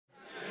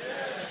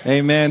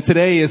Amen.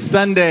 Today is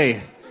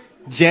Sunday,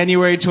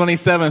 January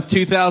 27th,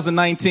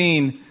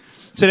 2019.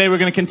 Today we're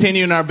going to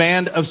continue in our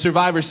Band of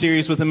Survivor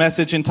series with a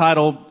message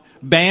entitled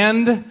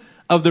Band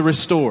of the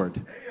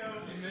Restored.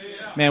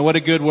 Man, what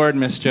a good word,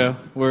 Miss Jo.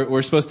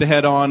 We're supposed to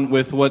head on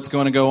with what's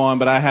going to go on,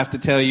 but I have to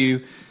tell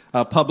you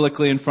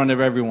publicly in front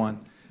of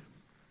everyone,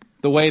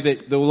 the way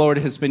that the Lord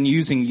has been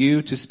using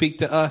you to speak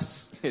to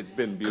us it's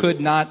been beautiful. Could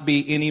not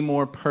be any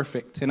more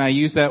perfect. And I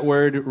use that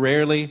word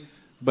rarely,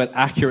 but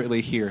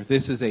accurately here.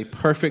 This is a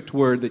perfect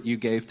word that you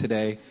gave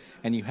today,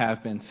 and you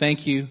have been.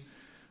 Thank you.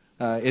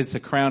 It's a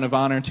crown of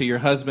honor to your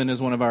husband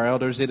as one of our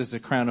elders. It is a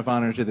crown of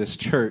honor to this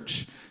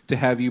church to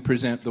have you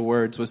present the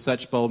words with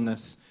such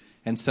boldness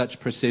and such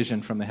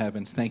precision from the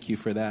heavens. Thank you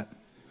for that.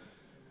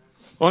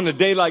 On a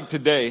day like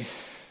today,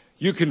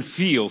 you can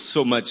feel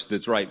so much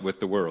that's right with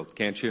the world,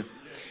 can't you?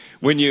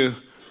 When you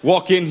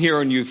walk in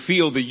here and you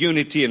feel the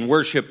unity and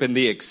worship and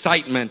the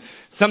excitement,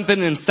 something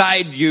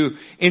inside you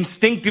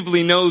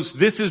instinctively knows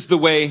this is the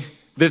way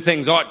that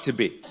things ought to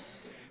be.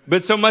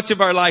 But so much of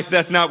our life,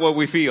 that's not what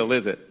we feel,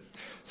 is it?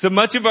 So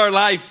much of our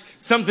life,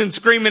 something's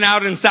screaming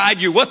out inside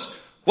you. What's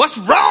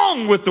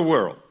wrong with the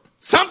world?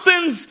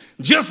 Something's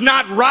just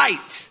not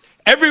right.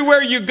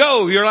 Everywhere you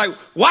go, you're like,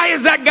 why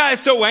is that guy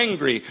so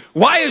angry?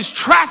 Why is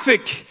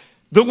traffic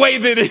the way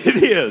that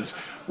it is?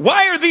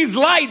 Why are these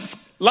lights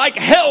like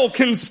hell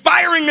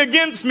conspiring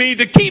against me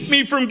to keep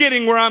me from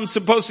getting where I'm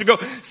supposed to go?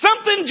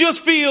 Something just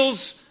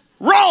feels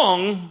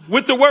wrong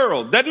with the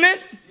world, doesn't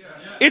it?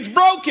 It's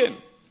broken.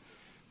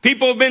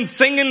 People have been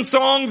singing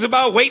songs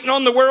about waiting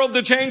on the world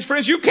to change.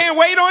 Friends, you can't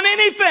wait on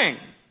anything.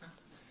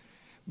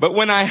 But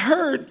when I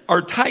heard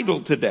our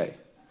title today,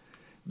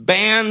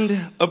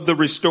 Band of the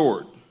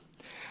Restored,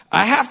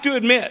 I have to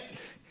admit,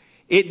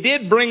 it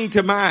did bring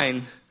to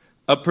mind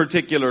a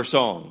particular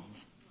song.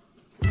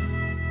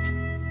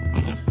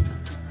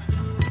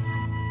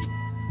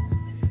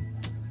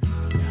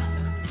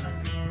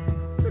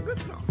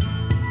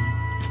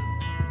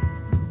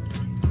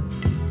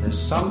 There's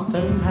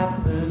something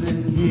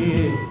happening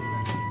here.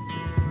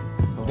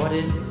 What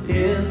it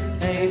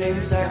is ain't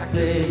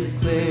exactly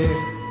clear.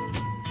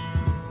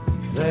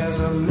 There's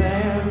a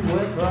man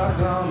with a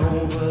gun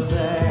over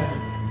there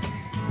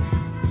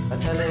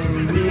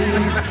telling me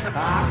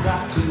I've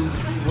got to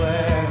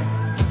beware.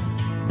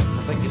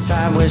 I think it's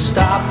time we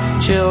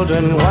stop.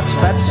 Children, what's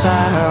that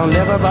sound?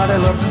 Everybody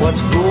look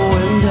what's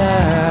going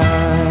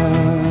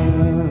down.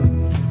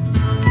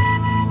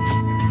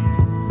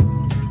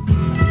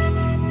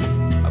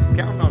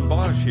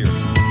 Here.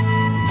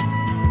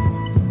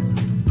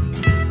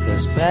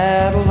 There's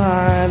battle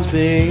lines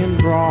being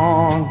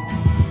drawn.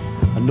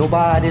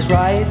 Nobody's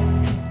right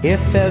if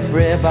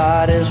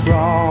everybody's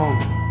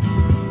wrong.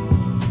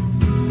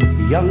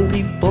 Young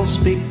people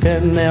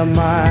speaking their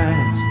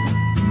minds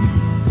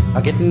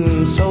are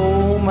getting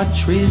so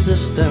much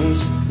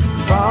resistance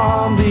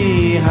from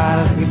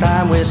behind. Every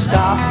time we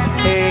stop,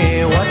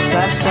 hey, what's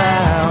that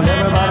sound?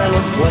 Everybody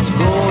look what's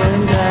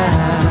going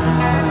down.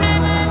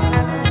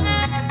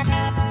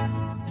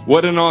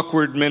 What an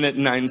awkward minute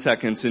and 9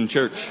 seconds in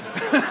church.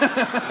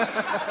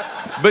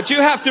 But you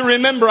have to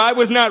remember, I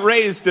was not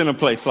raised in a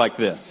place like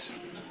this.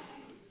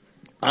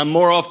 I'm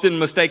more often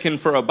mistaken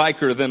for a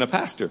biker than a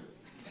pastor.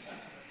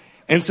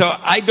 And so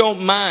I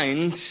don't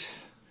mind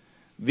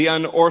the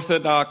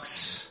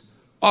unorthodox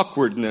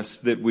awkwardness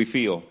that we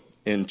feel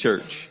in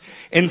church.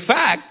 In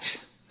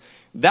fact,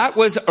 that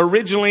was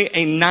originally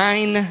a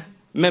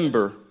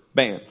 9-member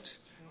band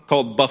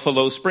called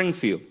Buffalo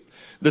Springfield.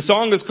 The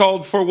song is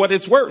called For What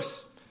It's Worth.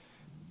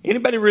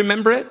 Anybody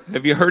remember it?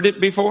 Have you heard it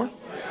before?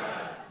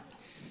 Yeah.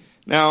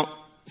 Now,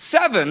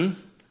 7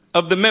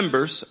 of the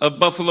members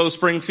of Buffalo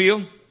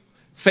Springfield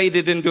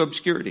faded into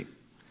obscurity.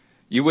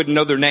 You wouldn't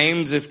know their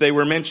names if they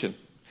were mentioned,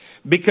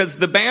 because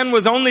the band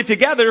was only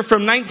together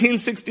from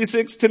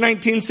 1966 to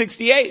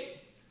 1968.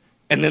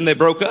 And then they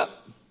broke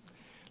up.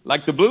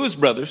 Like the Blues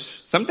Brothers,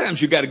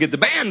 sometimes you got to get the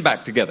band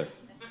back together.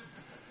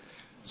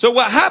 So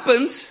what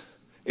happens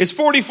is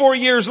 44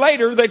 years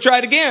later, they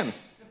tried again.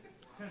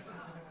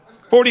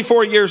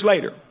 44 years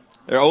later,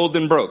 they're old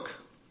and broke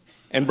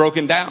and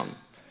broken down.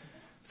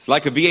 It's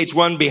like a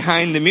VH1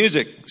 behind the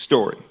music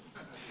story.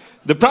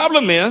 The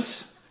problem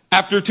is,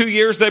 after 2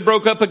 years, they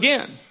broke up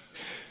again.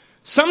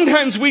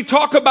 Sometimes we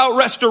talk about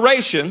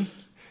restoration,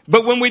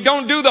 but when we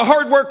don't do the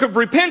hard work of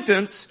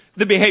repentance,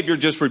 the behavior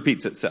just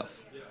repeats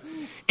itself.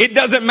 It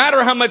doesn't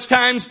matter how much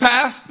time's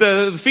passed.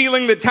 The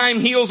feeling that time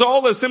heals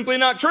all is simply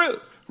not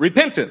true.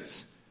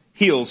 Repentance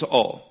heals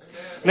all.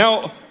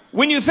 Now,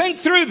 when you think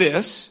through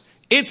this,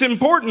 it's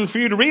important for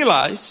you to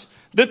realize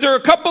that there are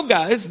a couple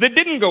guys that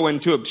didn't go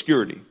into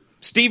obscurity.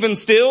 Stephen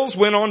Stills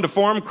went on to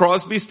form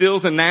Crosby,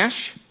 Stills, and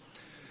Nash.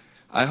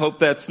 I hope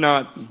that's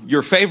not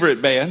your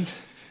favorite band.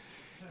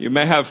 You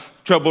may have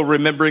trouble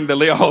remembering the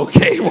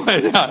okay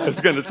one. I was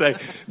going to say,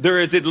 there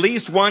is at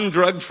least one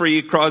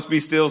drug-free Crosby,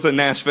 Stills, and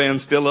Nash fan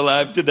still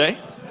alive today.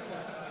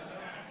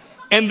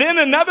 And then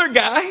another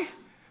guy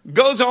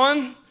goes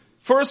on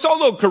for a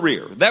solo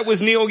career. That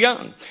was Neil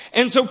Young.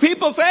 And so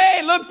people say,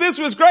 hey, look, this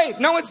was great.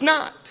 No, it's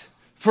not.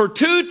 For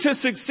 2 to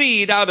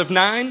succeed out of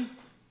 9,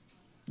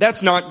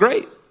 that's not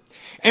great.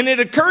 And it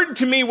occurred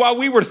to me while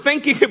we were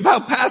thinking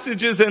about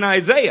passages in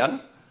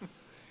Isaiah,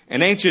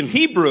 an ancient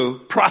Hebrew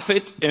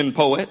prophet and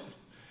poet,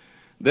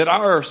 that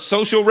our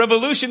social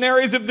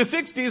revolutionaries of the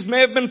 60s may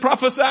have been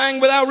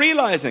prophesying without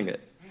realizing it.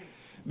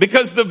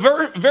 Because the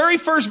very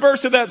first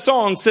verse of that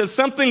song says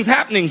something's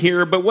happening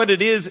here, but what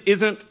it is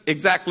isn't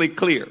exactly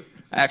clear.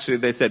 Actually,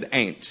 they said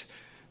ain't.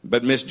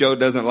 But Miss Jo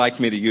doesn't like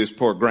me to use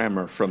poor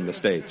grammar from the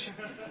stage.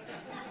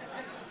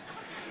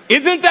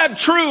 Isn't that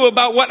true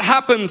about what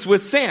happens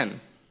with sin?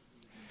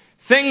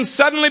 Things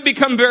suddenly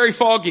become very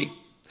foggy,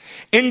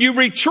 and you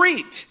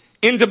retreat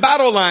into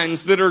battle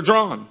lines that are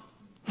drawn,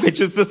 which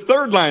is the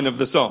third line of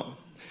the song.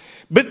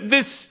 But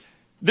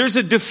there's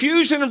a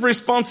diffusion of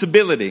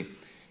responsibility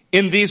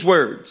in these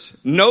words.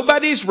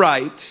 Nobody's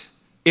right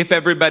if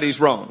everybody's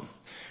wrong.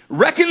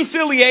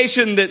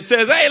 Reconciliation that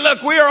says, hey,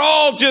 look, we are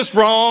all just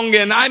wrong,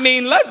 and I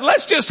mean,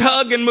 let's just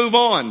hug and move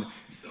on.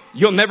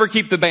 You'll never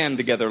keep the band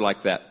together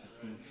like that.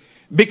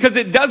 Because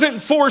it doesn't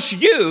force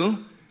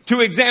you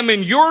to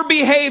examine your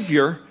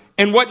behavior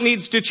and what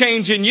needs to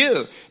change in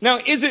you. Now,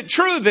 is it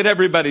true that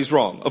everybody's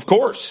wrong? Of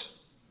course.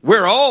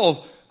 We're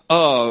all,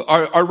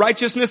 our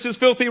righteousness is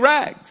filthy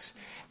rags.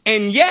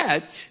 And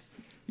yet,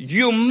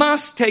 you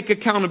must take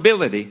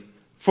accountability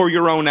for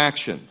your own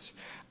actions.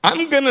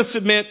 I'm going to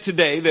submit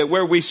today that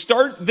where we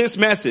start this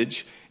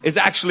message is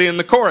actually in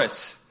the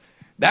chorus.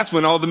 That's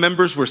when all the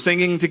members were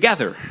singing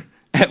together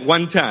at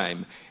one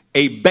time.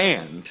 A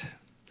band.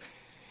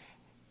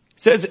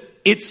 Says,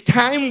 it's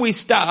time we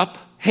stop.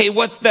 Hey,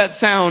 what's that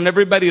sound?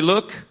 Everybody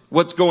look,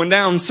 what's going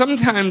down?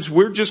 Sometimes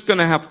we're just going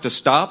to have to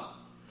stop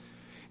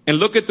and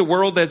look at the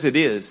world as it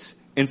is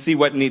and see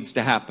what needs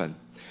to happen.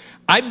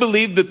 I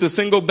believe that the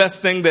single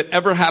best thing that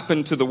ever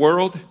happened to the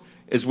world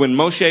is when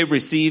Moshe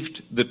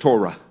received the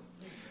Torah.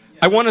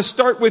 I want to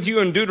start with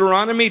you in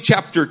Deuteronomy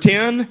chapter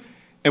 10,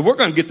 and we're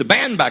going to get the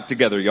band back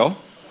together, y'all.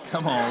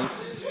 Come on.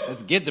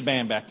 Let's get the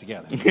band back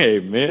together.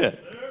 Amen.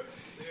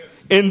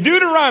 In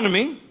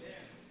Deuteronomy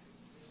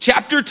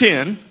chapter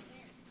 10,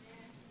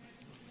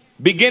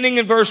 beginning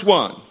in verse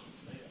 1.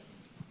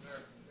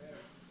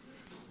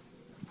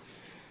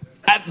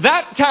 At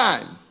that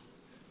time,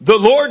 the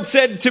Lord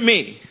said to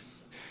me,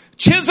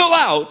 chisel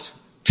out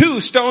 2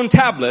 stone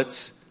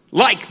tablets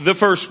like the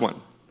first one.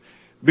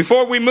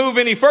 Before we move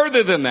any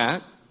further than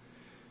that,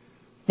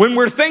 when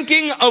we're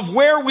thinking of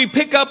where we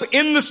pick up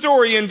in the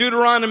story in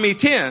Deuteronomy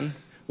 10,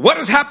 what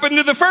has happened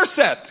to the first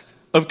set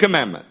of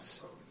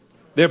commandments?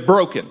 They're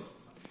broken.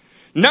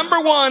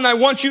 Number 1, I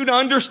want you to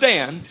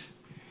understand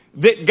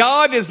that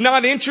God is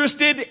not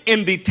interested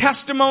in the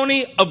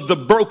testimony of the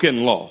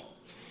broken law.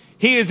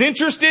 He is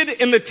interested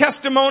in the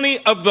testimony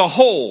of the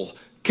whole,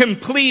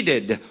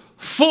 completed,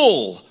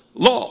 full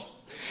law.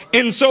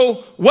 And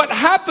so what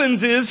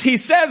happens is he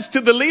says to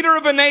the leader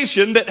of a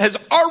nation that has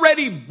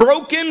already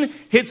broken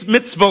its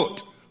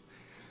mitzvot,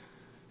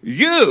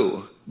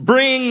 you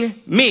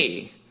bring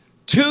me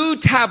 2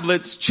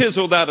 tablets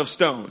chiseled out of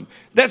stone.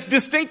 That's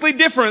distinctly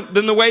different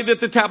than the way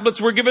that the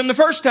tablets were given the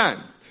first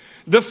time.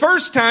 The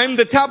first time,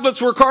 the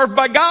tablets were carved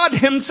by God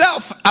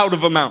himself out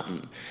of a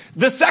mountain.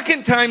 The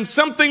second time,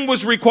 something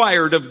was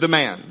required of the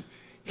man.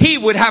 He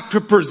would have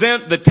to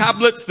present the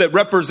tablets that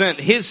represent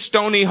his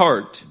stony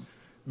heart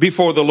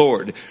before the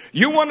Lord.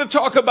 You want to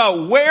talk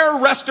about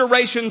where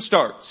restoration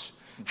starts?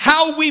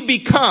 How we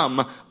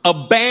become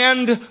a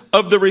band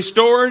of the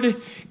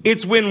restored?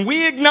 It's when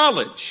we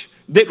acknowledge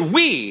that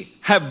we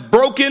have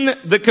broken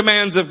the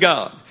commands of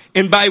God.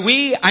 And by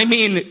we, I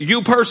mean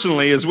you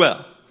personally as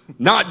well.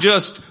 Not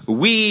just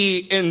we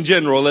in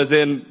general, as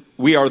in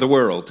we are the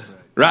world,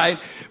 right?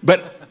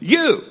 But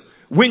you,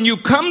 when you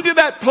come to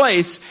that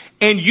place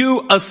and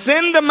you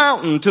ascend a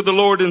mountain to the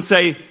Lord and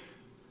say,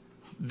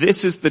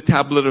 this is the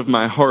tablet of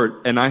my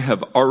heart and I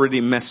have already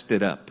messed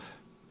it up,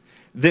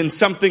 then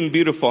something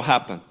beautiful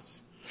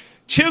happens.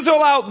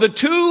 Chisel out the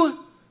 2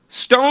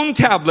 stone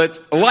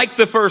tablets like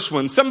the first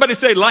one. Somebody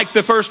say, like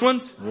the first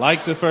ones?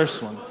 Like the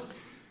first ones.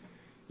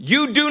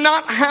 You do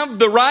not have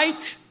the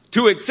right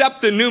to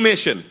accept the new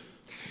mission.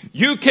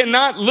 You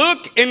cannot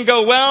look and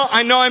go, well,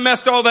 I know I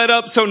messed all that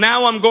up, so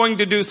now I'm going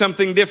to do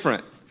something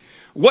different.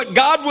 What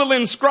God will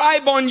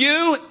inscribe on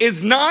you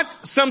is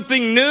not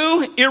something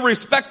new,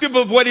 irrespective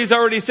of what he's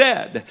already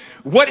said.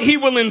 What he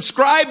will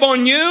inscribe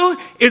on you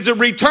is a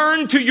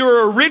return to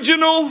your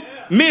original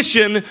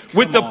mission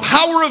with the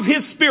power of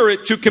his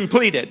Spirit to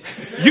complete it.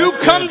 You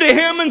come to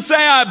him and say,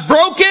 I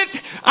broke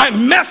it, I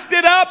messed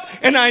it up,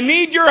 and I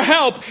need your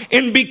help.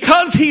 And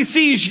because he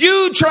sees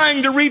you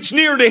trying to reach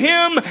near to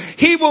him,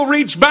 he will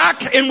reach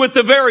back, and with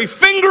the very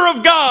finger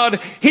of God,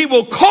 he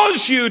will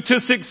cause you to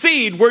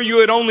succeed where you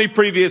had only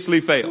previously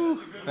failed.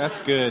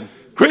 That's good.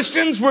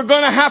 Christians, we're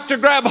going to have to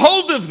grab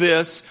hold of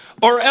this,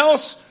 or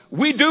else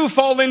we do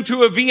fall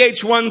into a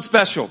VH1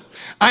 special.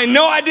 I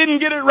know I didn't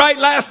get it right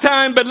last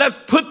time, but let's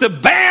put the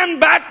band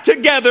back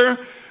together.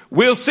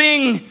 We'll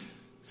sing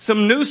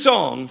some new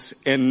songs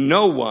and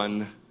no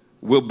one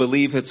will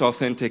believe it's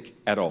authentic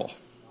at all.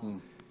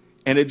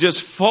 And it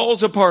just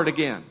falls apart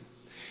again.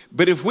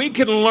 But if we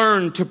can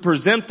learn to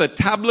present the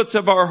tablets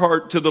of our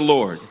heart to the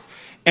Lord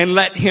and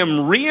let him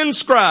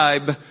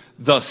reinscribe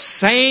the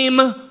same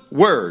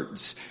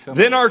words,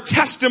 then our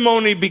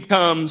testimony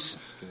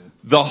becomes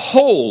the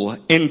whole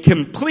and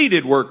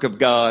completed work of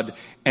God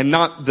and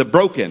not the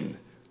broken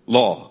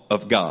law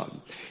of God.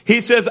 He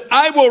says,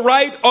 I will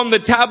write on the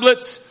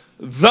tablets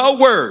the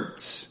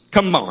words.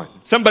 Come on.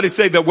 Somebody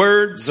say the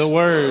words. The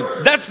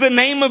words. That's the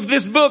name of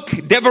this book,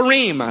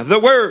 Devarim, the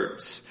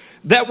words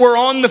that were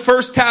on the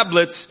first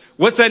tablets.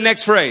 What's that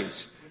next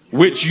phrase?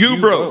 Which you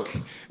broke.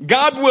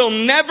 God will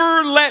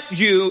never let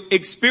you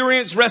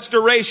experience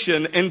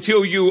restoration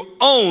until you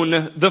own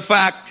the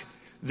fact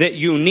that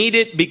you need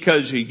it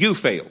because you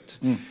failed.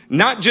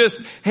 Not just,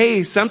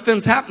 hey,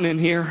 something's happening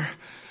here.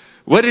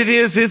 What it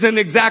is isn't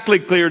exactly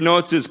clear. No,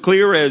 it's as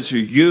clear as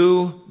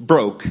you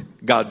broke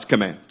God's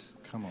command.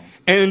 Come on.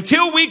 And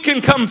until we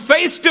can come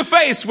face to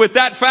face with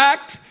that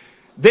fact,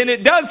 then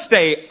it does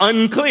stay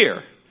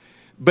unclear.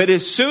 But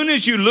as soon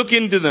as you look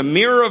into the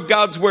mirror of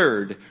God's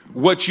word,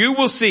 what you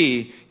will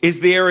see is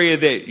the area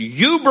that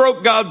you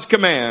broke God's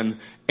command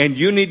and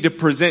you need to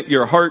present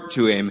your heart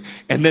to him.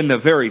 And then the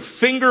very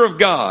finger of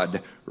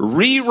God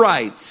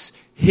rewrites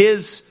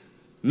his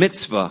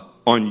mitzvah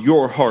on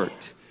your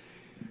heart.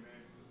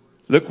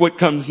 Look what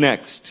comes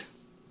next.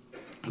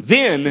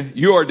 Then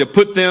you are to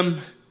put them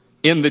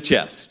in the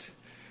chest.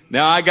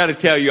 Now I got to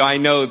tell you, I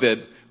know that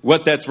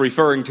what that's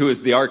referring to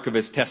is the ark of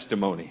his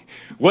testimony.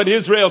 What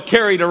Israel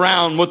carried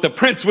around, what the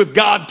prince with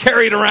God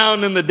carried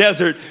around in the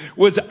desert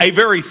was a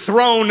very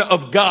throne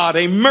of God,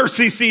 a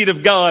mercy seat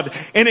of God.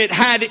 And it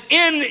had in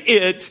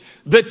it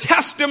the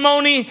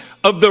testimony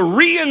of the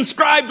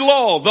reinscribed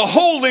law, the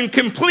whole and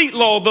complete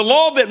law, the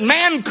law that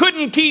man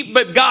couldn't keep,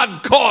 but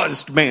God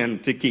caused man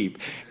to keep.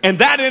 And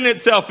that in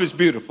itself is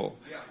beautiful.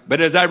 But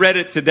as I read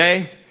it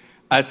today,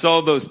 I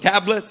saw those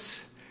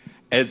tablets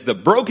as the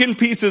broken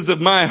pieces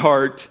of my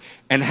heart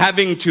and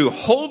having to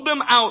hold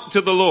them out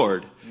to the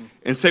Lord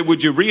and say,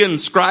 would you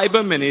reinscribe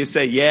them? And he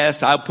say,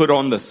 yes, I'll put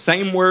on the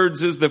same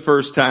words as the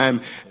first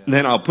time. And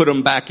then I'll put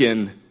them back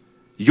in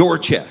your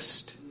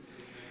chest.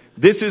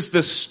 This is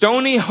the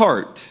stony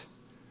heart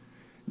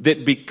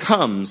that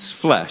becomes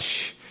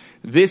flesh.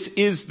 This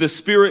is the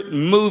Spirit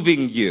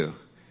moving you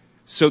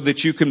so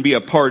that you can be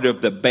a part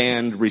of the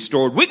band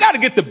restored. We got to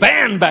get the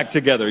band back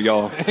together,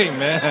 y'all.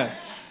 Amen.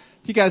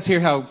 Do you guys hear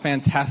how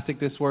fantastic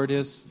this word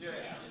is?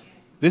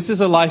 This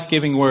is a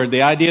life-giving word.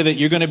 The idea that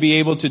you're going to be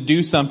able to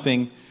do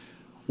something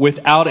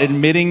without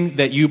admitting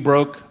that you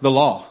broke the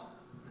law.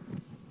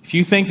 If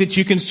you think that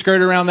you can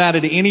skirt around that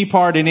at any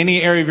part in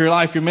any area of your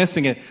life, you're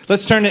missing it.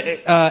 Let's turn to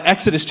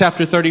Exodus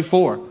chapter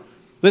 34.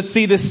 Let's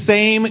see the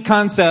same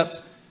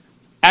concept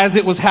as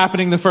it was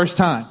happening the first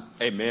time.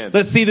 Amen.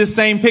 Let's see the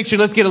same picture.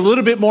 Let's get a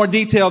little bit more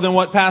detail than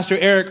what Pastor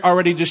Eric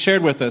already just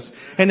shared with us.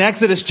 In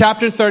Exodus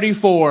chapter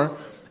 34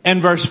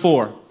 and verse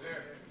 4.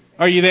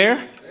 Are you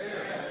there?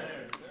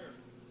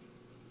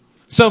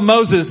 So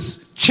Moses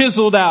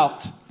chiseled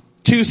out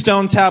 2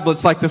 stone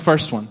tablets like the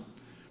first one.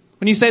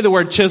 When you say the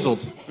word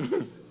chiseled,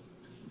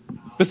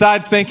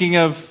 besides thinking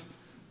of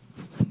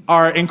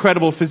our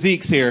incredible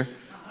physiques here.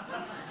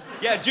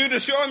 Yeah, Judah,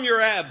 show him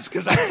your abs,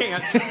 because I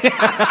can't.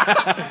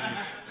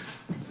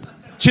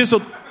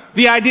 Chiseled.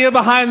 The idea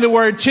behind the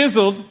word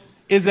chiseled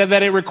is that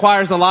it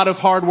requires a lot of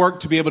hard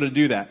work to be able to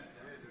do that.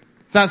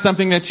 It's not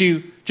something that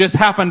you just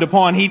happened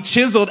upon. He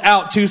chiseled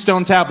out 2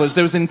 stone tablets.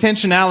 There was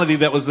intentionality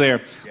that was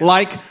there,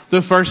 like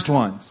the first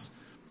ones.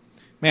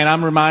 Man,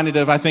 I'm reminded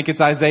of, I think it's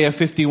Isaiah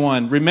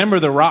 51. Remember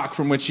the rock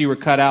from which you were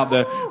cut out,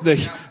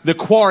 the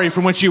quarry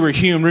from which you were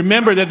hewn.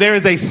 Remember that there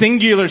is a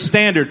singular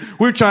standard.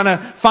 We're trying to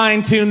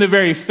fine-tune the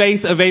very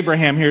faith of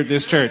Abraham here at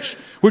this church.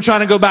 We're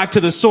trying to go back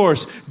to the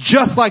source,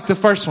 just like the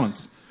first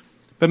ones.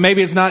 But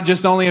maybe it's not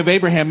just only of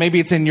Abraham. Maybe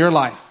it's in your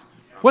life.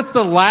 What's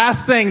the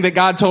last thing that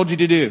God told you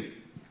to do?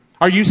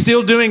 Are you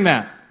still doing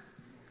that?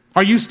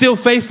 Are you still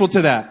faithful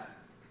to that?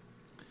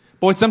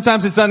 Boy,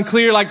 sometimes it's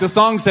unclear like the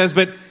song says,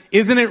 but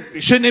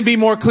shouldn't it be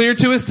more clear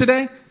to us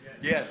today?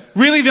 Yes.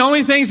 Really, the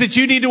only things that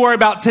you need to worry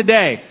about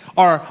today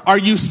are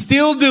you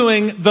still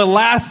doing the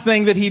last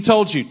thing that he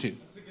told you to?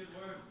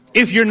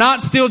 If you're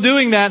not still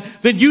doing that,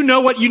 then you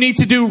know what you need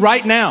to do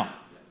right now.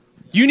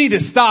 You need to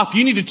stop.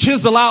 You need to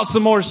chisel out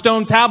some more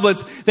stone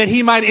tablets that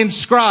he might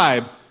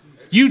inscribe.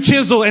 You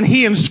chisel and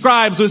he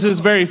inscribes with his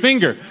very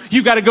finger.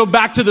 You've got to go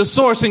back to the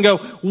source and go,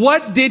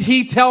 what did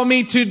he tell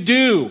me to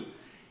do?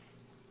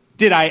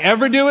 Did I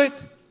ever do it?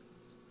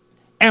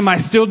 Am I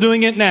still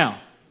doing it now?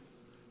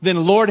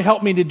 Then Lord,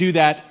 help me to do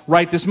that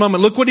right this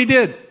moment. Look what he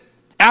did.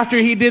 After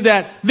he did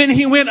that, then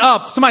he went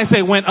up. Somebody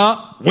say went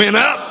up. Went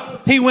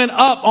up. He went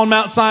up on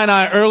Mount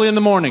Sinai early in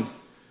the morning.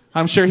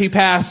 I'm sure he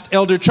passed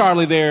Elder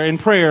Charlie there in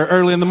prayer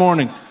early in the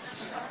morning.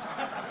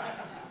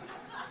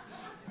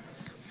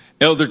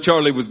 Elder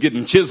Charlie was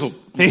getting chiseled.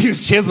 He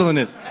was chiseling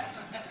it.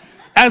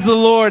 As the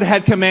Lord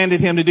had commanded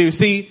him to do.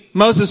 See,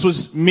 Moses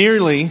was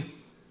merely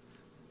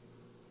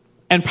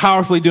and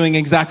powerfully doing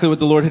exactly what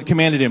the Lord had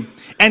commanded him.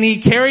 And he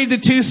carried the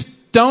 2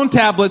 stone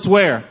tablets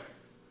where?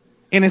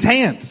 In his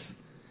hands.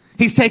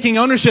 He's taking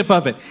ownership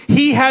of it.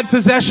 He had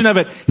possession of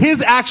it.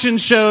 His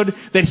actions showed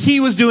that he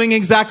was doing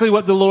exactly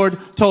what the Lord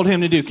told him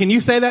to do. Can you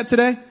say that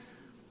today?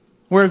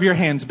 Where have your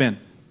hands been?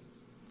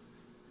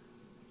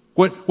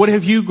 What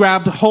have you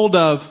grabbed hold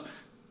of?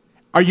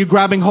 Are you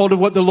grabbing hold of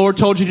what the Lord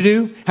told you to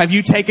do? Have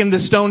you taken the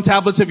stone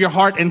tablets of your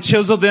heart and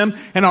chiseled them?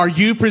 And are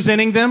you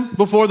presenting them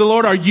before the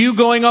Lord? Are you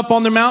going up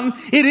on the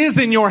mountain? It is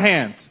in your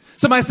hands.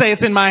 Somebody say,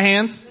 it's in my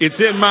hands.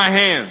 It's in my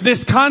hands.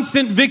 This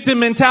constant victim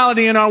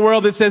mentality in our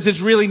world that says it's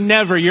really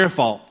never your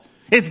fault.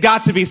 It's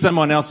got to be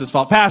someone else's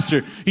fault.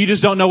 Pastor, you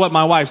just don't know what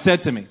my wife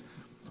said to me.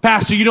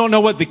 Pastor, you don't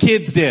know what the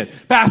kids did.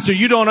 Pastor,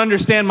 you don't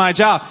understand my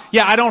job.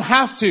 Yeah, I don't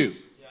have to.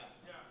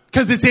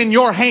 Because it's in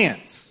your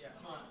hands.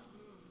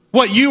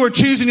 What you are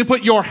choosing to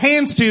put your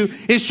hands to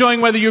is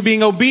showing whether you're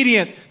being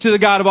obedient to the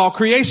God of all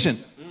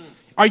creation.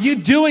 Are you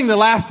doing the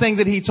last thing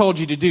that he told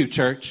you to do,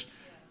 church?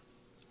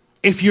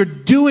 If you're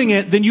doing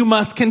it, then you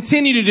must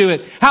continue to do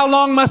it. How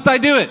long must I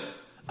do it?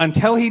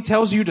 Until he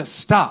tells you to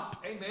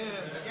stop. Amen.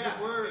 That's a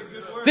good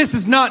word. This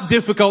is not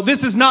difficult.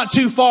 This is not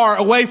too far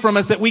away from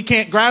us that we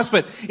can't grasp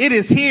it. It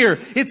is here.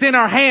 It's in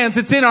our hands.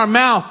 It's in our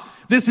mouth.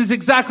 This is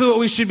exactly what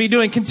we should be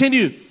doing.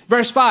 Continue.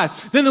 Verse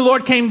 5. Then the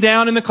Lord came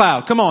down in the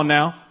cloud. Come on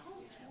now.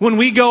 When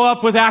we go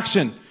up with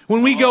action,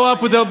 when we go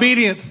up with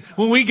obedience,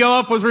 when we go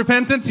up with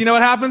repentance, you know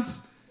what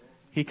happens?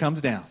 He comes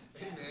down.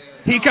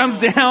 He comes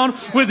down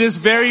with his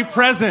very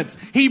presence.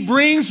 He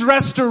brings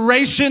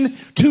restoration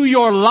to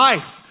your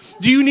life.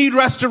 Do you need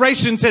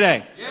restoration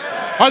today?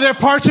 Are there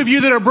parts of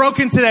you that are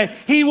broken today?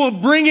 He will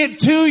bring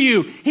it to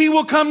you. He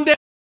will come down.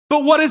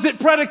 But what is it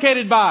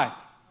predicated by?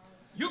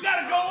 You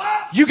got to go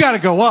up. You got to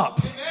go up.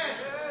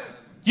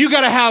 You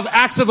got to have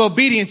acts of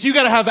obedience. You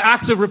got to have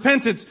acts of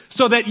repentance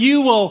so that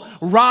you will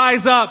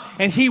rise up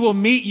and he will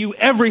meet you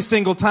every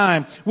single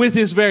time with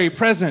his very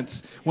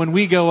presence when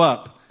we go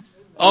up.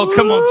 Oh,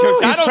 come on,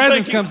 church. His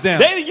presence comes down.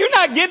 You're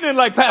not getting it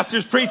like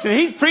Pastor's preaching.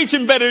 He's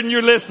preaching better than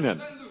you're listening.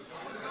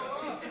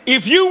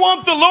 If you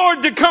want the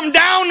Lord to come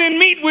down and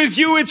meet with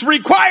you, it's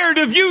required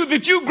of you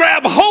that you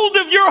grab hold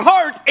of your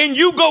heart and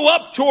you go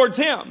up towards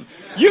him.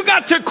 You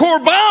got to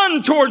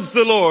korban towards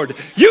the Lord.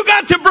 You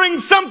got to bring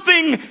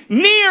something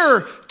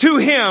near to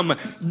him.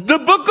 The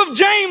book of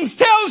James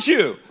tells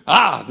you.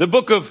 The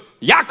book of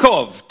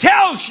Yaakov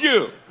tells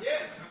you.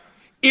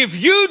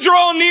 If you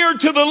draw near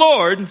to the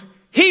Lord,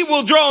 he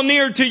will draw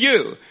near to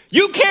you.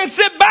 You can't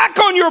sit back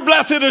on your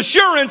blessed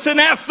assurance and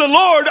ask the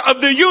Lord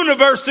of the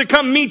universe to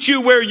come meet you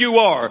where you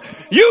are.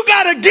 You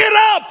got to get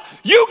up.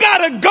 You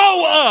got to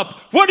go up.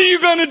 What are you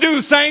going to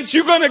do, saints?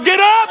 You going to get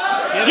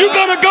up? You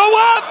going to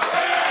go up?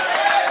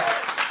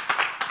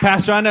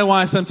 Pastor, I know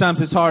why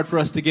sometimes it's hard for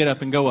us to get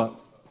up and go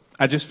up.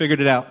 I just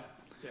figured it out.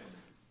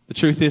 The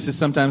truth is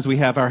sometimes we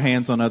have our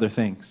hands on other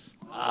things.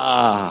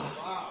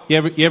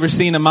 You ever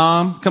seen a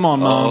mom? Come on,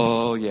 moms.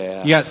 Oh,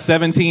 yeah. You got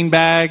 17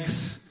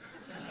 bags,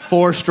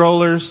 4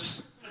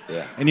 strollers,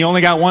 and you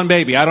only got 1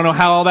 baby. I don't know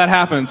how all that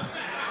happens.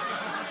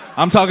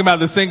 I'm talking about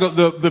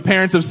the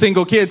parents of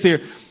single kids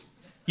here.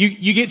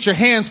 You get your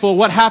hands full.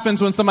 What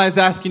happens when somebody's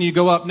asking you to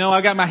go up? No,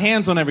 I got my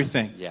hands on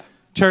everything. Yeah.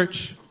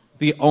 Church,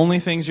 the only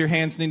things your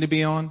hands need to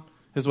be on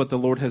is what the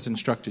Lord has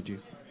instructed you.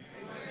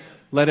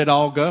 Let it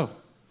all go.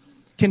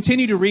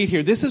 Continue to read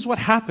here. This is what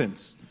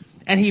happens.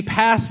 And he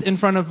passed in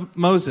front of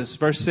Moses,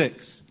 verse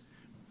 6.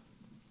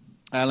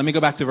 Let me go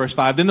back to verse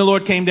 5. Then the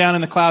Lord came down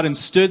in the cloud and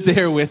stood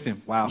there with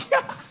him. Wow.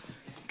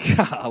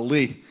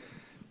 Golly.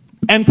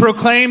 And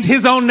proclaimed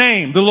his own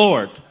name, the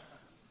Lord.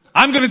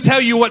 I'm going to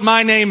tell you what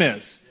my name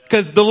is.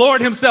 Because the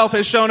Lord himself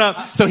has shown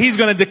up. So he's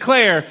going to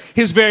declare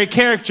his very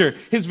character,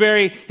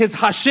 his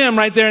Hashem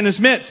right there in his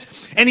midst.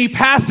 And he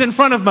passed in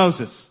front of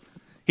Moses.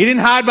 He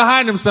didn't hide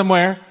behind him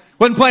somewhere.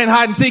 Wasn't playing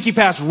hide and seek. He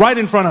passed right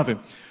in front of him.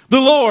 The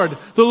Lord.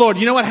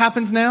 You know what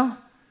happens now?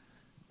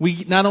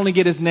 We not only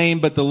get his name,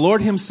 but the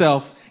Lord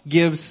himself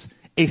gives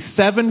a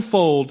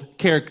 7-fold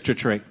character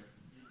trait.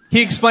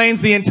 He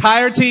explains the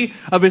entirety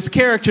of his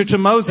character to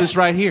Moses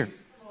right here.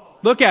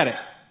 Look at it.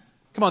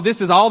 Come on, this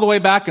is all the way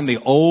back in the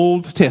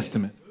Old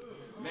Testament.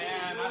 Man,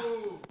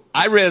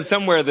 I read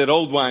somewhere that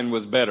old wine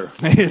was better.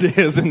 It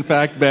is, in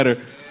fact,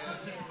 better.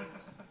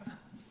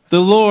 The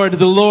Lord,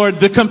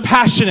 the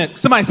compassionate.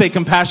 Somebody say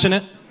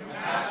compassionate.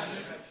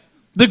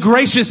 The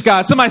gracious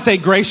God. Somebody say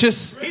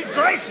gracious. He's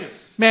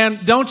gracious.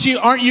 Man,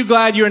 aren't you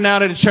glad you're now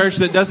at a church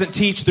that doesn't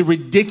teach the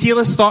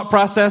ridiculous thought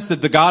process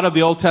that the God of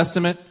the Old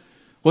Testament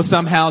was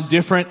somehow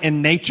different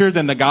in nature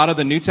than the God of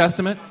the New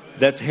Testament?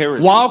 That's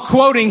heresy. While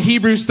quoting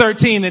Hebrews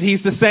 13 that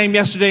he's the same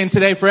yesterday and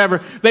today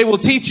forever, they will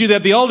teach you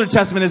that the Older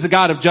Testament is a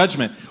God of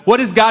judgment. What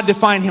does God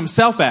define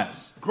himself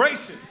as?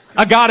 Gracious.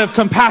 A God of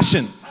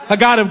compassion. A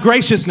God of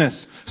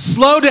graciousness.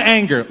 Slow to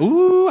anger.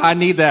 Ooh, I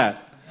need that.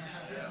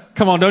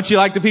 Come on, don't you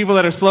like the people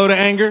that are slow to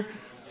anger?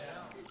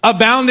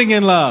 Abounding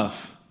in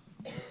love.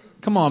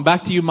 Come on,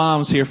 back to you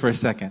moms here for a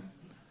second.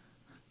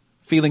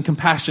 Feeling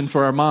compassion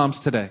for our moms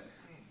today.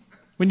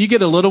 When you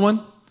get a little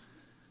one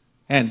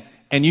and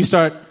you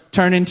start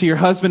turning to your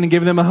husband and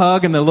giving them a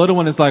hug and the little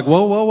one is like,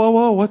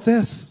 whoa, what's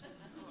this?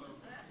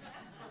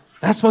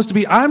 I'm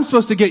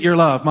supposed to get your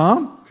love,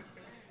 Mom.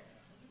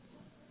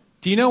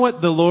 Do you know what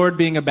the Lord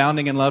being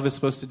abounding in love is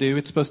supposed to do?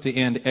 It's supposed to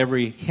end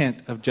every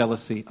hint of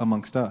jealousy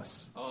amongst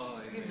us.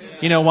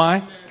 You know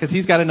why? Because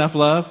He's got enough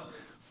love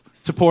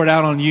to pour it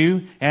out on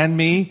you and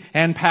me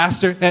and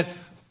Pastor. That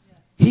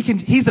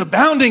He's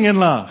abounding in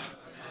love.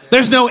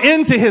 There's no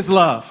end to His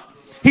love.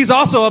 He's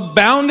also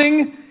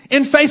abounding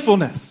in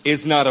faithfulness.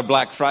 It's not a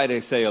Black Friday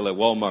sale at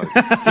Walmart.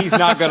 He's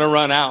not going to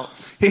run out.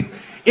 You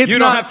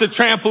don't have to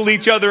trample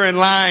each other in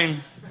line.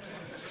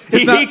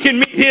 He can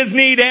meet His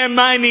need and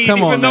my need,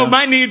 even though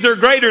my needs are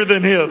greater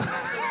than His.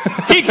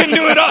 He can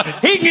do it all.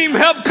 He can even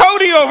help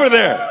Cody over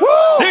there.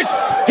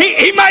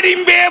 He might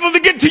even be able to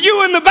get to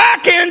you in the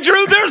back,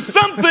 Andrew. There's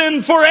something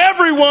for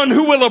everyone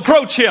who will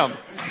approach Him.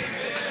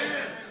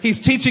 He's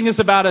teaching us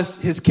about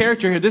His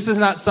character here. This is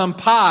not some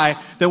pie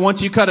that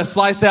once you cut a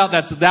slice out,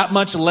 that's that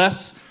much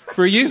less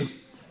for you.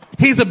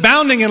 He's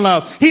abounding in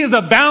love. He is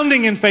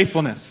abounding in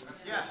faithfulness.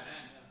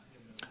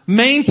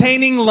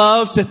 Maintaining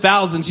love to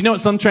thousands. You know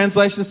what some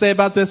translations say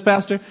about this,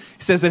 Pastor?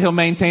 He says that He'll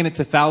maintain it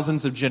to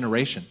thousands of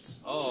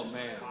generations. Oh,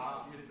 man.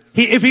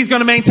 If He's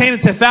going to maintain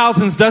it to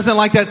thousands, doesn't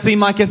like that seem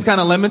like it's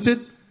kind of limited?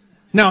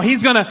 No, He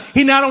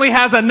not only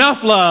has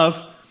enough love,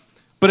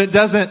 but it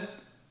doesn't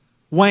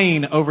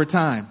wane over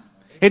time.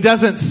 It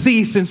doesn't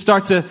cease and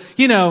start to,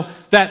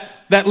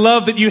 that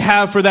love that you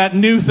have for that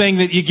new thing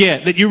that you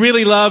get, that you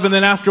really love, and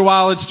then after a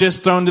while it's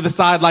just thrown to the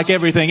side like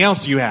everything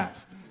else you have.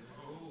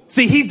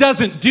 See, He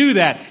doesn't do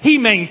that. He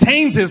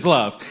maintains His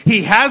love.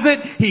 He has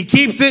it, He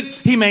keeps it,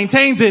 He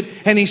maintains it,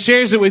 and He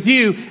shares it with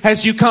you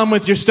as you come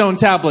with your stone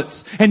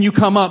tablets and you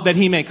come up that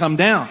He may come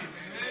down.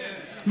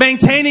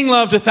 Maintaining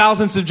love to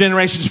thousands of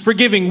generations,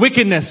 forgiving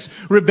wickedness,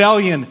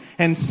 rebellion,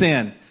 and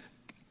sin.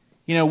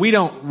 We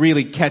don't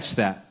really catch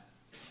that.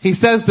 He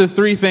says the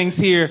three things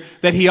here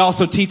that He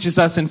also teaches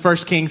us in 1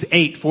 Kings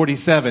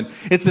 8:47.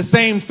 It's the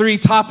same three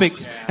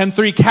topics and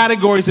three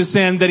categories of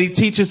sin that He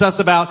teaches us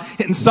about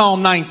in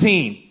Psalm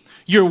 19.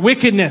 Your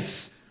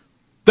wickedness,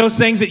 those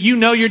things that you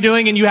know you're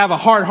doing and you have a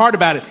hard heart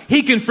about it.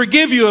 He can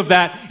forgive you of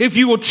that if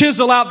you will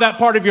chisel out that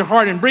part of your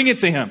heart and bring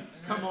it to Him.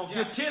 Come on,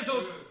 get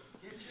chiseled.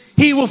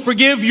 He will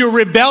forgive your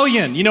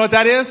rebellion. You know what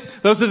that is?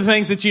 Those are the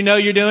things that you know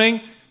you're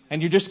doing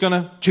and you're just going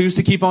to choose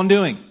to keep on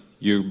doing.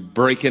 You're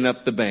breaking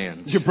up the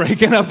band. You're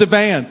breaking up the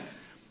band.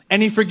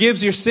 And He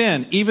forgives your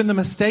sin, even the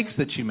mistakes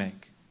that you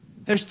make.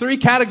 There's three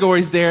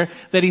categories there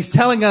that He's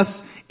telling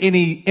us in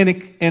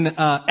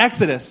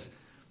Exodus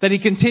that He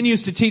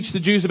continues to teach the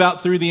Jews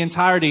about through the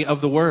entirety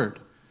of the Word.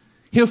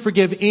 He'll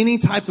forgive any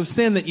type of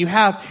sin that you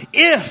have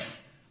if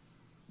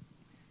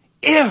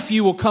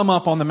you will come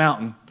up on the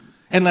mountain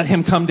and let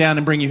Him come down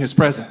and bring you His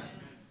presence.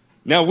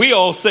 Now, we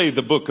all say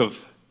the book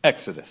of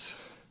Exodus,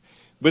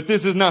 but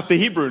this is not the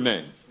Hebrew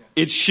name.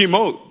 It's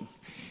Shemot.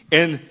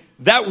 And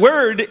that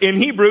word in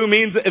Hebrew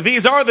means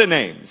these are the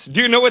names.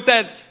 Do you know what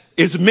that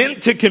is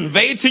meant to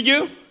convey to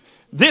you?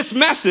 This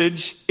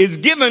message is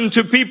given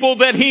to people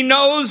that He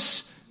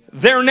knows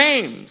their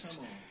names.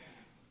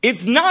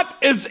 It's not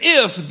as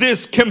if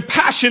this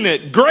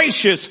compassionate,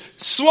 gracious,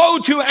 slow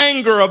to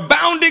anger,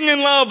 abounding in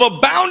love,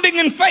 abounding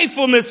in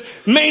faithfulness,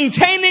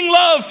 maintaining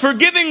love,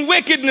 forgiving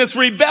wickedness,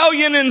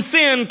 rebellion, and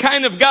sin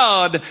kind of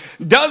God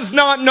does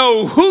not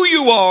know who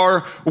you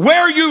are,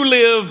 where you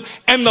live,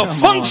 and the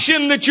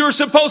function that you're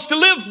supposed to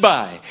live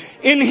by.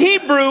 In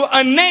Hebrew,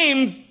 a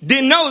name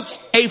denotes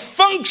a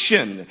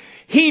function.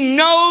 He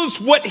knows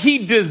what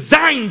He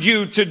designed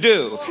you to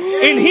do.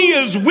 And He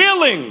is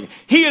willing.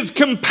 He is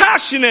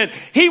compassionate.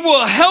 He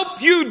will help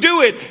you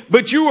do it.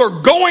 But you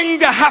are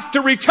going to have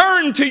to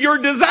return to your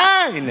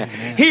design.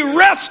 Amen. He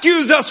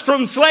rescues us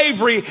from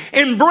slavery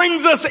and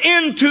brings us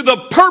into the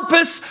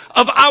purpose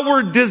of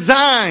our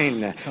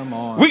design. Come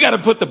on. We got to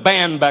put the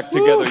band back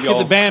together, y'all.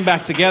 Get the band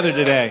back together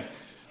today.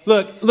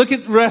 Look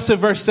at the rest of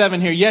verse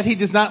 7 here. Yet He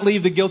does not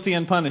leave the guilty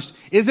unpunished.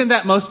 Isn't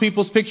that most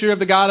people's picture of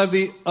the God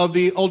of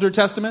the Older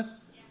Testament?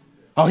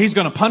 Oh, He's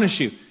going to punish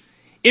you.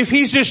 If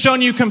He's just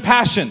shown you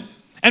compassion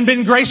and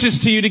been gracious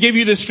to you to give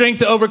you the strength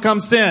to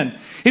overcome sin,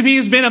 if He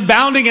has been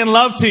abounding in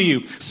love to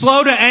you,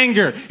 slow to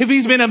anger, if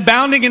He's been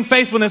abounding in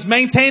faithfulness,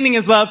 maintaining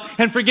His love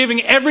and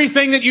forgiving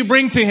everything that you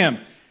bring to Him,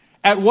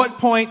 at what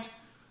point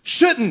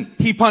shouldn't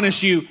He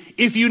punish you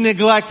if you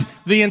neglect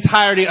the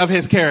entirety of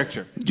His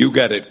character? You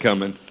got it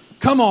coming.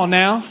 Come on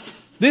now.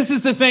 This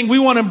is the thing. We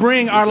want to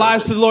bring our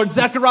lives to the Lord.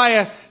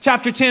 Zechariah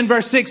chapter 10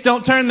 verse 6.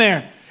 Don't turn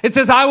there. It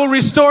says, I will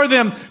restore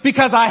them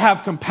because I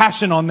have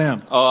compassion on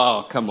them.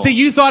 Oh, come on. See,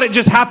 you thought it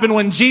just happened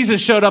when Jesus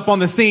showed up on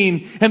the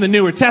scene in the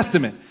Newer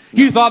Testament.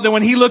 You thought that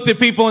when He looked at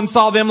people and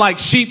saw them like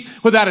sheep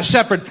without a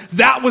shepherd,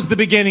 that was the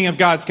beginning of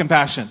God's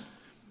compassion.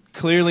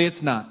 Clearly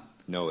it's not.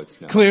 No, it's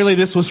not. Clearly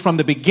this was from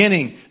the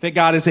beginning that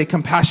God is a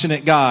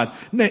compassionate God.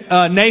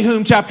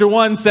 Nahum chapter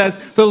 1 says,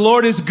 the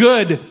Lord is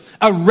good,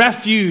 a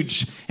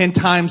refuge in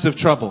times of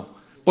trouble.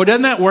 Boy,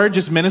 doesn't that word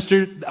just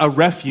minister a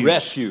refuge?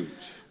 Refuge.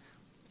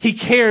 He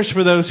cares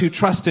for those who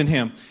trust in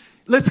Him.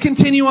 Let's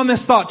continue on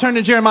this thought. Turn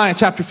to Jeremiah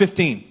chapter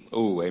 15.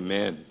 Oh,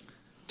 amen.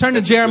 Turn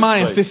to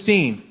Jeremiah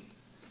 15.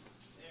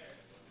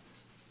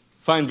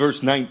 Find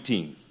verse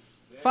 19.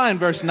 Find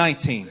verse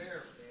 19.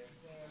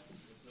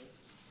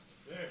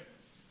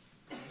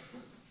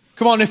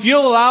 Come on, if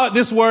you'll allow it,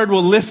 this word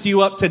will lift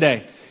you up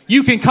today.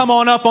 You can come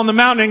on up on the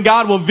mountain and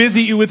God will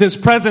visit you with his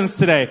presence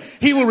today.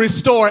 He will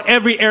restore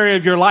every area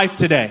of your life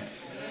today.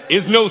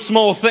 It's no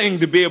small thing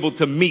to be able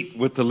to meet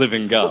with the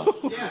living God.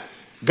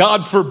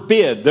 God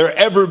forbid there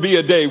ever be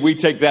a day we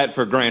take that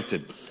for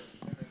granted.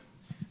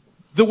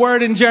 The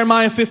word in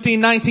Jeremiah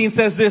 15:19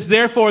 says this,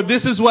 therefore,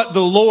 this is what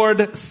the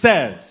Lord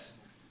says.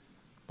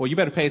 Boy, you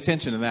better pay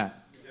attention to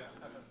that.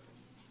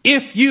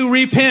 If you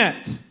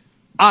repent,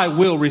 I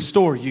will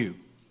restore you.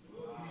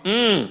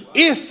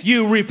 If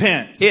you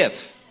repent.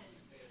 If.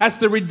 That's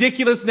the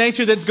ridiculous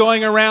nature that's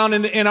going around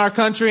in our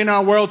country, in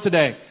our world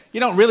today. You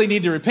don't really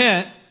need to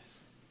repent,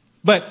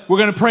 but we're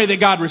going to pray that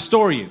God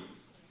restore you.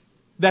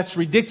 That's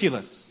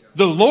ridiculous.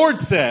 The Lord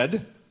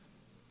said,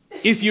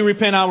 if you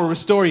repent, I will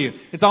restore you.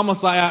 It's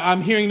almost like I'm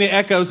hearing the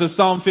echoes of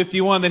Psalm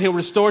 51 that he'll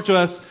restore to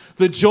us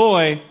the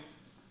joy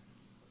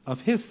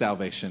of his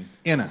salvation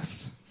in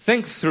us.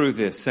 Think through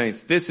this,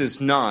 saints. This is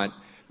not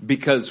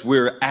because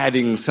we're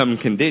adding some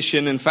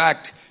condition. In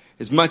fact,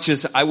 as much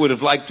as I would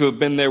have liked to have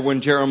been there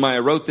when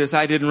Jeremiah wrote this,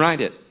 I didn't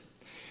write it.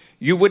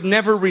 You would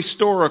never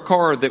restore a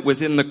car that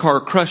was in the car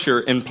crusher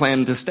and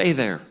plan to stay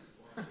there.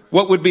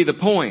 What would be the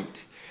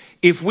point?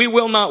 If we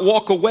will not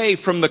walk away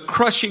from the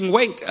crushing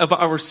weight of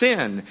our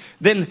sin,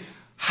 then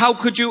how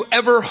could you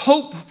ever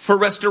hope for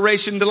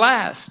restoration to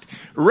last?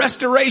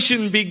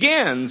 Restoration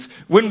begins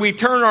when we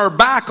turn our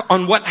back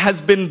on what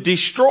has been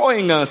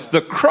destroying us,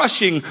 the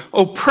crushing,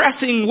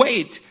 oppressing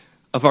weight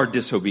of our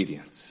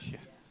disobedience.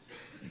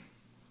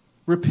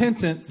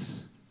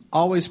 Repentance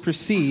always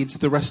precedes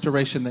the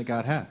restoration that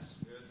God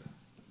has.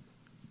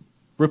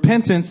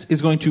 Repentance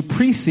is going to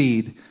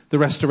precede the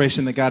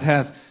restoration that God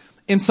has.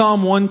 In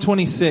Psalm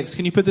 126,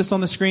 can you put this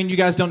on the screen? You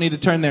guys don't need to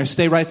turn there.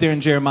 Stay right there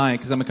in Jeremiah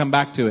because I'm going to come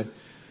back to it.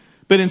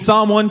 But in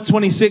Psalm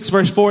 126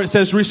 verse 4, it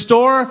says,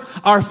 restore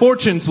our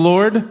fortunes,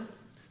 Lord,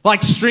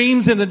 like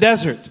streams in the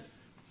desert.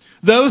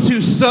 Those who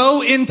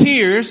sow in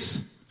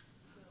tears,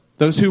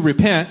 those who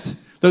repent,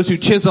 those who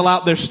chisel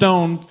out their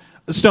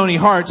stony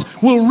hearts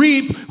will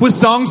reap with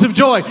songs of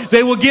joy.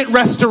 They will get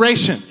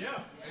restoration.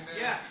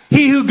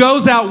 He who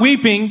goes out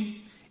weeping,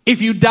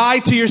 if you die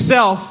to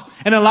yourself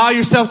and allow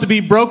yourself to be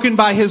broken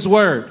by his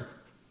word,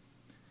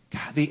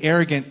 God, the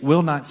arrogant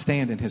will not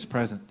stand in his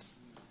presence.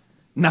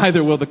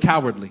 Neither will the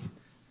cowardly.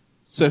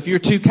 So if you're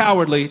too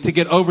cowardly to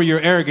get over your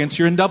arrogance,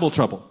 you're in double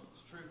trouble.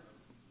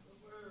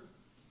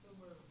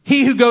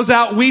 He who goes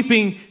out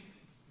weeping,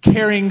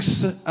 carrying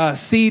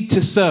seed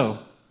to sow,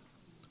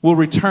 will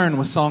return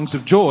with songs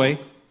of joy,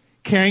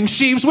 carrying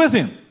sheaves with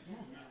him.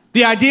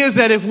 The idea is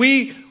that if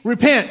we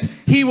repent,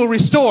 he will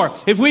restore.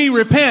 If we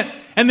repent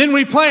and then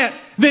we plant,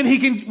 then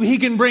he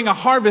can bring a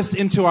harvest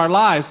into our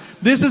lives.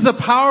 This is a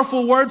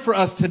powerful word for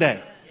us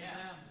today.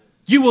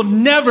 You will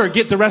never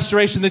get the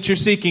restoration that you're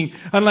seeking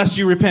unless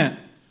you repent.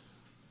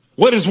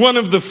 What is one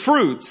of the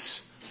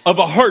fruits of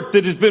a heart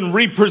that has been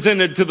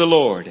represented to the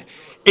Lord?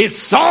 It's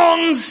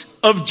songs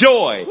of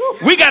joy.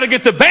 We got to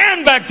get the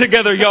band back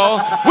together,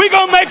 y'all. We're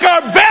going to make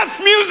our best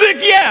music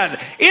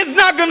yet. It's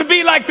not going to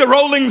be like the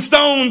Rolling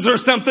Stones or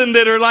something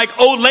that are like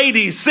old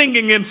ladies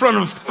singing in front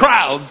of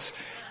crowds.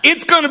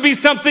 It's going to be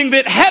something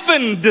that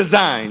heaven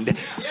designed.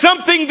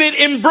 Something that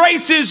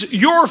embraces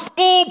your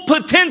full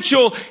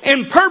potential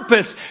and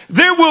purpose.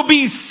 There will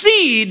be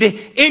seed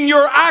in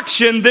your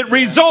action that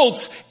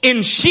results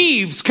in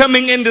sheaves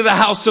coming into the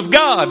house of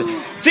God.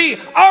 See,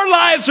 our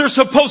lives are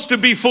supposed to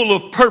be full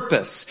of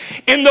purpose.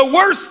 And the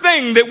worst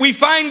thing that we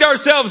find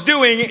ourselves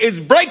doing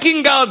is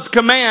breaking God's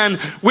command,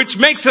 which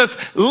makes us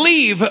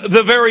leave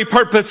the very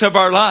purpose of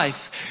our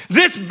life.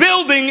 This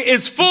building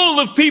is full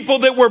of people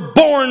that were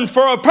born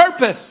for a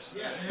purpose.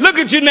 Look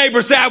at your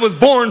neighbor, say, I was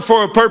born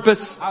for a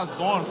purpose. I was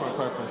born for a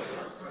purpose.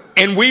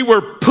 And we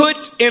were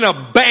put in a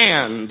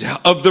band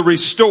of the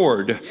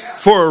restored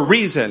for a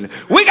reason.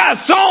 We got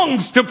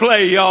songs to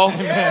play, y'all.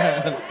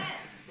 Amen.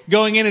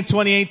 Going into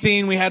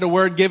 2018, we had a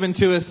word given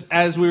to us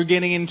as we were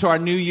getting into our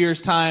New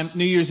Year's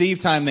Eve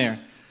time there.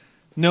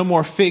 No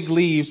more fig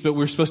leaves, but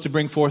we're supposed to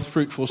bring forth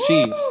fruitful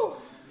sheaves.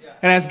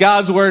 And as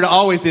God's word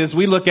always is,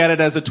 we look at it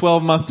as a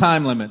 12-month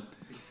time limit.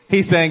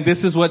 He's saying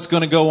this is what's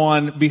going to go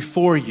on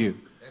before you.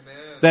 Amen.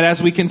 That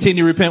as we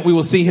continue to repent, we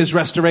will see his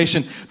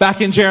restoration. Back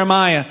in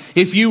Jeremiah,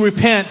 if you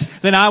repent,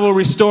 then I will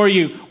restore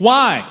you.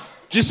 Why?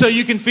 Just so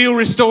you can feel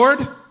restored?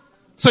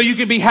 So you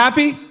can be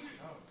happy?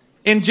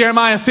 In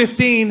Jeremiah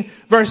 15,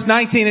 verse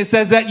 19, it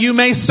says that you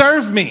may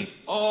serve me.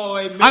 Oh,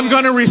 amen. I'm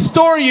going to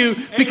restore you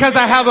because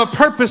I have a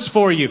purpose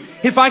for you.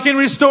 If I can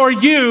restore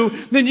you,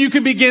 then you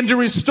can begin to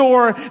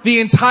restore the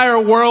entire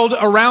world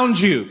around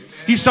you.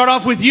 You start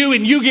off with you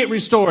and you get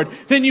restored.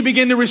 Then you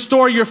begin to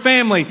restore your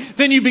family.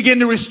 Then you begin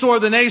to restore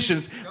the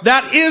nations.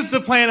 That is the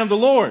plan of the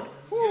Lord.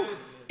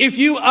 If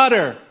you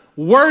utter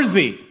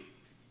worthy,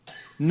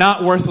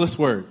 not worthless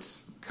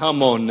words.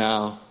 Come on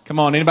now. Come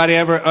on. Anybody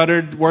ever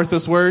uttered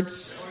worthless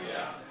words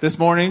this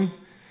morning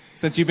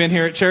since you've been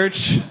here at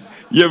church?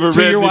 You ever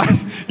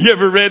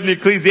read in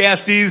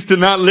Ecclesiastes to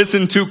not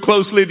listen too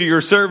closely to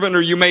your servant,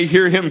 or you may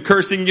hear him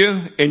cursing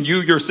you and you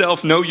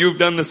yourself know you've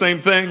done the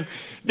same thing?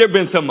 There have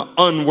been some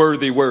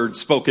unworthy words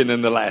spoken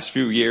in the last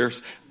few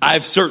years.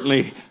 I've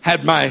certainly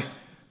had my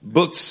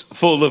books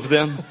full of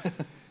them.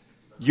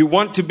 You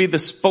want to be the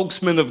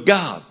spokesman of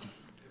God,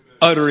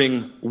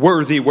 uttering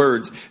worthy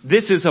words.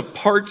 This is a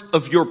part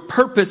of your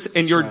purpose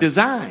and your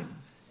design.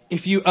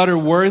 If you utter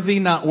worthy,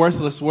 not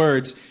worthless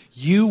words,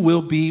 you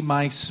will be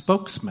my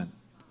spokesman.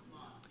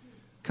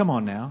 Come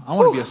on now. I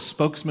want to be a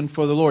spokesman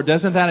for the Lord.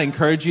 Doesn't that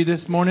encourage you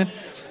this morning?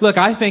 Look,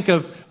 I think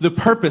of the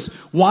purpose.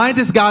 Why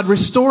does God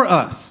restore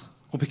us?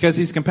 Well, because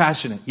he's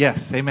compassionate.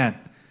 Yes, amen.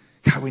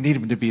 God, we need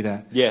him to be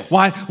that. Yes.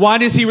 Why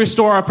does he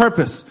restore our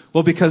purpose?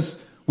 Well, because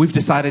we've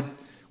decided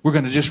we're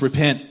going to just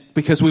repent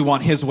because we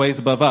want his ways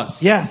above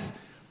us. Yes.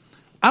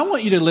 I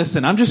want you to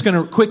listen. I'm just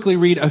going to quickly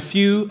read a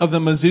few of the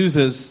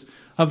mezuzahs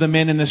of the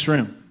men in this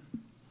room.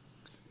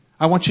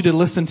 I want you to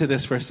listen to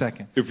this for a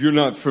second. If you're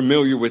not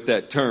familiar with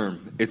that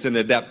term, it's an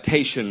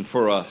adaptation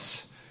for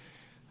us.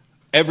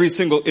 Every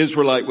single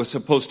Israelite was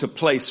supposed to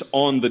place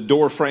on the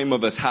door frame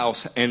of his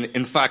house, and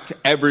in fact,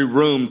 every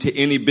room to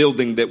any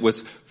building that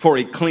was for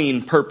a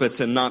clean purpose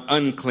and not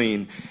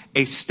unclean,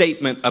 a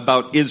statement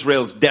about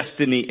Israel's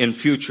destiny and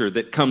future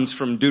that comes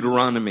from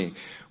Deuteronomy.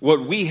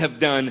 What we have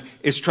done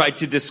is tried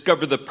to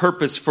discover the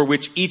purpose for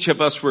which each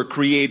of us were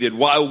created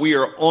while we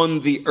are on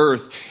the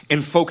earth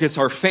and focus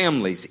our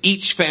families,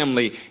 each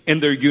family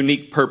in their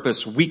unique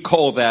purpose. We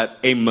call that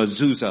a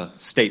mezuzah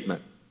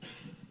statement.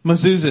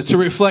 Mezuzah, to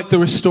reflect the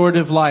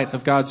restorative light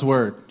of God's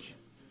word.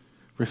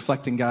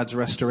 Reflecting God's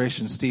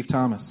restoration, Steve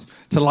Thomas.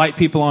 To light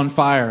people on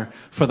fire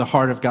for the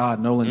heart of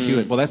God, Nolan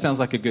Hewitt. Well, that sounds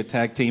like a good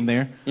tag team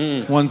there.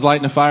 One's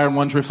lighting a fire and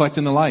one's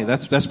reflecting the light.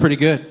 That's pretty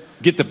good.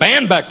 Get the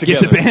band back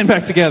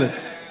together.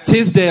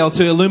 Tisdale,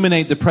 to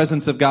illuminate the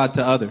presence of God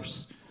to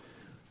others.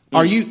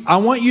 I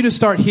want you to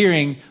start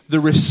hearing the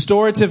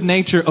restorative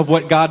nature of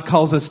what God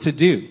calls us to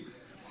do.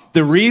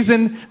 The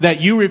reason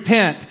that you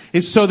repent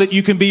is so that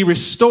you can be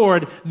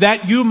restored,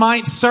 that you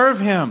might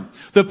serve him.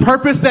 The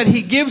purpose that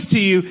he gives to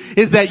you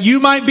is that you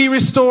might be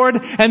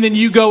restored, and then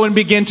you go and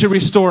begin to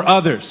restore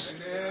others.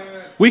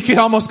 We could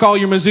almost call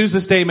your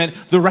mezuzah statement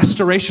the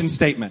restoration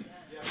statement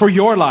for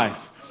your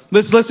life.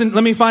 Let's listen.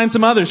 Let me find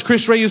some others.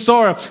 Chris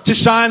Reyusora, to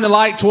shine the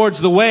light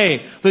towards the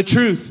way, the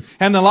truth,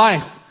 and the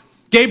life.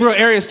 Gabriel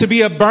Arias, to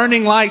be a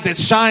burning light that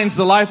shines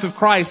the life of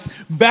Christ,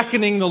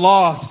 beckoning the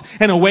lost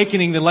and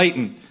awakening the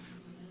latent.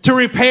 To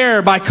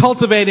repair by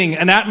cultivating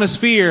an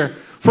atmosphere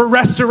for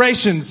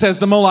restoration, says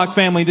the Moloch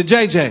family to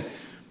JJ.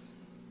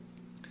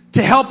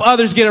 To help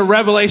others get a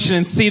revelation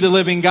and see the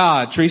living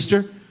God,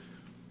 Treaster.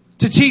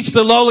 To teach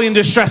the lowly and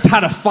distressed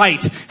how to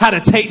fight, how to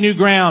take new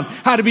ground,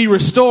 how to be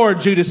restored,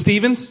 Judah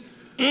Stevens.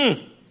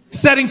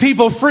 Setting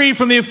people free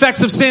from the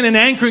effects of sin and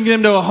anchoring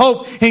them to a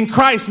hope in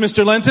Christ,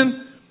 Mr.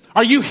 Linton.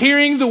 Are you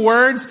hearing the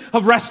words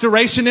of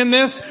restoration in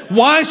this?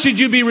 Why should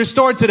you be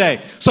restored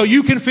today? So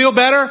you can feel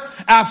better?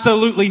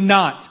 Absolutely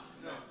not.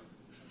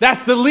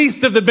 That's the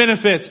least of the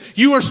benefits.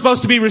 You are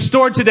supposed to be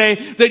restored today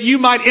that you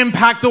might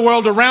impact the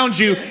world around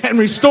you and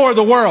restore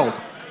the world.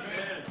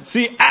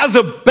 See, as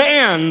a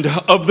band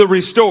of the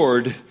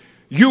restored,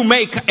 you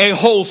make a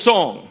whole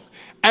song.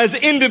 As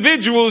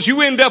individuals,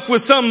 you end up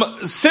with some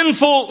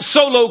sinful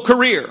solo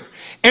career.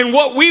 And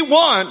what we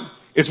want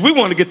is we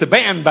want to get the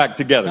band back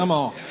together. Come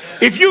on.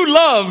 If you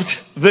loved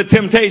the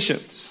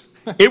Temptations,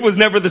 it was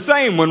never the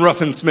same when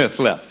Ruffin Smith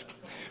left.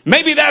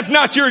 Maybe that's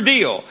not your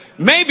deal.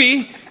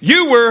 Maybe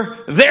you were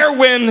there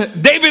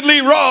when David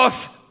Lee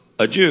Roth,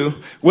 a Jew,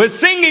 was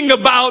singing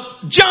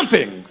about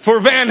jumping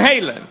for Van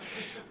Halen.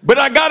 But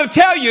I gotta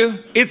tell you,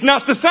 it's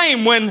not the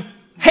same when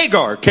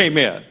Hagar came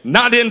in.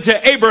 Not into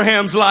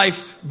Abraham's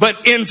life,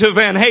 but into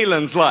Van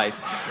Halen's life.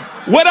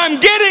 What I'm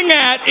getting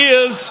at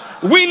is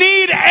we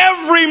need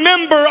every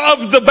member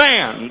of the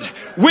band.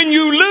 When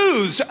you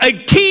lose a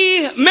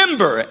key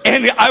member,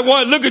 and I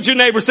want to look at your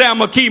neighbor, say,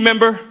 I'm a key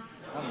member.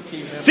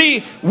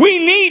 See, we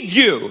need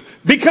you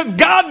because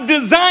God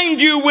designed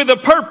you with a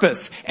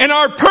purpose, and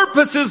our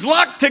purpose is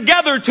locked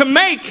together to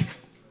make,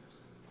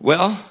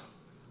 well,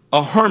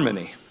 a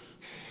harmony.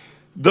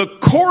 The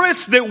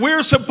chorus that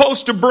we're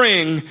supposed to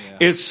bring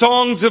is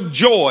songs of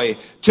joy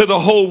to the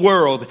whole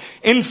world.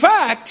 In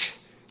fact,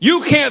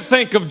 you can't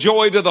think of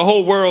joy to the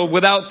whole world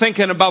without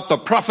thinking about the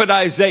prophet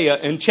Isaiah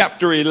in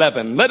chapter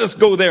 11. Let us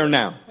go there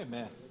now.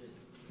 Amen.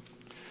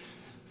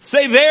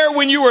 Say there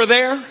when you were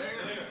there.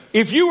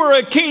 If you were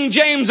a King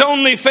James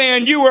only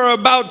fan, you are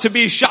about to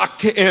be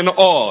shocked and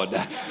awed.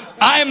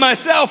 I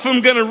myself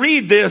am going to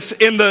read this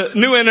in the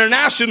New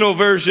International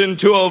Version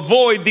to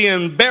avoid the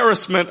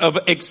embarrassment of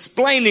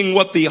explaining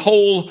what the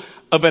whole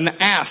of an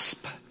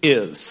asp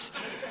is.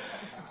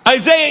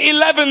 Isaiah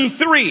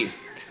 11:3.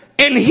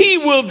 And he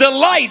will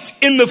delight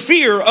in the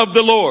fear of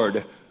the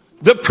Lord.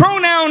 The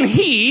pronoun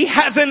he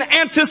has an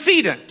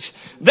antecedent.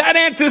 That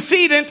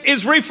antecedent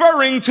is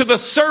referring to the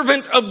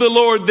servant of the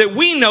Lord that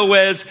we know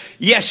as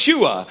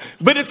Yeshua.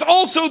 But it's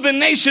also the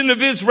nation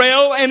of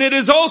Israel, and it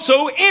is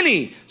also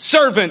any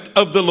servant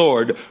of the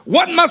Lord.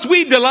 What must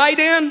we delight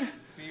in?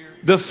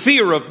 The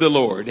fear of the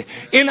Lord.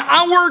 In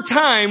our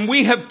time,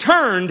 we have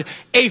turned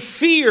a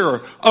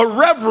fear, a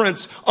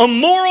reverence, a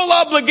moral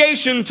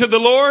obligation to the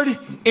Lord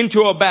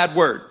into a bad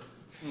word.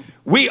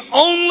 We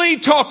only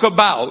talk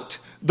about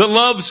the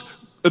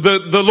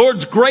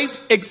Lord's great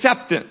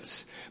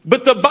acceptance.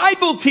 But the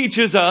Bible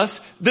teaches us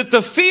that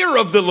the fear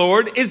of the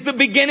Lord is the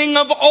beginning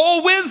of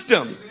all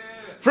wisdom.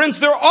 Friends,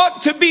 there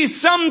ought to be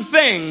some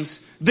things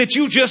that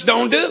you just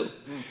don't do.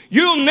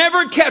 You'll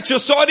never catch a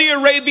Saudi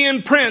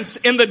Arabian prince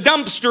in the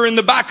dumpster in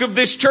the back of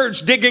this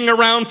church digging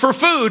around for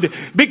food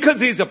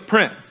because he's a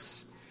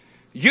prince.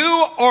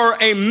 You are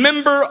a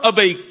member of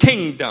a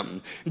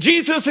kingdom.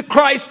 Jesus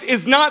Christ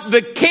is not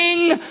the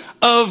king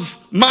of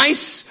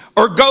mice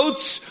or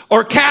goats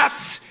or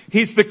cats.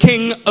 He's the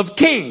King of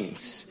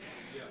kings.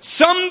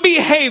 Some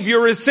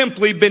behavior is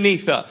simply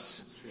beneath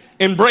us.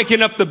 In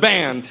breaking up the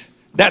band,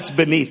 that's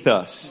beneath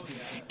us.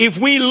 If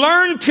we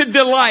learn to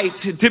delight,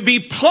 to be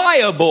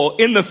pliable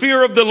in the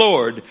fear of the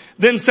Lord,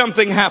 then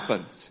something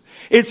happens.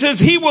 It says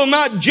he will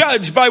not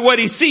judge by what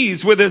he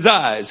sees with his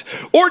eyes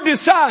or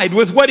decide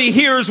with what he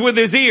hears with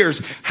his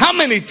ears. How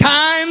many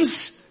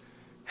times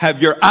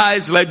have your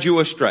eyes led you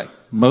astray?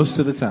 Most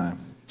of the time.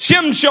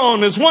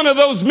 Shimshon is one of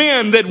those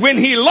men that when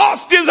he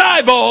lost his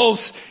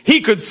eyeballs,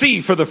 he could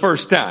see for the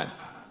first time.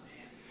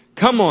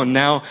 Come on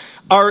now.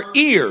 Our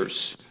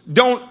ears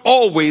don't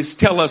always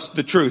tell us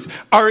the truth.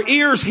 Our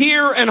ears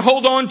hear and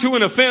hold on to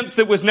an offense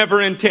that was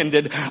never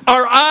intended.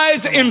 Our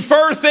eyes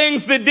infer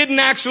things that didn't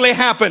actually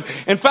happen.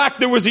 In fact,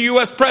 there was a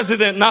U.S.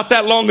 president not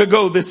that long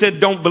ago that said,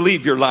 "Don't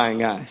believe your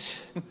lying eyes."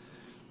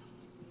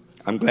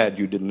 I'm glad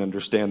you didn't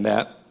understand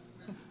that.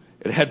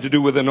 It had to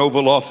do with an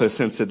Oval Office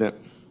incident.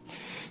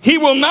 He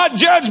will not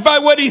judge by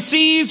what he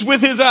sees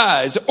with his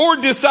eyes or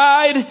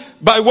decide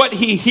by what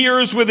he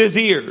hears with his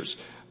ears,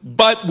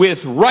 but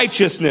with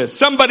righteousness.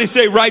 Somebody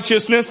say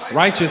righteousness.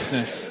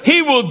 Righteousness.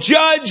 He will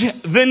judge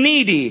the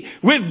needy.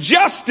 With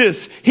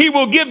justice, he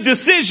will give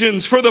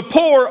decisions for the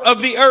poor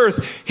of the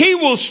earth. He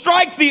will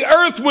strike the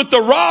earth with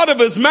the rod of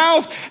his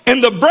mouth,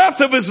 and the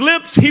breath of his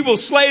lips he will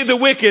slay the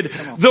wicked.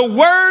 The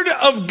word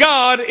of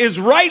God is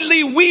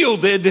rightly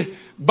wielded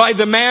by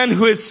the man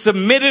who has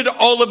submitted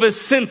all of his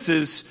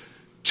senses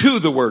to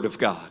the word of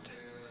God.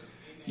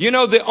 You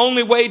know, the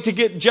only way to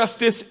get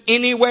justice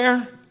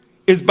anywhere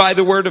is by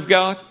the word of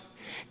God.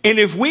 And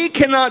if we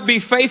cannot be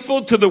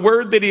faithful to the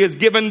word that he has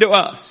given to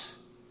us,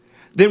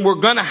 then we're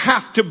going to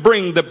have to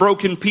bring the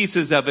broken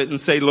pieces of it and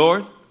say,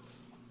 "Lord,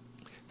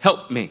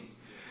 help me.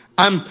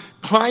 I'm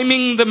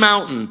climbing the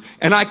mountain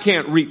and I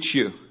can't reach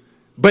you.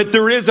 But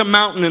there is a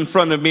mountain in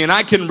front of me and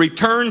I can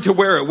return to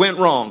where it went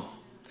wrong.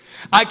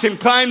 I can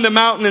climb the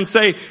mountain and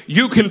say,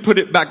 you can put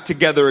it back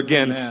together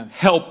again. Amen.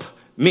 Help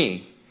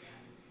me."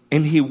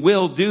 And he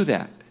will do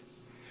that.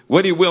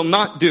 What he will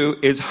not do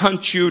is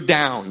hunt you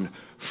down,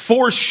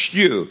 force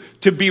you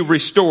to be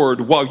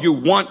restored while you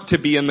want to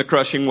be in the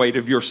crushing weight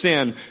of your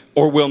sin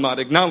or will not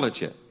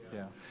acknowledge it.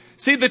 Yeah.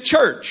 See, the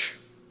church,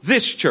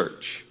 this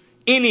church,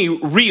 any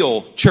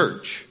real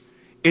church,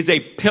 is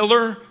a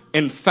pillar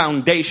and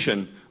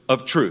foundation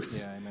of truth.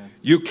 Yeah, amen.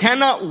 You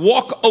cannot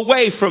walk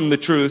away from the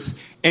truth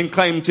and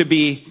claim to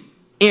be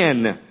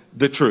in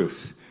the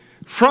truth.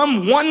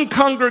 From one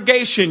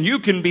congregation, you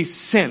can be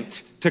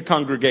sent to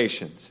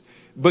congregations,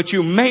 but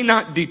you may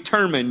not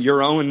determine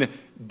your own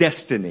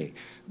destiny.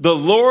 The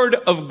Lord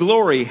of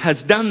glory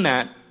has done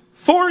that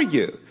for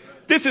you.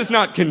 This is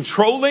not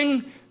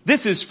controlling.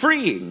 This is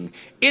freeing.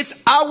 It's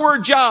our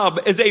job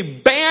as a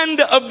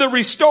band of the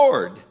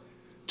restored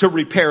to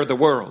repair the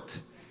world.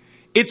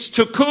 It's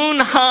Tikkun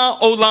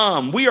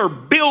HaOlam. We are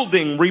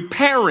building,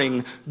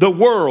 repairing the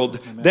world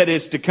that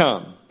is to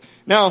come.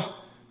 Now,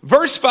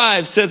 verse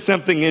 5 says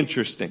something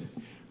interesting.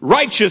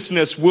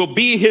 Righteousness will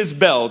be his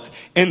belt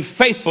and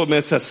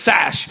faithfulness a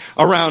sash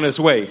around his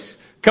waist.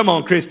 Come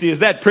on, Christy, is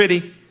that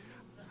pretty?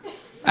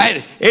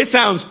 It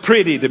sounds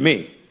pretty to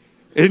me.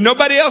 Is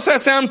nobody else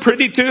that sound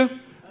pretty too?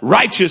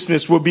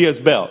 Righteousness will be his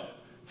belt.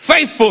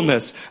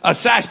 Faithfulness, a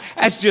sash.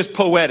 That's just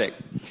poetic.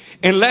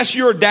 Unless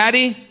your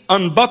daddy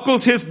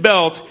unbuckles his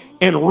belt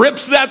and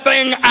rips that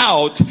thing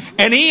out,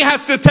 and he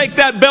has to take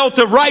that belt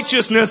of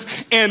righteousness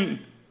and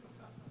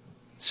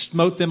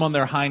smote them on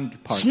their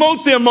hind parts.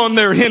 Smote them on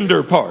their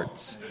hinder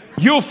parts.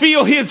 You'll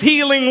feel his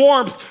healing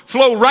warmth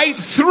flow right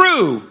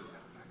through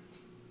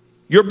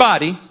your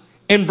body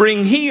and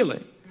bring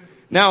healing.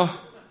 Now,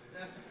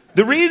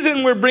 the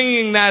reason we're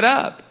bringing that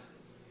up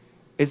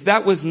is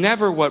that was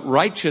never what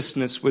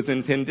righteousness was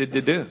intended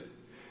to do.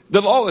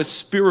 The law is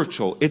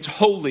spiritual, it's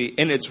holy,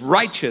 and it's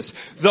righteous.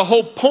 The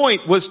whole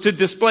point was to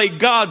display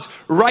God's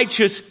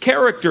righteous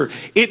character.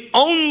 It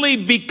only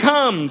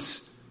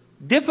becomes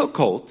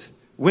difficult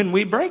when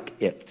we break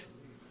it.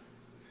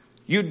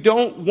 You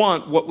don't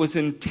want what was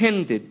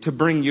intended to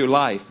bring you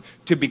life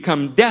to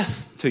become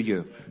death to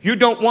you. You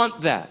don't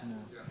want that.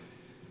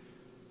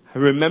 I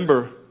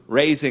remember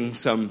raising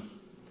some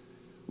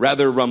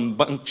rather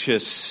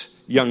rambunctious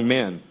young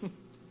men.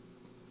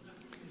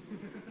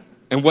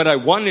 And what I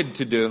wanted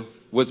to do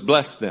was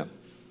bless them.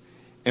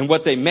 And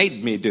what they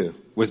made me do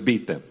was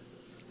beat them.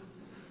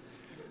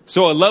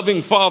 So a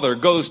loving father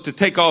goes to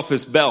take off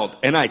his belt,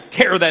 and I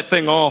tear that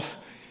thing off,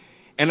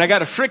 and I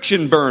got a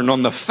friction burn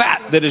on the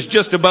fat that is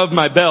just above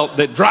my belt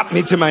that dropped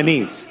me to my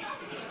knees.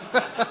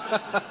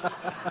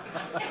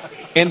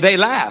 And they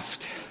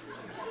laughed,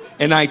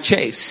 and I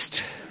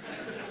chased.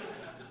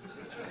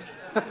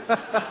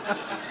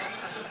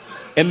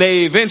 And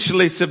they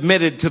eventually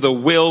submitted to the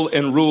will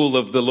and rule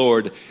of the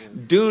Lord.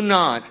 Do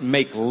not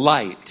make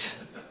light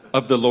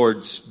of the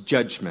Lord's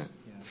judgment.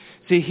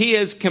 See, he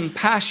is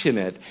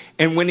compassionate.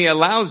 And when he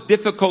allows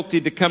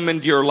difficulty to come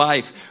into your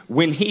life,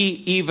 when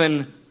he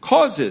even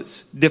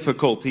causes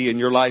difficulty in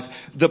your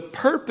life, the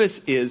purpose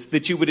is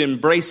that you would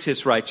embrace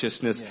his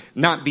righteousness,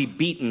 not be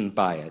beaten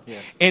by it.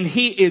 And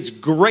he is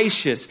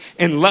gracious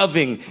and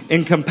loving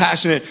and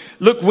compassionate.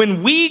 Look,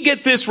 when we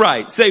get this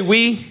right, say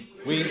we.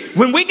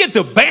 When we get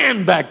the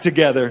band back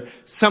together,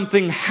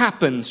 something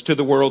happens to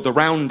the world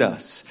around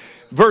us.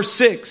 Verse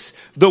 6,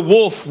 the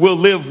wolf will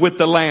live with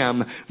the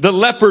lamb. The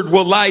leopard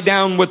will lie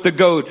down with the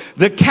goat.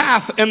 The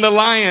calf and the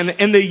lion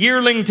and the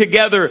yearling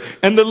together,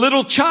 and the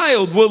little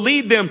child will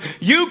lead them.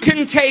 You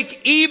can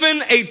take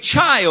even a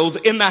child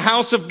in the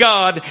house of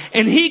God,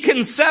 and he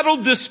can settle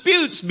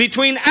disputes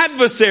between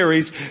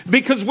adversaries,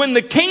 because when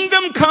the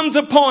kingdom comes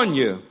upon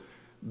you,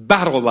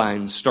 battle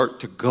lines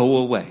start to go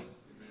away.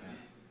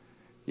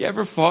 You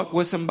ever fought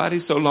with somebody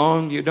so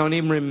long you don't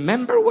even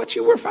remember what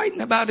you were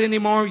fighting about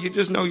anymore? You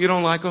just know you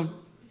don't like them.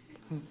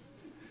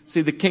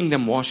 See, the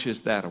kingdom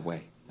washes that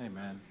away.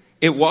 Amen.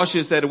 It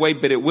washes that away,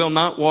 but it will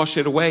not wash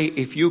it away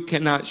if you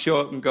cannot show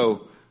up and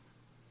go,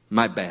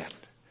 my bad.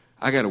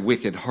 I got a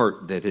wicked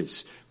heart that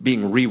is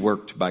being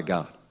reworked by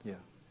God.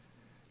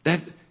 Yeah.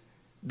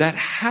 That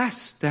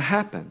has to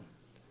happen.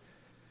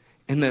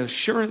 And the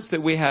assurance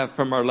that we have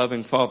from our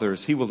loving Father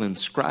is he will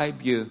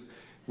inscribe you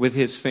with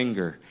his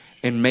finger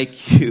and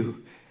make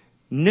you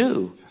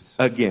new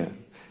again.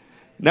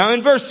 Now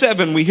in verse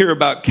 7 we hear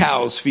about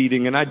cows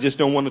feeding, and I just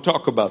don't want to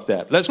talk about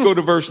that. Let's go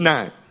to verse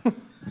 9.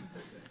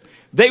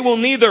 They will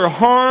neither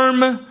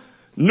harm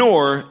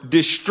nor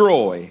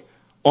destroy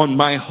on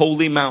my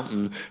holy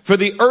mountain, for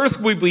the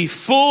earth will be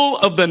full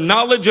of the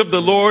knowledge of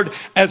the Lord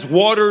as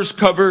waters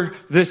cover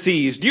the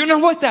seas. Do you know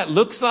what that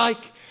looks like?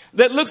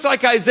 That looks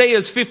like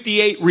Isaiah's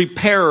 58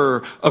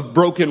 repairer of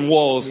broken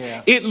walls.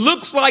 Yeah. It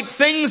looks like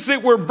things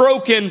that were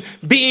broken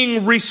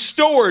being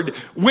restored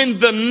when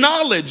the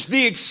knowledge,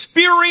 the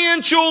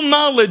experiential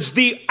knowledge,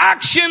 the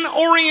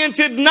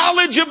action-oriented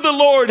knowledge of the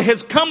Lord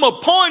has come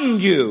upon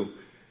you.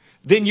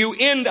 Then you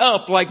end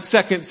up like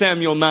 2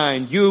 Samuel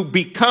 9. You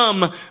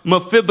become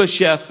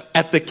Mephibosheth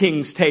at the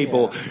king's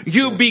table.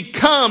 You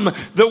become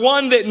the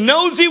one that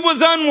knows he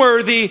was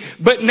unworthy,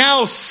 but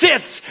now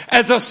sits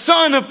as a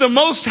son of the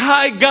Most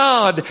High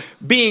God,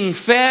 being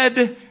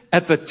fed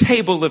at the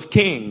table of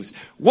kings.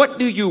 What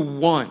do you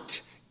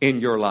want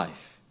in your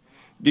life?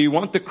 Do you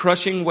want the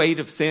crushing weight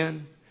of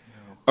sin?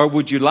 Or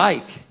would you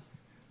like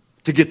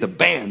to get the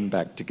band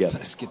back together?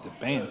 Let's get the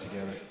band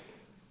together.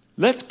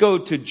 Let's go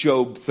to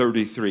Job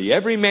 33.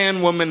 Every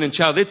man, woman, and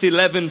child. It's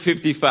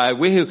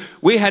 11:55.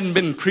 We hadn't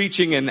been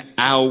preaching an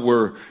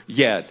hour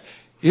yet.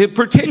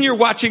 Pretend you're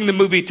watching the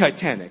movie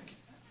Titanic.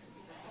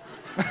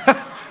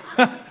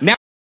 Now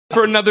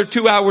for another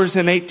 2 hours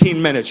and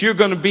 18 minutes. You're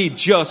going to be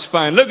just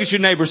fine. Look at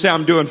your neighbor, say,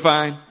 I'm doing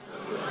fine.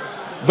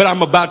 But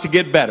I'm about to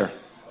get better.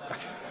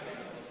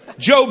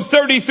 Job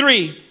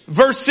 33,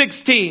 verse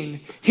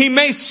 16. He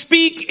may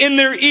speak in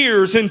their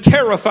ears and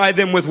terrify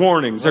them with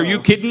warnings. Are you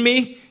kidding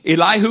me?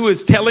 Elihu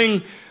is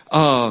telling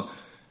Job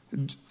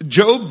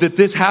that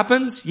this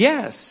happens?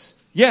 Yes.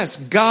 Yes,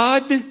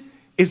 God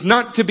is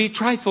not to be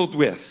trifled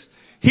with.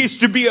 He's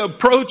to be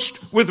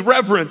approached with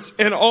reverence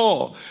and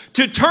awe.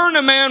 To turn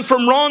a man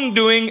from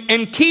wrongdoing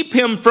and keep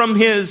him from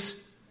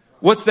his,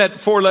 what's that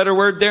 4-letter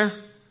word there?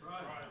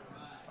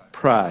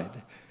 Pride.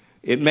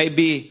 It may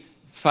be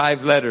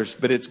 5 letters,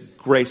 but it's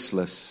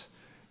graceless.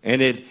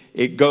 And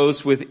it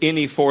goes with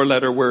any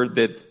 4-letter word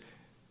that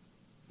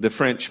the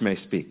French may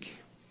speak.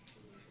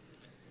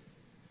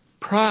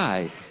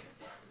 Pride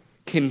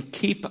can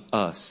keep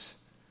us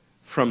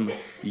from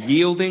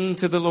yielding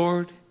to the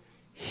Lord,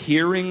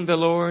 hearing the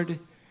Lord.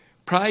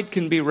 Pride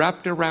can be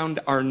wrapped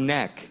around our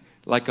neck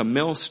like a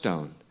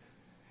millstone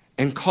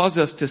and cause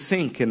us to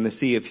sink in the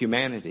sea of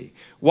humanity.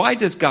 Why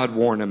does God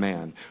warn a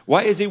man?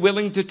 Why is he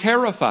willing to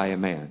terrify a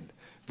man?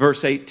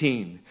 Verse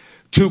 18.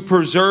 To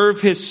preserve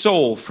his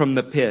soul from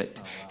the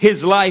pit,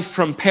 his life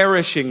from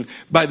perishing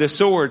by the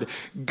sword.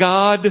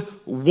 God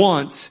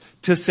wants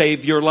to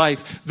save your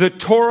life. The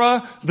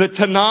Torah, the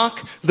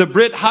Tanakh, the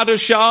Brit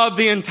Hadashah,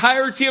 the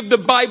entirety of the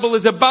Bible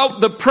is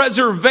about the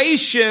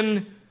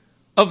preservation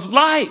of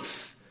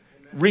life,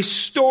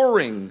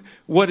 restoring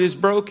what is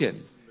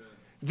broken.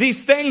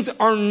 These things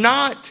are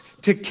not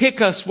to kick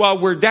us while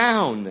we're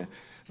down.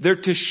 They're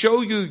to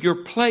show you your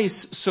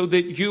place so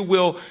that you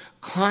will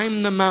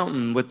climb the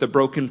mountain with the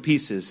broken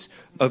pieces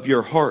of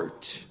your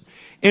heart.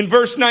 In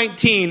verse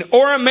 19,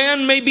 or a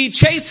man may be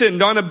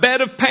chastened on a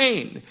bed of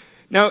pain.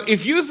 Now,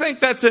 if you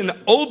think that's an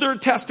Older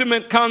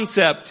Testament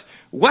concept,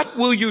 What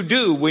will you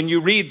do when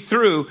you read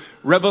through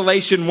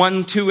Revelation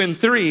 1, 2, and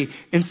 3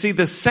 and see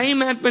the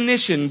same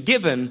admonition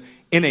given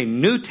in a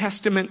New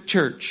Testament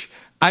church?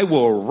 I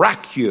will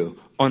rack you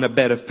on a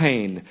bed of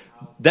pain.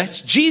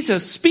 That's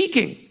Jesus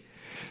speaking.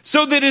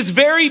 So that his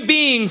very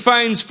being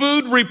finds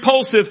food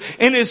repulsive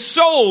and his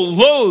soul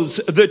loathes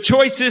the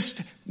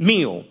choicest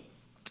meal.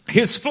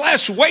 His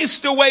flesh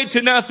wastes away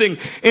to nothing,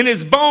 and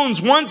his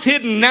bones, once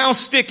hidden, now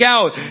stick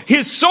out.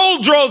 His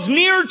soul draws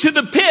near to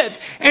the pit,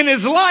 and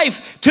his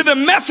life to the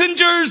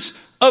messengers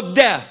of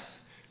death.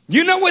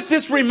 You know what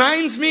this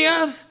reminds me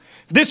of?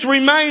 This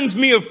reminds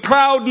me of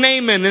proud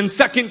Naaman in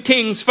 2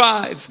 Kings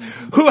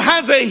 5, who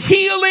has a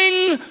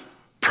healing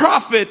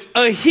prophet,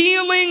 a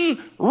healing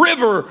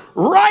river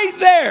right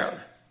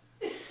there.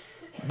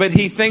 But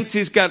he thinks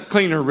he's got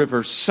cleaner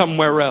rivers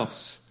somewhere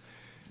else.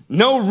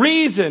 No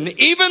reason,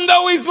 even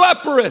though he's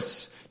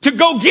leprous, to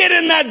go get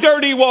in that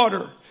dirty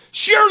water.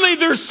 Surely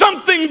there's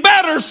something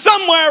better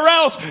somewhere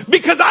else,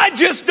 because I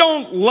just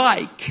don't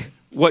like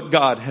what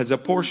God has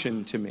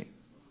apportioned to me.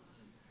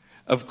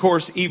 Of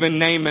course, even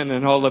Naaman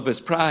and all of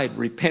his pride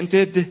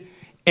repented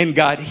and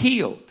got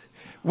healed.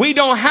 We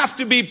don't have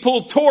to be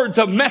pulled towards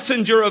a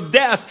messenger of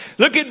death.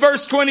 Look at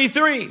verse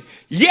 23.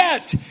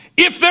 Yet,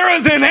 if there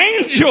is an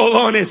angel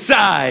on his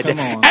side,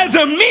 as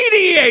a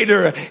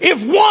mediator,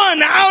 if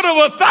one out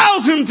of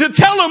 1,000 to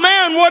tell a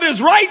man what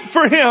is right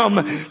for him,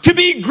 to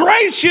be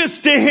gracious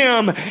to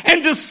him,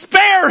 and to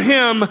spare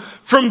him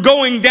from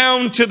going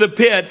down to the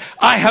pit,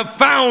 I have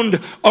found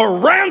a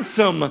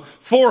ransom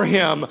for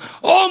him.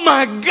 Oh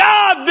my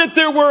God, that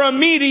there were a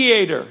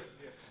mediator.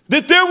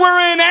 That there were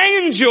an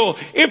angel,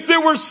 if there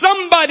were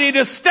somebody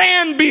to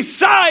stand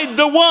beside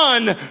the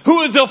one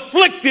who is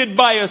afflicted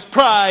by his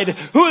pride,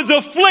 who is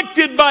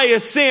afflicted by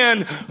his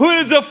sin, who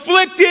is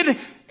afflicted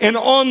and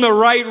on the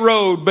right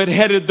road but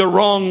headed the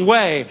wrong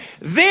way,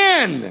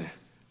 then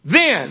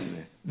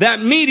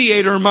that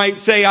mediator might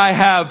say, I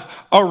have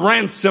a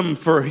ransom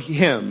for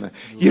him.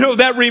 You know,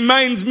 that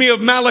reminds me of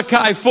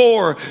Malachi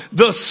 4.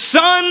 The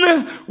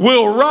sun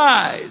will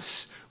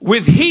rise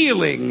with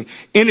healing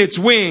in its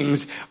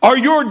wings. Are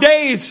your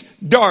days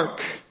dark?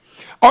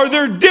 Are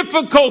there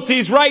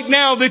difficulties right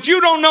now that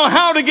you don't know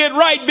how to get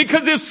right?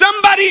 Because if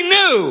somebody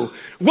knew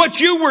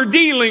what you were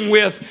dealing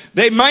with,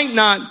 they might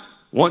not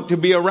want to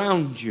be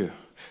around you.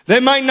 They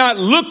might not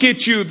look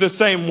at you the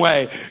same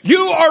way. You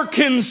are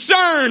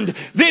concerned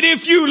that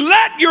if you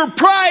let your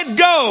pride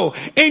go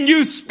and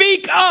you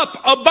speak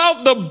up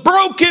about the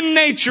broken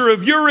nature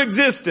of your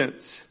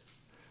existence,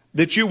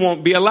 that you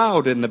won't be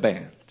allowed in the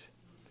band.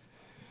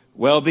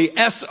 Well, the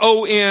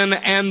S-O-N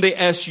and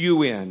the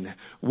S-U-N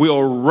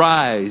will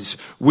rise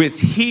with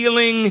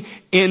healing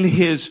in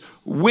his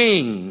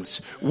wings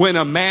when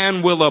a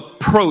man will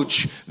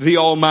approach the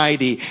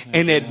Almighty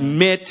and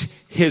admit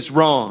his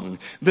wrong.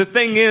 The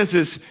thing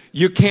is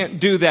you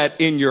can't do that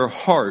in your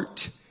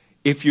heart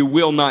if you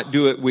will not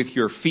do it with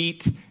your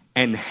feet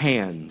and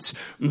hands.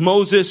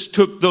 Moses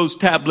took those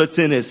tablets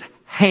in his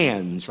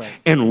hands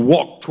and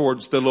walk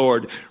towards the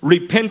Lord.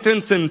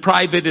 Repentance in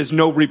private is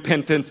no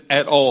repentance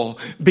at all,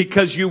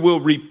 because you will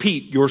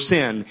repeat your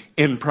sin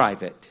in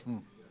private.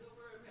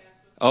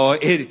 Oh,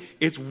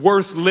 it's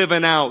worth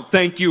living out.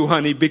 Thank you,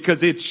 honey,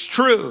 because it's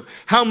true.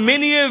 How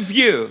many of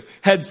you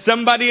had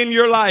somebody in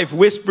your life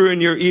whisper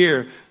in your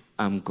ear,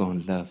 I'm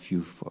going to love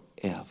you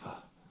forever.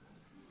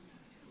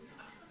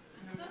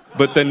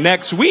 But the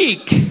next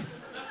week,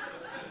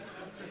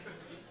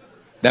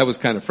 that was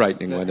kind of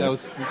frightening, wasn't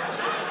it?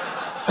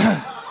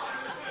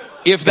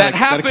 If that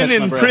happened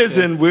in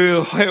prison,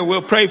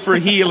 we'll pray for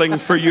healing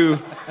for you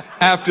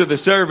after the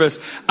service.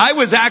 I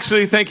was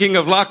actually thinking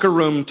of locker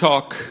room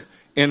talk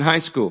in high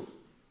school.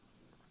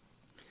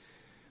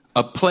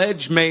 A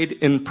pledge made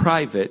in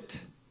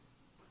private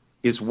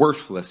is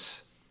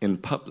worthless in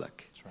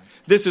public.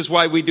 This is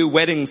why we do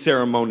wedding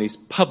ceremonies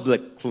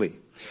publicly.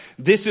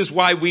 This is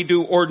why we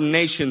do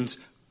ordinations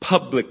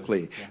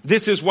publicly.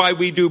 This is why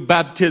we do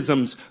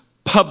baptisms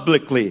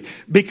publicly.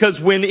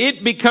 Because when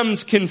it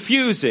becomes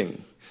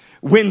confusing,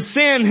 when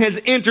sin has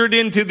entered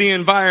into the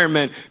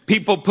environment,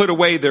 people put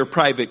away their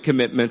private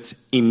commitments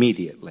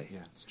immediately. Yeah,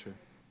 it's true.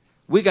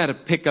 We got to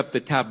pick up the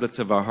tablets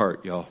of our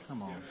heart, y'all.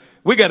 Come on.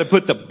 We got to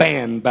put the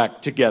band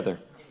back together.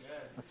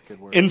 That's a good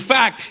word. In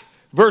fact,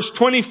 verse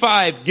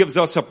 25 gives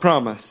us a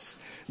promise.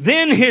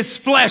 Then his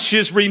flesh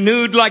is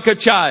renewed like a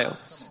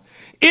child's.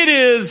 It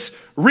is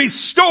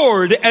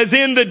restored as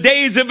in the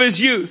days of his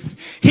youth.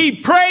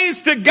 He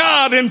prays to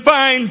God and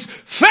finds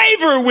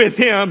favor with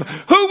him.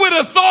 Who would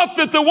have thought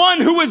that the one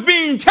who was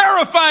being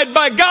terrified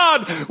by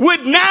God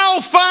would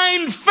now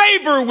find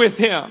favor with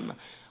him?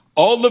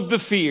 All of the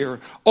fear,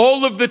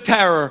 all of the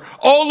terror,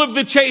 all of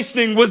the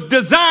chastening was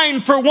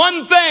designed for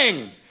one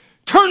thing.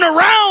 Turn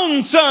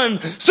around,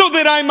 son, so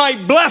that I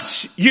might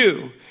bless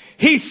you.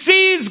 He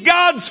sees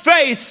God's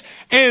face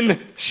and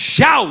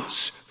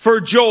shouts for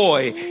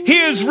joy. He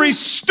is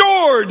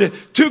restored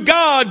to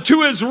God,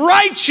 to his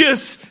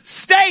righteous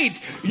state.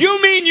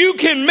 You mean you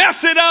can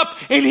mess it up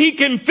and he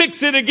can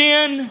fix it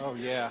again? Oh,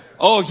 yeah.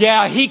 Oh,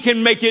 yeah, he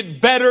can make it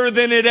better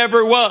than it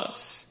ever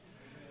was.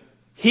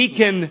 He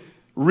can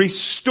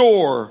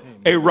restore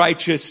a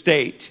righteous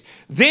state.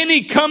 Then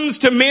he comes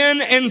to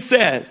men and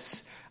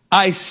says,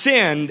 I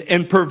sinned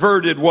and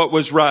perverted what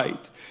was right.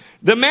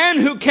 The man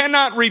who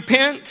cannot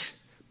repent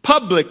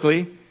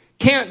publicly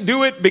can't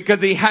do it because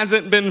he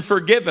hasn't been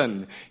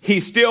forgiven.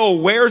 He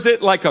still wears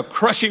it like a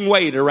crushing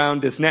weight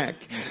around his neck.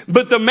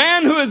 But the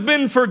man who has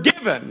been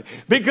forgiven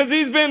because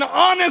he's been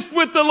honest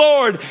with the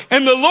Lord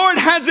and the Lord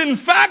has in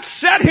fact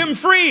set him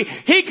free,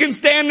 he can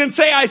stand and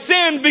say, I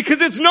sinned,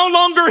 because it's no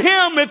longer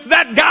him. It's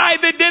that guy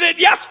that did it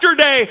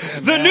yesterday.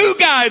 Amen. The new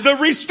guy, the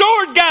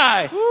restored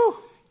guy. Woo.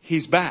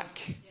 He's back.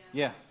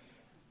 Yeah.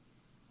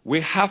 We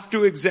have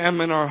to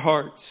examine our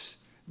hearts.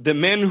 The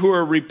men who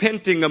are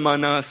repenting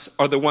among us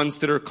are the ones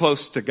that are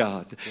close to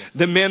God. Yes.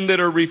 The men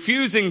that are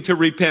refusing to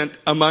repent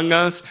among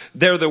us,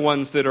 they're the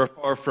ones that are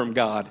far from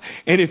God.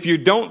 And if you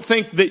don't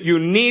think that you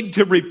need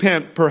to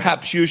repent,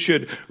 perhaps you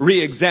should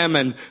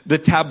re-examine the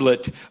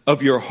tablet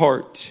of your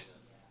heart.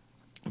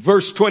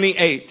 Verse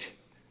 28.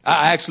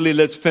 Actually,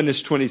 let's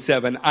finish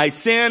 27. I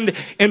sinned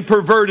and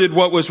perverted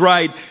what was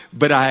right,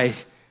 but I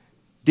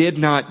did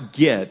not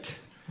get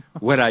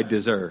what I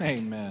deserved.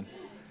 Amen.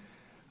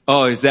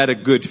 Oh, is that a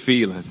good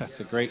feeling? That's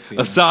a great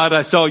feeling. Assad,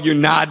 I saw you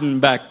nodding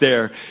back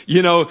there.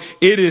 You know,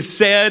 it is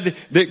said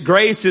that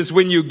grace is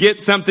when you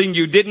get something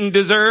you didn't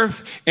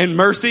deserve, and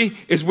mercy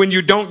is when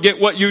you don't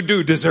get what you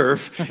do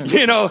deserve.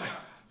 You know,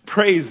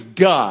 praise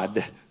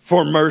God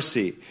for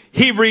mercy.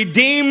 He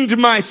redeemed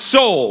my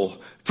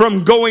soul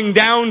from going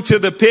down to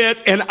the pit,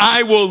 and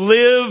I will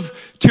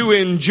live to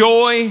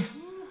enjoy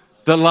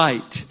the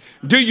light.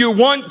 Do you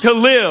want to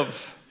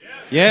live?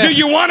 Yes. Do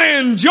you want to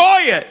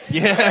enjoy it?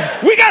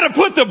 Yes. We got to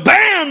put the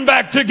band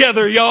back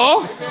together,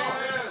 y'all.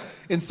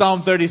 In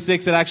Psalm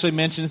 36, it actually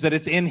mentions that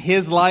it's in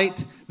His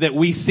light that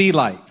we see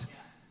light.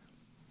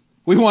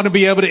 We want to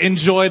be able to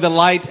enjoy the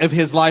light of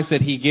His life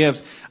that He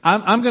gives.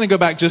 I'm going to go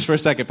back just for a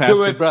second, Pastor.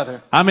 Do it,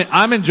 brother.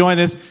 I'm enjoying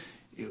this.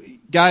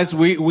 Guys,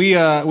 we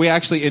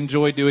actually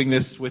enjoy doing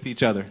this with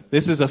each other.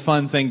 This is a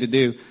fun thing to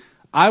do.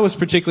 I was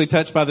particularly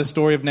touched by the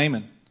story of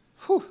Naaman.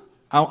 Whew.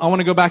 I want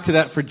to go back to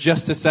that for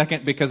just a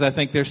second because I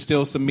think there's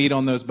still some meat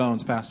on those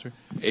bones, Pastor.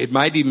 It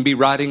might even be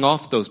rotting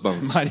off those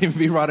bones. It might even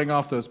be rotting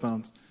off those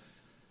bones.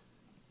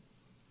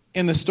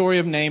 In the story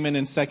of Naaman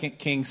in 2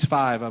 Kings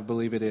 5, I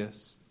believe it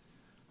is,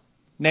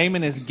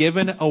 Naaman is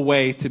given a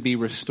way to be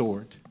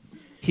restored.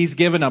 He's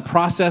given a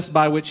process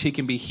by which he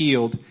can be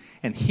healed,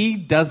 and he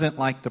doesn't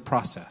like the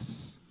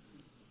process.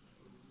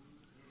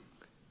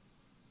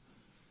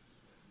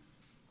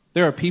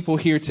 There are people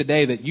here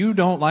today that you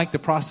don't like the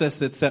process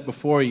that's set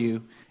before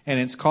you, and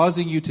it's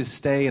causing you to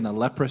stay in a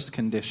leprous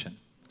condition.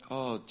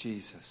 Oh,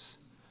 Jesus.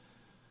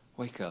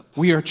 Wake up.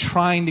 We are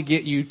trying to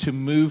get you to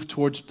move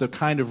towards the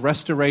kind of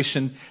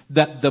restoration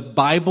that the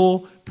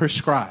Bible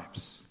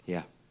prescribes.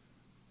 Yeah.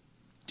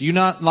 Do you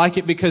not like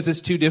it because it's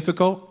too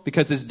difficult?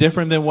 Because it's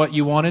different than what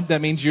you wanted?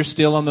 That means you're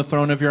still on the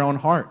throne of your own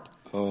heart.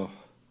 Oh.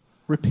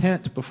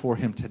 Repent before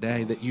Him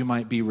today that you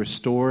might be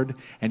restored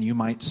and you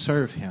might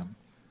serve Him.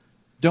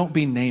 Don't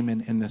be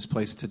Naaman in this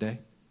place today.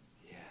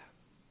 Yeah.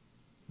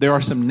 There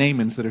are some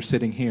Naamans that are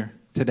sitting here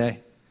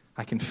today.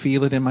 I can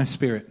feel it in my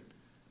spirit.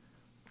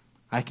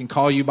 I can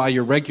call you by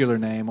your regular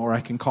name, or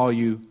I can call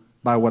you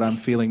by what I'm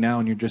feeling now,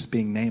 and you're just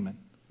being Naaman.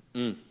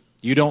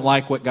 You don't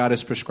like what God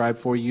has prescribed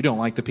for you. You don't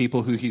like the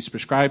people who He's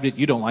prescribed it.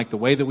 You don't like the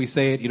way that we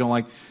say it. You don't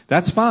like...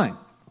 That's fine.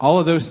 All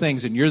of those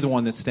things, and you're the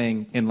one that's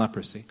staying in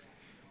leprosy.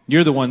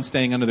 You're the one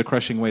staying under the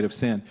crushing weight of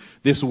sin.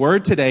 This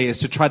word today is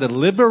to try to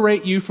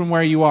liberate you from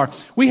where you are.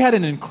 We had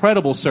an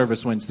incredible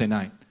service Wednesday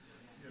night.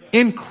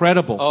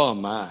 Incredible. Oh,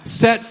 my.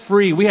 Set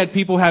free. We had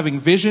people having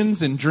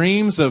visions and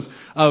dreams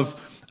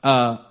of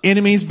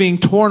enemies being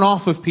torn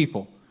off of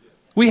people.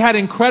 We had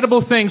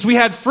incredible things. We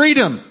had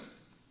freedom.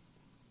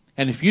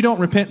 And if you don't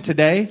repent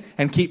today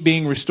and keep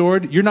being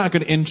restored, you're not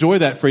going to enjoy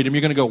that freedom.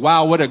 You're going to go,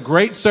 wow, what a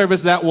great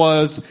service that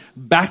was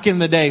back in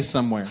the day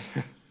somewhere.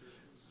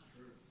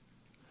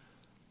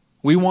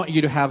 We want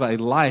you to have a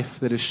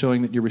life that is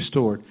showing that you're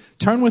restored.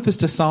 Turn with us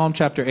to Psalm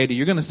chapter 80.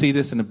 You're going to see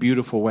this in a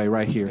beautiful way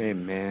right here.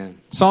 Amen.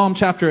 Psalm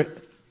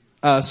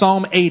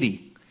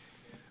 80.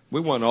 We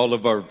want all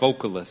of our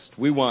vocalists.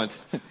 We want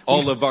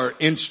all of our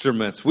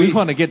instruments. We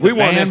want to get the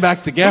band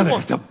back together. We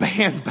want the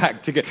band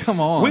back together.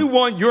 Come on. We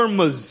want your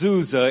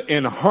mezuzah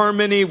in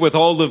harmony with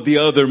all of the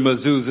other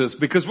mezuzahs,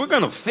 because we're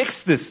going to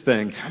fix this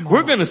thing.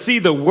 We're going to see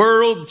the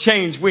world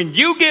change. When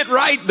you get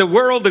right, the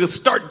world will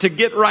start to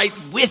get right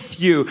with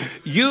you.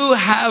 You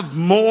have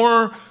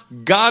more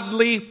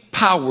godly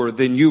power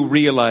than you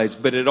realize,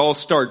 but it all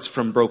starts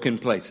from broken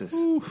places.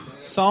 Ooh.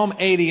 Psalm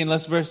 80, and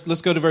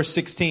let's go to verse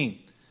 16.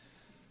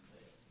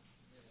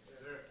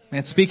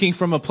 And speaking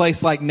from a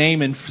place like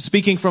Naaman,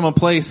 speaking from a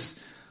place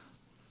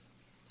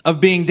of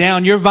being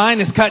down, your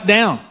vine is cut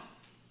down.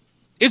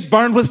 It's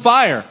burned with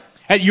fire.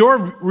 At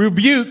your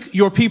rebuke,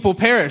 your people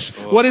perish.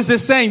 Oh. What is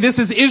this saying? This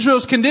is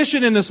Israel's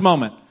condition in this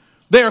moment.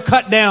 They are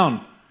cut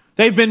down.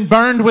 They've been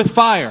burned with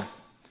fire.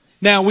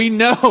 Now we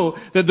know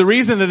that the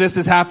reason that this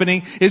is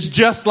happening is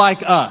just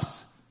like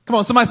us. Come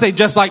on, somebody say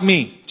just like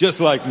me. Just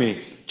like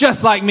me.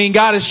 Just like me,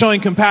 God is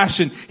showing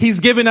compassion.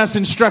 He's given us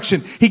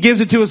instruction. He gives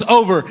it to us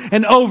over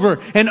and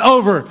over and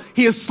over.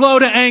 He is slow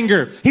to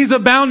anger. He's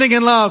abounding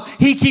in love.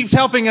 He keeps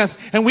helping us,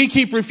 and we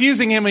keep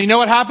refusing him. And you know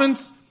what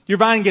happens? Your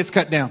vine gets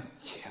cut down.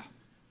 Yeah.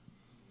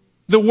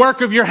 The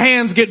work of your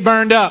hands get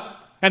burned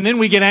up, and then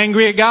we get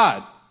angry at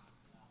God.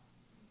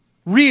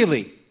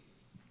 Really?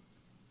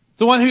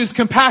 The one who's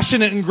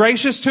compassionate and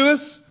gracious to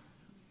us,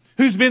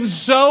 who's been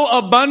so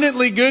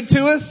abundantly good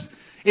to us,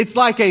 it's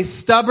like a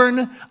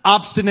stubborn,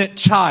 obstinate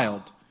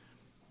child.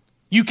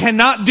 You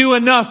cannot do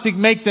enough to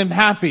make them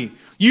happy.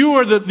 You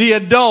are the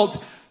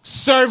adult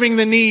serving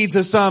the needs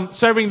of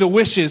serving the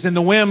wishes and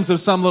the whims of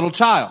some little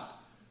child.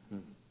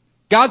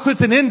 God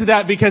puts an end to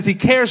that because he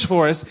cares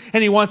for us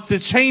and he wants to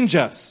change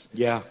us.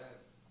 Yeah.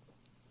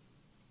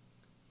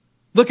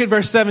 Look at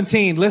verse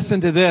 17. Listen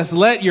to this.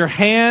 Let your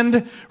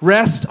hand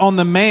rest on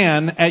the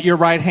man at your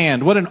right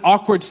hand. What an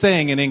awkward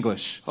saying in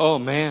English. Oh,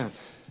 man.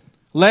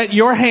 Let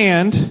your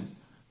hand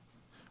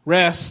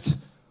rest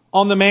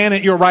on the man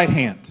at your right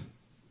hand.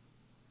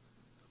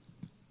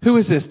 Who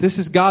is this? This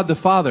is God the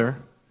Father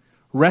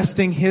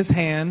resting his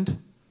hand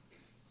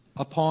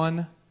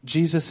upon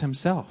Jesus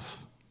himself.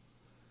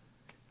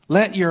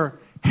 Let your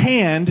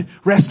hand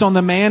rest on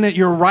the man at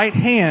your right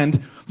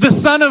hand, the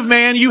Son of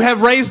Man you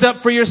have raised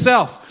up for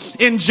yourself.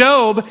 In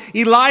Job,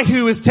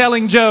 Elihu is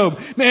telling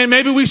Job, man,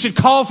 maybe we should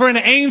call for an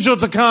angel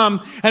to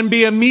come and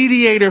be a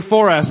mediator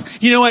for us.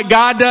 You know what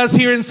God does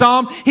here in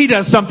Psalm? He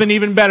does something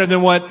even better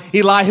than what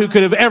Elihu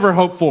could have ever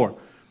hoped for.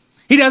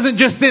 He doesn't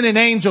just send an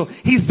angel.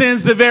 He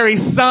sends the very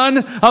Son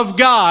of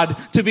God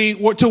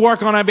to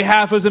work on our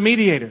behalf as a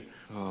mediator.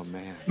 Oh,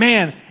 man.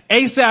 Man,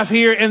 Asaph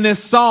here in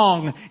this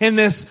song, in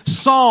this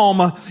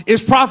psalm,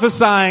 is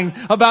prophesying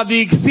about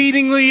the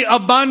exceedingly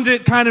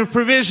abundant kind of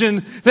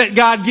provision that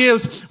God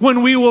gives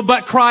when we will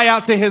but cry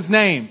out to his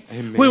name.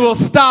 Amen. We will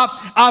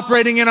stop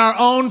operating in our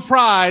own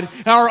pride,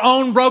 our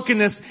own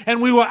brokenness,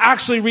 and we will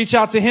actually reach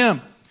out to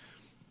him.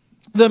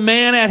 The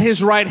man at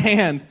his right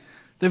hand,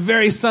 the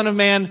very Son of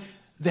Man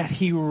that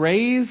he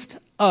raised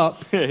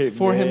up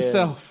for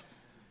himself.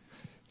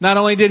 Not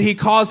only did he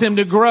cause him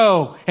to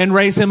grow and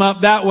raise him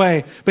up that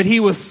way, but he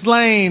was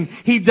slain.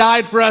 He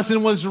died for us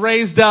and was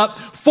raised up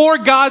for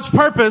God's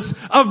purpose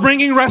of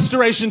bringing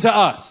restoration to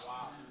us.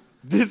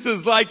 This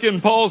is like in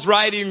Paul's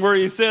writing where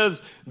he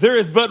says, there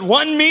is but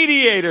one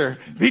mediator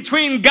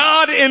between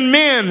God and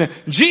men,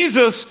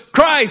 Jesus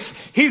Christ.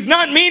 He's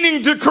not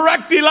meaning to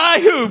correct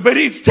Elihu, but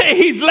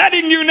he's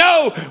letting you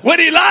know what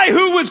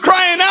Elihu was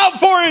crying out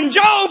for in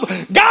Job.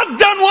 God's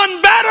done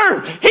one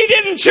better. He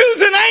didn't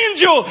choose an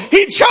angel.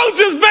 He chose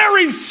his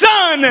very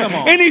Son,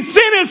 and he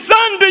sent his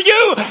Son to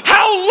you.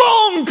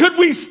 How long could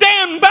we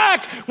stand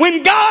back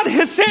when God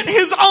has sent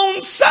his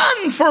own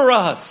Son for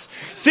us?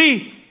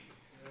 See,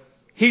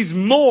 he's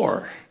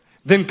more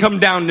than come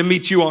down to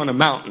meet you on a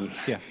mountain.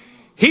 Yeah.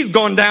 He's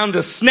gone down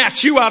to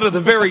snatch you out of the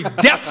very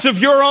depths of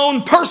your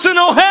own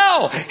personal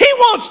hell. He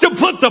wants to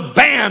put the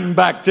band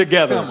back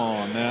together. Come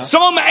on now.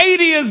 Psalm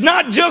 80 is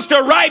not just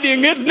a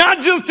writing. It's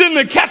not just in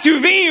the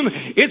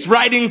Ketuvim. It's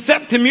writing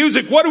set to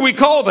music. What do we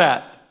call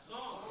that?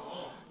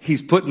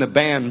 He's putting the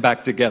band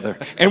back together.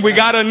 And we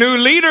got a new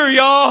leader,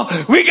 y'all.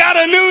 We got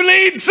a new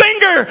lead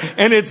singer.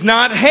 And it's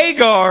not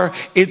Hagar.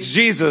 It's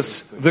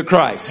Jesus the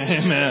Christ.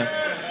 Amen.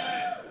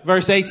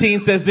 Verse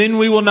 18 says, then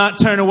we will not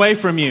turn away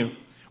from you.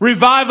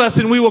 Revive us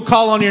and we will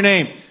call on your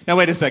name. Now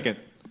wait a second.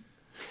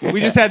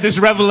 We just had this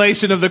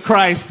revelation of the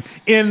Christ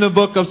in the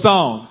book of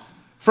Psalms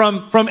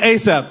from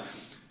Asaph.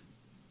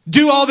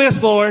 Do all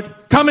this, Lord.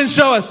 Come and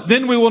show us.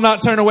 Then we will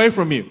not turn away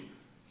from you.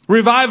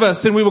 Revive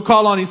us and we will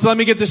call on you. So let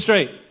me get this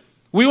straight.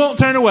 We won't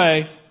turn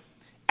away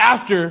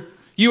after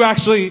you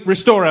actually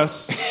restore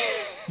us,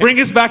 bring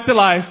us back to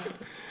life,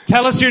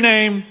 tell us your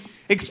name,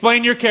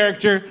 explain your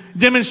character,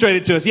 demonstrate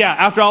it to us. Yeah,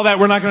 after all that,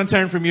 we're not going to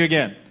turn from you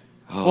again.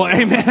 Well,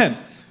 amen.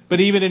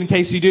 But even in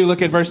case you do,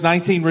 look at verse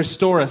 19.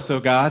 Restore us, O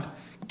God.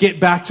 Get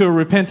back to a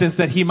repentance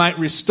that he might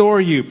restore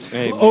you.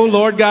 Amen. O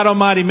Lord God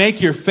Almighty,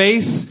 make your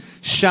face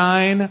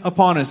shine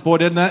upon us. Boy,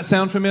 doesn't that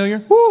sound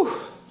familiar? Woo.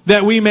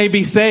 That we may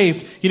be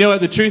saved. You know what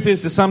the truth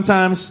is? Is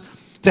sometimes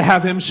to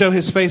have him show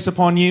his face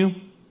upon you,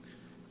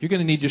 you're going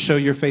to need to show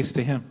your face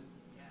to him.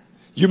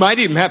 You might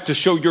even have to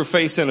show your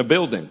face in a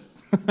building.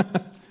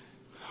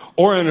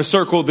 Or in a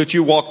circle that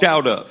you walked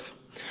out of.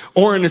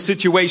 Or in a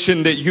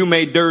situation that you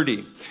made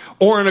dirty.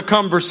 Or in a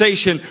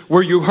conversation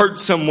where you hurt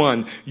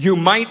someone. You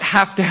might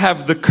have to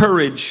have the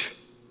courage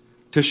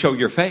to show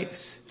your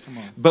face.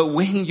 But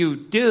when you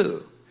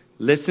do,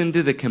 listen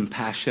to the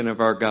compassion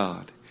of our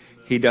God.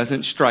 He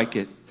doesn't strike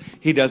it.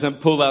 He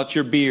doesn't pull out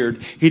your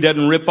beard. He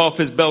doesn't rip off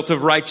his belt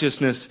of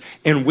righteousness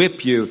and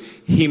whip you.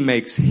 He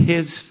makes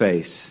his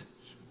face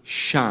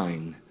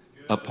shine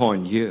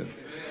upon you.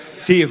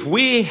 See, if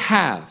we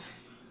have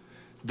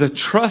the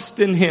trust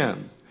in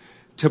him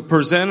to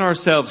present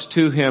ourselves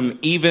to him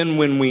even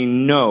when we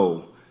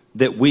know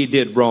that we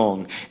did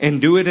wrong and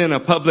do it in a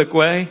public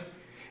way,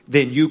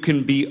 then you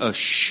can be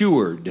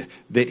assured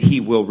that he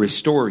will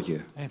restore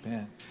you.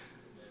 Amen.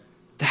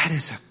 That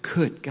is a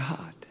good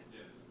God.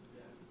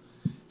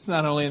 It's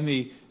not only in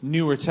the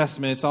Newer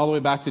Testament. It's all the way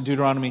back to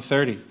Deuteronomy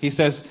 30. He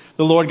says,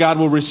 the Lord God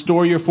will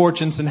restore your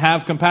fortunes and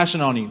have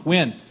compassion on you.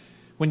 When?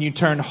 When you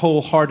turn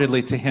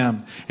wholeheartedly to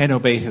Him and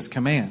obey His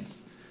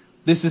commands.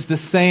 This is the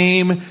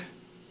same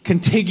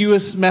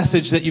contiguous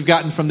message that you've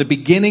gotten from the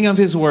beginning of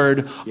His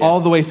Word all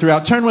the way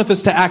throughout. Turn with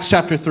us to Acts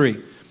chapter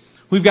 3.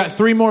 We've got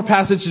 3 more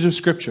passages of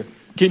Scripture.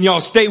 Can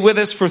y'all stay with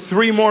us for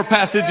 3 more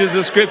passages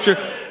of Scripture?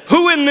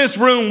 Who in this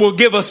room will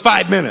give us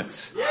 5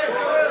 minutes?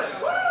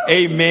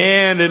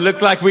 Amen. It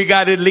looked like we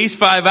got at least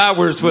 5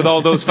 hours with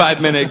all those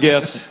 5-minute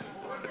gifts.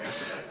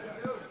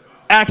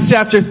 Acts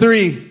chapter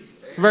 3,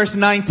 verse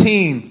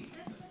 19.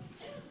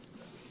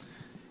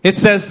 It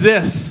says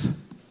this,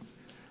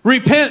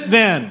 repent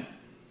then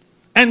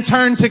and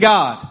turn to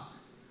God.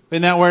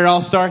 Isn't that where it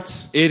all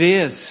starts? It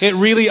is. It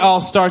really all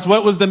starts.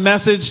 What was the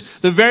message?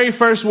 The very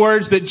first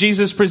words that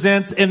Jesus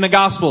presents in the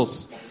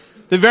Gospels.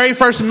 The very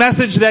first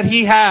message that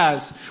He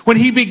has when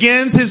He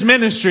begins His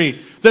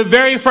ministry. The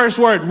very first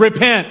word,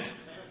 repent,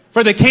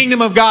 for the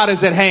kingdom of God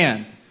is at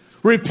hand.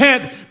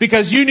 Repent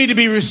because you need to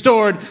be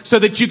restored so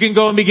that you can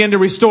go and begin to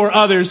restore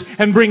others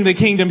and bring the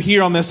kingdom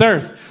here on this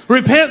earth.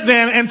 Repent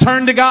then and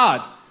turn to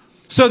God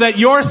so that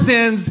your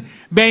sins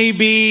may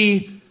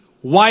be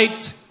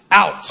wiped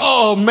out.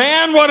 Oh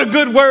man, what a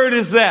good word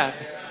is that.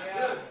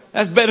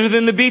 That's better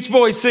than the Beach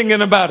Boys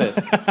singing about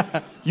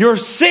it. Your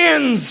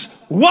sins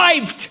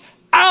wiped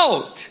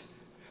out.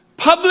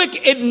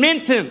 Public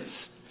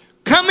admittance.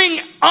 Coming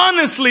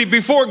honestly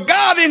before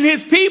God and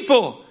His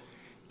people.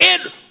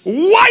 It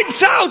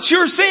wipes out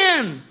your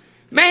sin.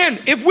 Man,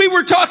 if we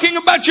were talking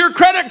about your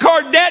credit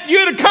card debt,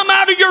 you'd have come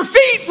out of your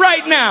feet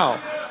right now.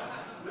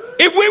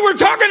 If we were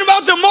talking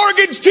about the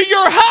mortgage to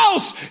your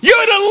house,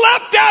 you'd have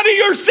leapt out of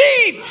your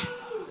seat.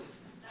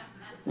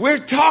 We're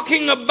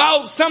talking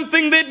about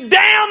something that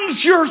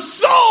damns your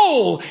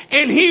soul,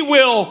 and He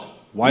will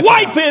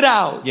wipe it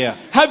out. Yeah.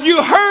 Have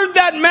you heard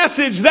that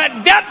message,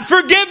 that debt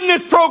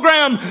forgiveness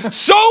program,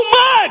 so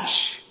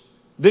much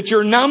that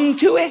you're numb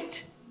to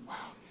it?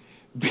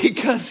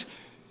 Because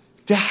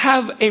to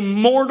have a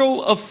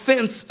mortal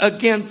offense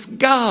against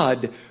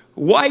God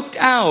wiped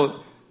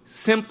out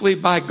simply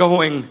by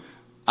going,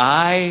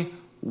 I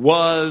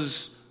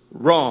was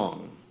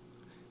wrong,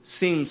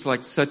 seems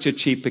like such a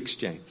cheap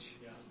exchange.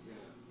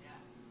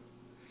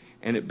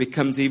 And it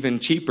becomes even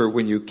cheaper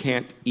when you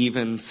can't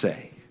even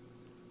say,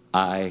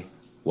 I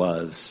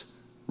was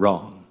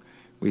wrong.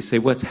 We say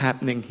what's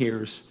happening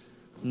here is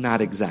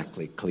not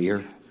exactly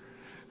clear.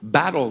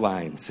 Battle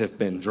lines have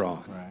been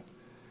drawn. Right.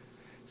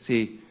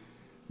 See,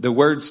 the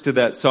words to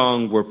that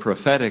song were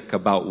prophetic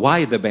about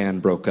why the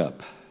band broke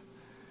up.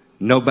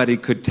 Nobody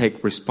could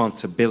take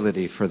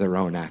responsibility for their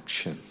own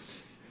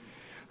actions.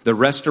 The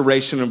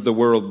restoration of the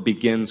world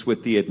begins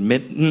with the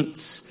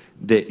admittance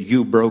that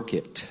you broke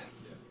it.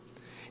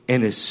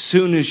 And as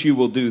soon as you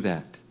will do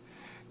that,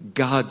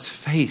 God's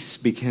face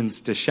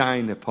begins to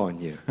shine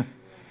upon you.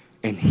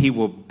 And He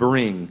will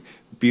bring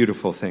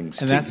beautiful things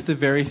to you. And that's the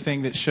very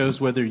thing that shows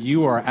whether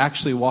you are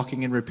actually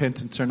walking in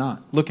repentance or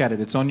not. Look at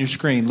it. It's on your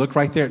screen. Look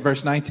right there at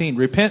verse 19.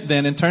 Repent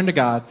then and turn to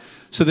God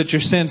so that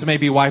your sins may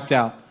be wiped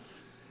out.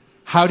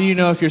 How do you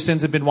know if your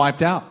sins have been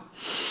wiped out?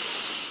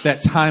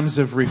 That times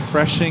of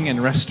refreshing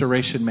and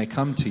restoration may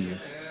come to you.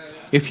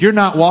 If you're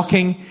not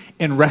walking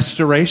in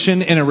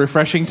restoration in a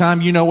refreshing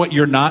time, you know what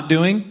you're not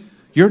doing?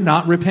 You're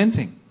not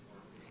repenting.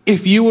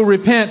 If you will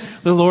repent,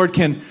 the Lord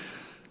can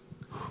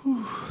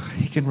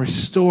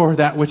restore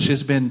that which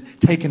has been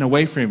taken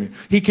away from you.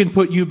 He can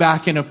put you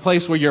back in a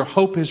place where your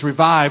hope is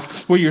revived,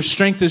 where your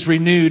strength is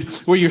renewed,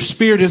 where your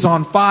spirit is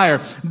on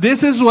fire.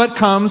 This is what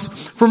comes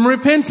from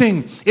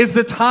repenting, is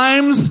the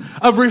times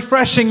of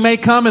refreshing may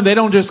come, and they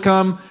don't just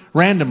come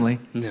randomly.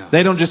 No.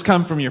 They don't just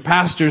come from your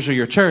pastors or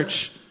your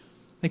church.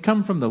 They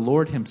come from the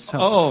Lord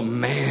Himself. Oh,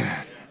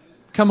 man.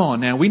 Come on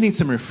now. We need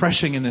some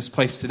refreshing in this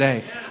place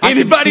today.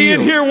 Anybody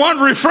in here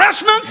want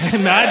refreshments?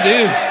 And I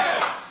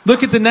do.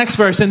 Look at the next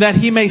verse. And that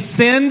He may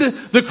send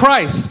the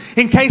Christ.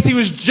 In case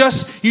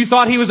you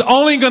thought He was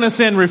only going to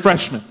send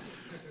refreshment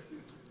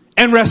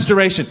and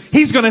restoration.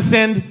 He's going to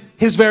send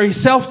His very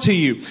self to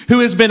you, who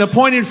has been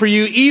appointed for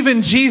you,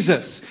 even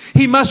Jesus.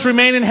 He must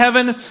remain in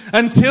heaven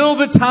until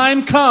the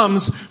time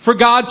comes for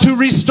God to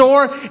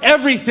restore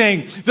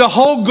everything. The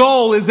whole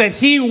goal is that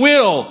He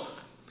will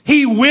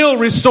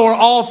restore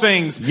all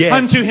things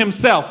unto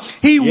Himself.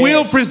 He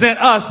will present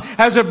us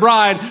as a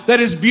bride that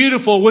is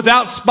beautiful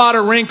without spot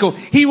or wrinkle.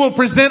 He will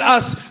present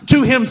us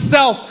to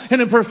Himself in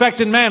a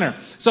perfected manner.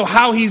 So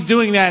how He's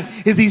doing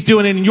that is He's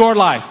doing it in your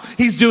life.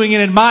 He's doing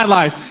it in my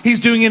life. He's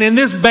doing it in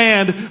this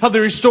band of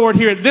the restored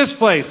here at this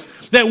place,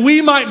 that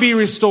we might be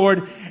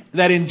restored,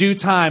 that in due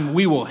time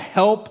we will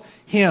help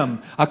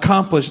Him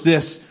accomplish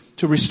this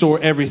to restore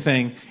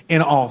everything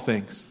in all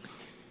things.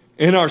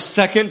 In our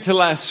second to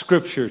last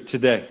scripture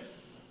today,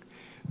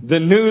 the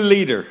new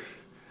leader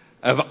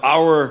of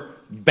our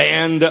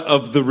band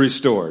of the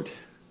restored,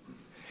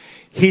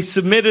 he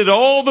submitted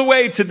all the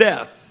way to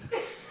death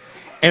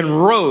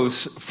and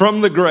rose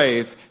from the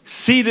grave,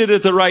 seated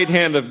at the right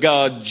hand of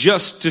God,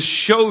 just to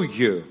show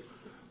you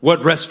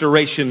what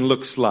restoration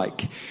looks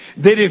like.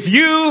 That if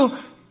you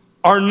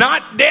are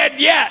not dead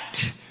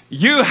yet,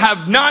 you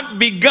have not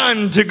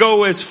begun to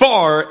go as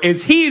far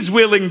as He's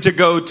willing to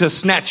go to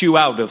snatch you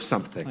out of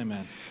something.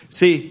 Amen.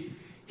 See,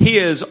 He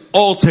is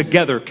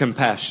altogether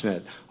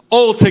compassionate,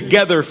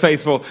 altogether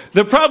faithful.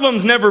 The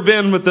problem's never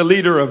been with the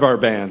leader of our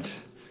band.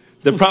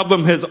 The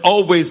problem has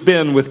always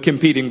been with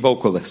competing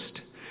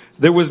vocalists.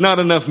 There was not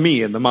enough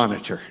me in the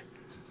monitor.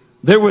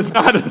 There was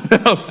not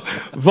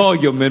enough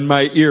volume in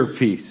my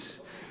earpiece.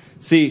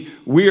 See,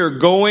 we are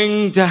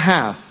going to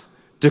have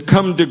to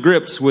come to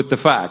grips with the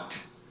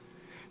fact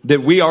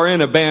that we are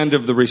in a band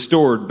of the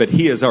restored, but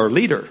He is our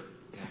leader.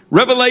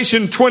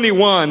 Revelation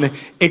 21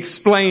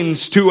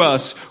 explains to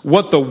us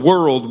what the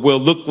world will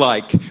look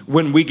like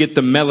when we get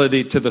the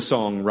melody to the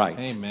song right.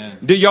 Amen.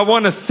 Do y'all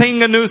want to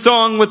sing a new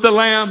song with the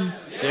Lamb?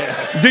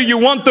 Yeah. Do you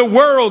want the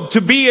world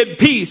to be at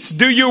peace?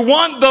 Do you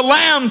want the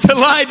Lamb to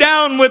lie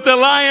down with the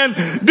lion?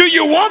 Do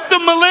you want the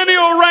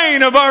millennial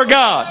reign of our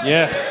God?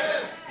 Yes.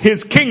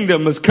 His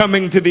kingdom is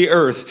coming to the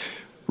earth.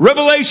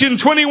 Revelation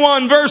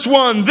 21 verse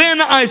 1,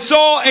 then I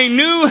saw a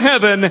new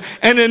heaven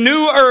and a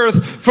new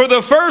earth, for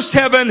the first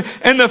heaven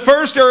and the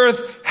first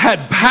earth had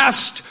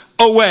passed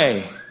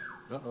away.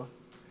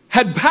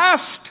 Had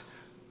passed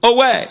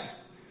away.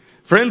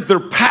 Friends, they're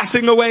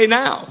passing away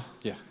now.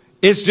 Yeah.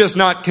 It's just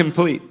not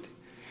complete.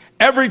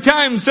 Every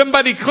time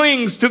somebody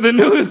clings to the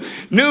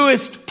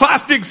newest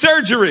plastic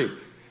surgery,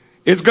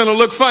 it's going to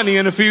look funny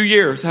in a few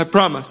years, I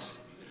promise.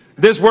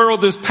 This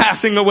world is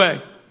passing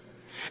away.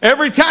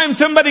 Every time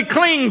somebody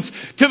clings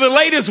to the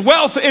latest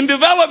wealth and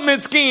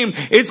development scheme,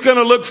 it's going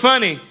to look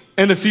funny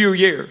in a few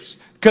years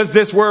because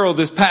this world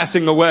is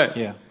passing away.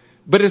 Yeah.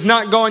 But it's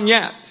not gone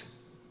yet.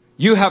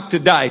 You have to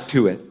die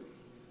to it.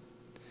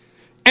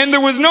 And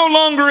there was no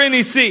longer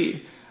any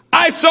sea.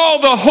 I saw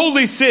the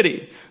holy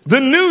city, the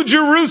new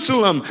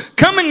Jerusalem,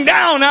 coming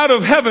down out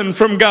of heaven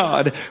from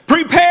God,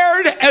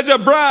 prepared as a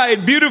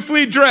bride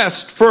beautifully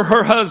dressed for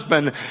her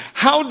husband.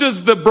 How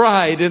does the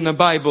bride in the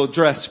Bible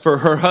dress for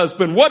her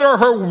husband? What are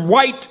her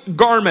white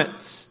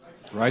garments?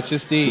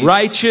 Righteous deeds.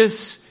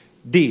 Righteous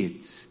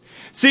deeds.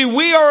 See,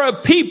 we are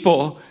a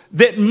people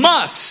that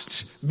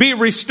must be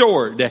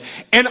restored.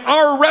 And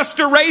our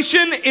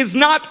restoration is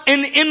not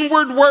an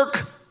inward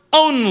work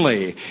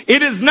only.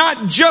 It is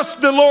not just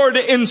the Lord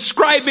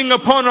inscribing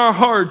upon our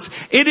hearts.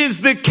 It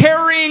is the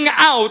carrying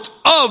out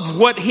of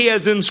what He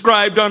has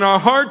inscribed on our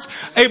hearts.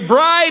 A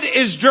bride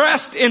is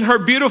dressed in her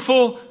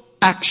beautiful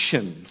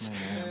actions.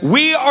 Amen.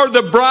 We are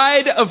the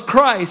bride of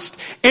Christ.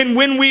 And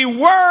when we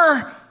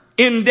were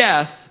in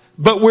death,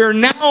 but we're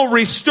now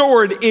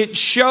restored, it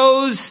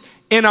shows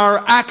in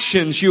our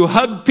actions. You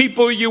hug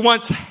people you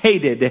once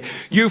hated.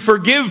 You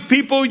forgive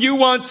people you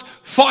once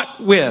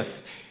fought with.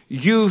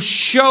 You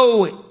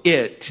show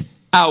it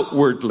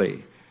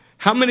outwardly.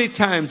 How many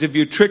times have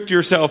you tricked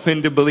yourself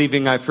into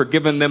believing I've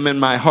forgiven them in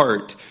my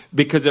heart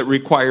because it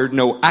required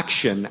no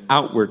action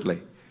outwardly?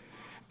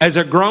 As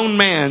a grown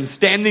man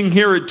standing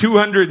here at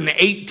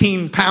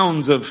 218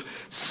 pounds of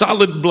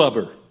solid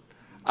blubber,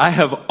 I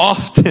have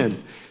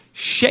often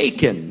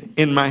shaken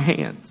in my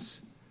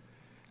hands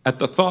at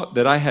the thought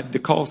that I had to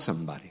call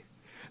somebody,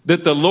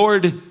 that the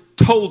Lord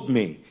told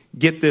me,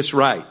 get this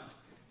right.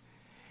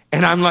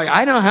 And I'm like,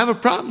 I don't have a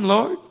problem,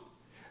 Lord.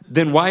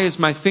 Then why is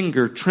my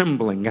finger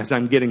trembling as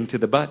I'm getting to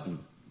the button?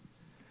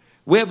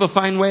 We have a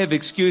fine way of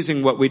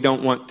excusing what we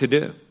don't want to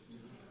do.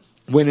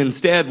 When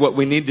instead what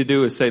we need to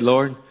do is say,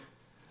 Lord,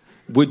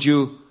 would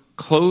you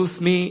clothe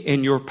me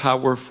in your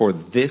power for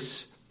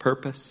this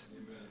purpose?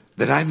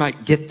 That I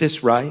might get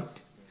this right?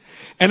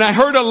 And I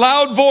heard a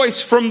loud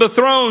voice from the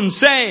throne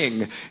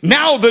saying,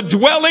 now the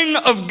dwelling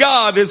of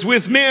God is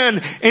with men,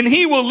 and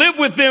He will live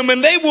with them,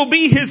 and they will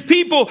be His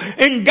people,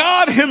 and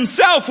God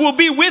Himself will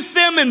be with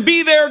them and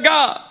be their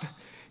God.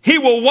 He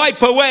will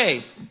wipe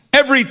away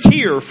every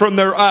tear from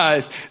their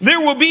eyes.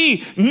 There will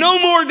be no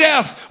more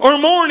death or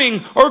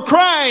mourning or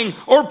crying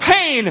or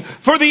pain,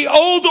 for the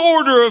old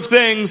order of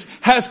things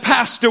has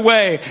passed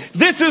away.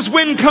 This is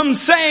when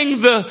comes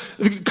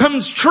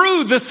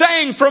true the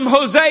saying from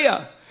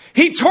Hosea.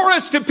 He tore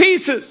us to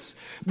pieces,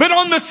 but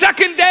on the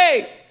second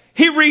day,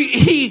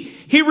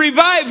 He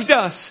revived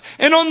us.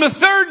 And on the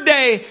third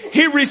day,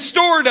 He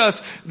restored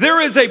us.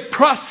 There is a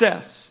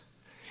process.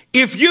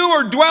 If you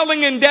are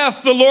dwelling in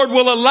death, the Lord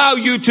will allow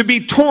you to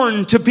be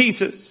torn to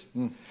pieces.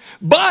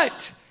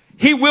 But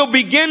He will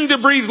begin to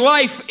breathe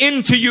life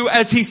into you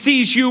as He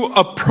sees you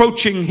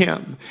approaching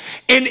Him.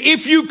 And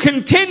if you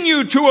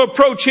continue to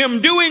approach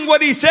Him doing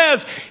what He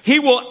says, He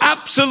will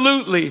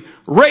absolutely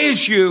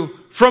raise you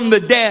from the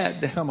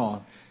dead. Come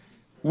on.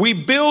 We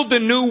build a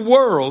new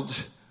world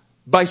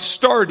by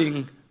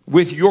starting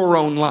with your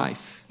own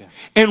life. Yeah.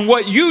 And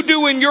what you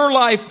do in your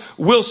life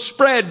will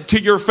spread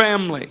to your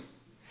family.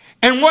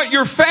 And what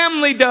your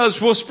family does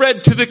will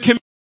spread to the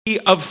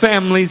community of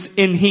families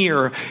in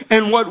here.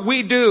 And what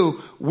we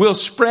do will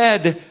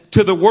spread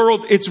to the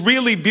world. It's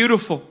really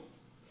beautiful.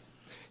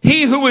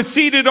 He who is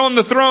seated on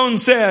the throne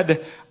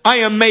said, I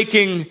am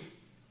making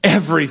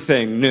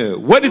everything new.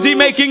 What is He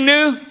making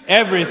new?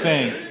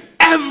 Everything.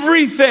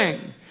 Everything.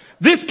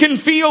 This can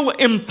feel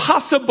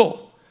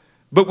impossible,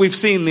 but we've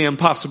seen the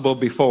impossible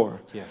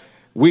before. Yeah.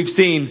 We've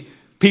seen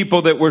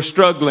people that were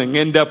struggling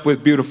end up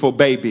with beautiful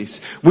babies.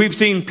 We've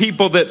seen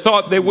people that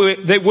thought they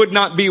would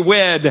not be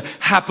wed,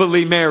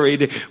 happily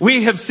married.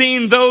 We have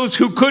seen those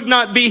who could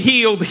not be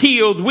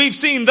healed. We've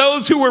seen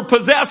those who were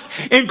possessed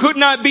and could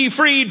not be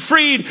freed.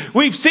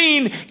 We've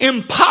seen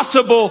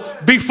impossible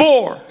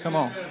before. Come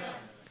on.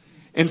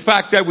 In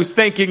fact, I was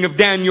thinking of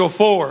Daniel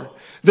 4.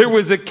 There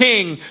was a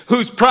king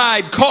whose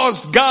pride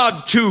caused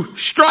God to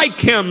strike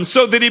him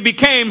so that he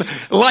became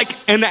like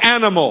an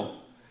animal.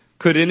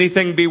 Could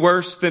anything be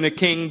worse than a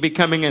king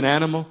becoming an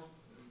animal?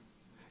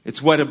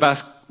 It's what a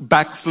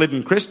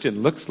backslidden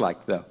Christian looks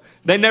like, though.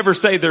 They never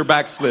say they're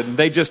backslidden.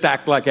 They just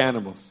act like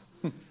animals.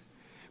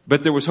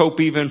 But there was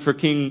hope even for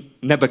King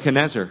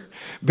Nebuchadnezzar,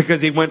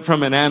 because he went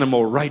from an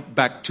animal right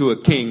back to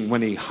a king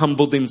when he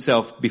humbled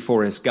himself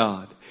before his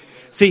God.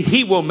 See,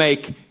 he will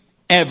make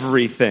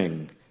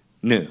everything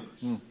new.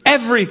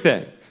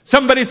 Everything.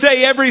 Somebody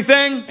say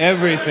everything.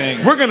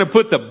 Everything. We're going to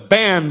put the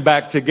band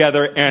back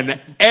together and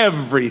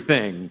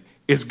everything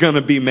is going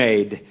to be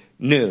made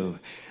new.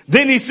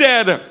 Then he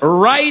said,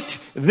 write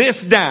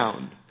this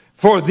down,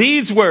 for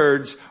these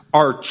words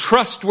are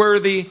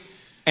trustworthy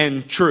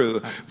and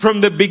true.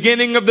 From the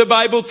beginning of the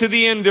Bible to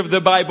the end of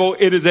the Bible,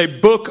 it is a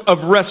book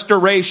of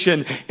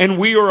restoration, and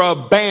we are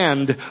a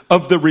band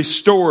of the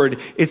restored.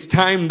 It's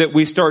time that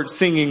we start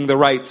singing the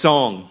right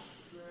song.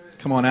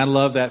 Come on, I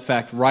love that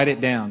fact. Write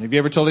it down. Have you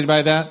ever told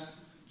anybody that?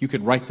 You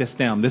could write this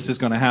down. This is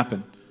going to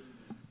happen.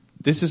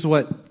 This is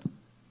what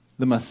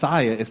the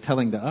Messiah is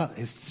telling to us,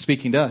 is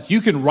speaking to us.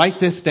 You can write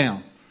this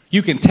down.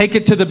 You can take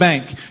it to the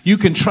bank. You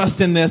can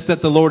trust in this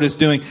that the Lord is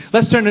doing.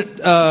 Let's turn it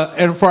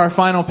for our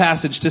final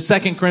passage to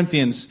 2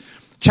 Corinthians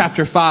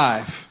chapter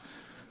 5.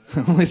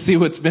 Let's see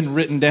what's been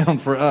written down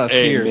for us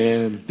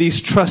here.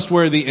 These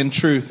trustworthy and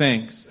true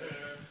things.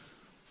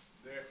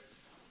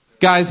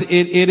 Guys,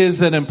 it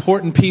is an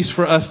important piece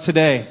for us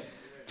today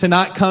to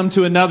not come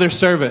to another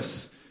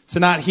service, to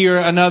not hear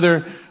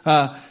another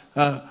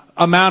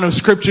amount of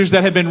scriptures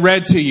that have been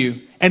read to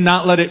you and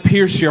not let it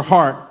pierce your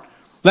heart.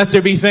 Let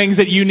there be things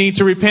that you need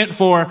to repent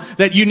for,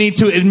 that you need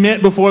to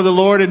admit before the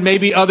Lord and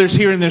maybe others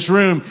here in this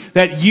room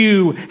that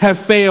you have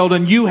failed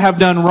and you have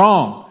done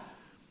wrong.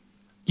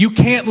 You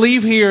can't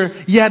leave here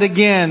yet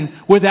again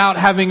without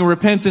having a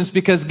repentance,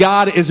 because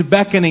God is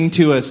beckoning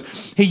to us.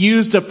 He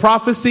used a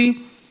prophecy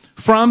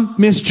from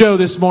Miss Joe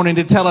this morning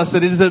to tell us that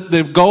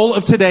the goal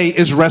of today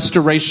is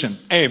restoration.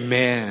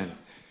 Amen.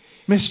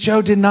 Miss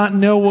Joe did not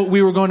know what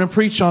we were going to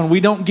preach on. We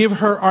don't give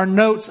her our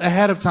notes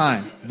ahead of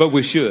time. But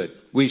we should.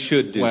 We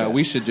should do that. Well,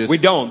 we should just... We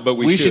don't, but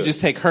we should. We should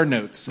just take her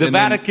notes. The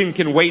Vatican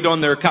can wait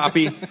on their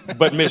copy,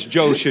 but Miss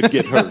Joe should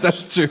get hers.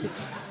 That's true.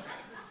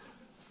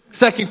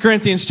 2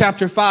 Corinthians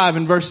chapter 5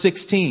 and verse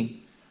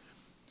 16.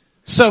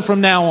 So from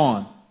now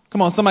on.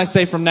 Come on, somebody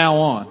say from now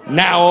on.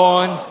 Now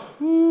on.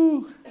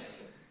 Woo.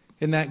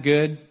 Isn't that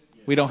good?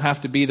 We don't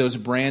have to be those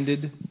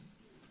branded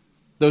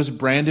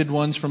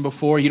ones from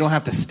before. You don't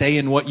have to stay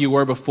in what you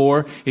were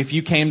before. If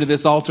you came to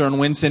this altar on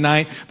Wednesday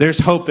night, there's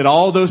hope that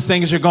all those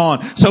things are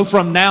gone. So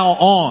from now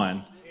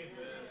on,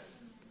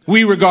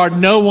 we regard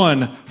no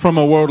one from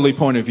a worldly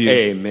point of view.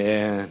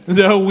 Amen.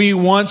 Though we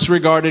once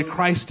regarded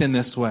Christ in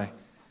this way.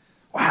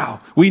 Wow.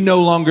 We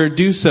no longer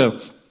do so.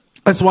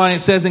 That's why it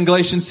says in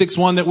Galatians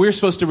 6:1 that we're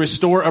supposed to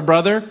restore a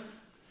brother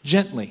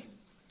gently.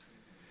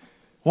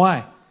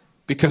 Why?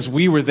 Because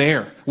we were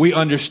there. We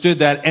understood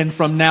that. And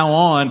from now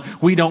on,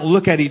 we don't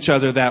look at each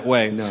other that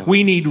way. No.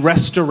 We need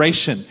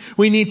restoration.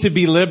 We need to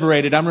be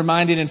liberated. I'm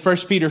reminded in 1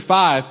 Peter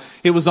 5,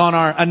 it was on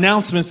our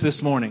announcements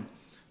this morning,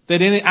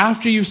 that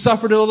after you've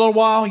suffered a little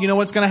while, you know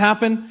what's going to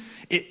happen?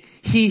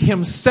 He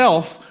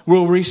himself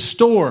will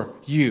restore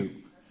you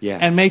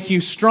and make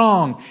you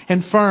strong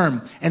and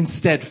firm and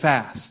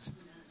steadfast.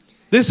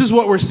 This is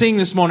what we're seeing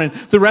this morning.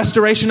 The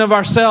restoration of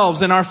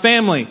ourselves and our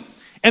family.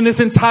 And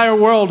this entire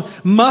world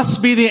must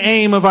be the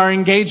aim of our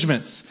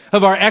engagements,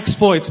 of our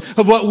exploits,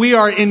 of what we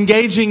are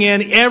engaging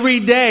in every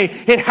day.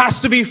 It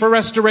has to be for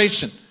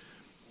restoration.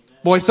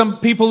 Boy, some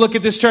people look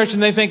at this church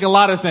and they think a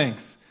lot of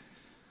things.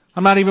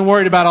 I'm not even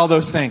worried about all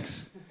those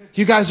things.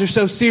 You guys are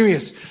so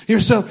serious.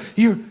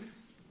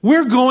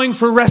 We're going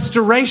for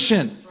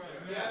restoration.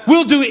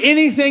 We'll do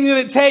anything that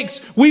it takes.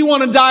 We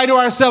want to die to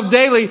ourselves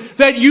daily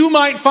that you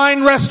might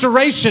find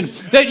restoration,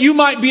 that you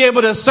might be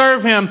able to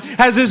serve him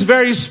as his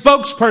very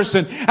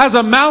spokesperson, as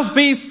a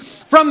mouthpiece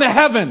from the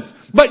heavens.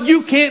 But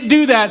you can't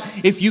do that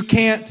if you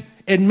can't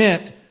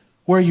admit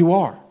where you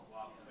are.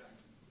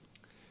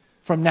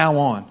 From now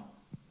on,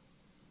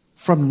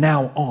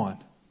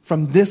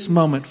 from this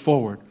moment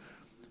forward,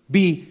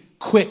 be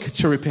quick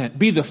to repent.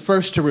 Be the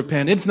first to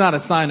repent. It's not a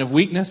sign of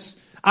weakness.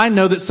 I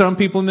know that some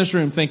people in this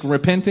room think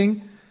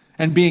repenting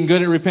and being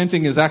good at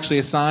repenting is actually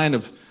a sign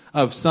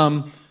of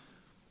some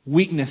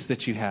weakness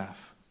that you have.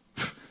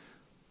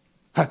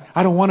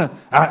 I don't want to,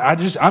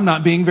 I'm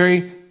not being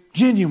very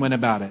genuine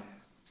about it.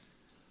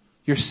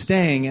 You're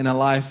staying in a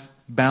life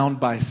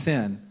bound by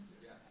sin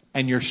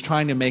and you're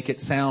trying to make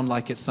it sound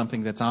like it's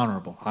something that's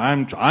honorable.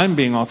 I'm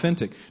being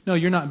authentic. No,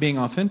 you're not being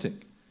authentic.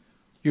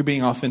 You're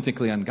being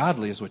authentically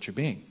ungodly is what you're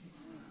being.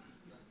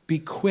 Be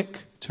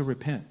quick to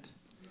repent.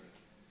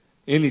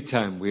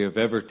 Anytime we have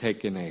ever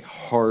taken a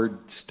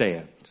hard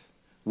stand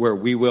where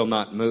we will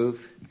not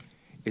move,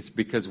 it's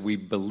because we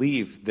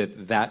believe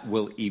that that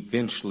will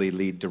eventually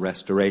lead to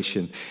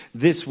restoration.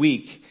 This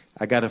week,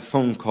 I got a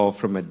phone call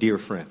from a dear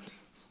friend.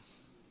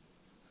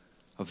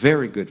 A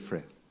very good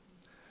friend.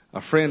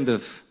 A friend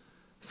of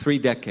 3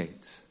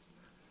 decades.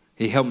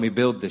 He helped me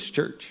build this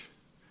church.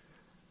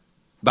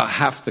 About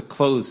half the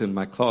clothes in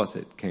my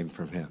closet came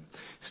from him.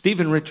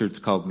 Stephen Richards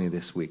called me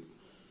this week.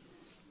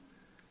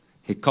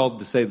 He called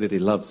to say that he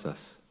loves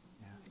us.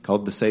 He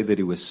called to say that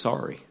he was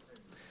sorry.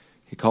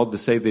 He called to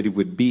say that he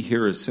would be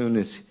here as soon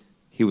as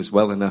he was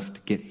well enough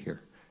to get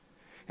here.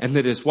 And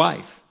that his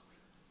wife,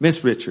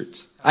 Miss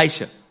Richards,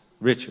 Aisha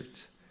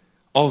Richards,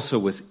 also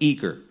was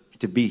eager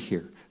to be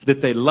here.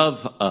 That they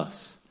love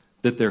us.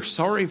 That they're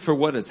sorry for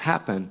what has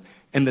happened.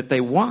 And that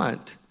they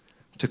want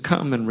to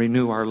come and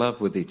renew our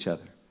love with each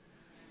other.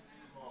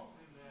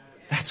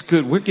 That's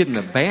good. We're getting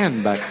the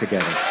band back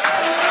together.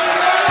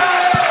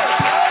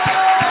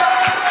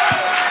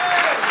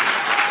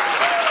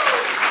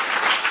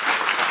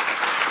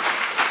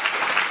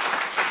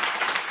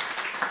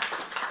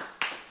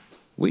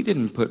 We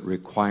didn't put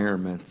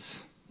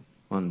requirements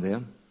on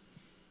them.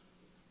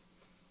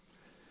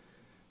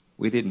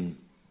 We didn't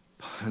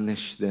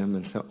punish them.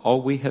 And so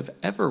all we have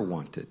ever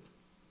wanted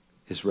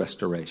is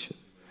restoration.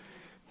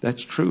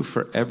 That's true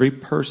for every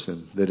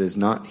person that is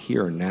not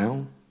here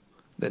now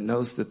that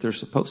knows that they're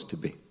supposed to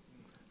be.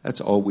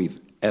 That's all we've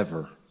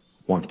ever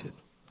wanted.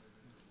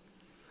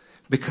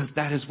 Because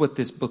that is what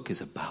this book is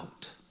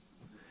about.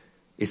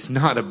 It's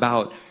not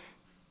about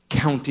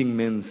counting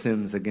men's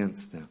sins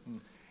against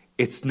them.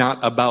 It's not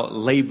about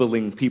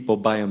labeling people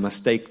by a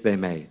mistake they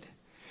made.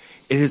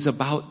 It is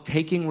about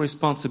taking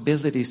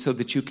responsibility so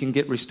that you can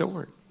get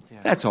restored. Yeah.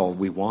 That's all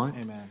we want.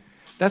 Amen.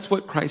 That's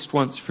what Christ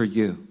wants for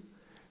you.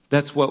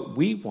 That's what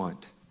we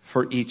want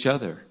for each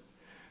other.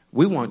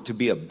 We want to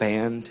be a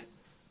band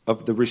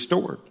of the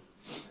restored.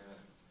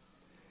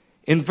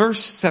 In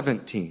verse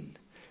 17,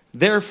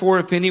 therefore,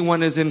 if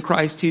anyone is in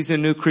Christ, he's a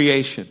new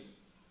creation.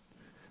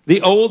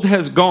 The old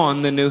has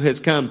gone, the new has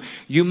come.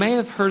 You may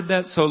have heard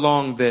that so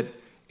long that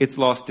it's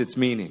lost its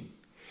meaning.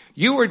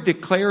 You are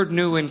declared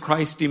new in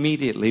Christ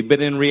immediately, but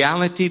in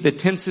reality, the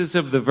tenses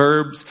of the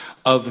verbs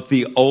of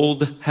the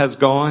old has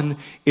gone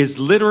is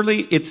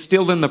literally, it's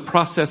still in the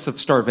process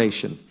of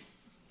starvation.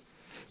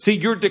 See,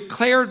 you're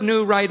declared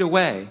new right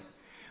away,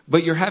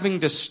 but you're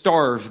having to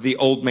starve the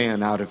old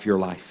man out of your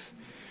life.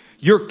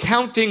 You're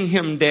counting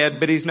him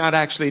dead, but he's not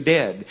actually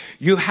dead.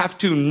 You have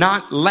to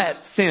not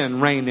let sin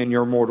reign in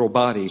your mortal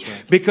body.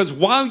 Right. Because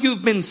while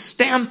you've been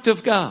stamped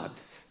of God,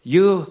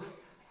 you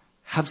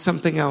have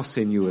something else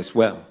in you as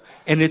well.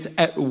 And it's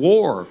at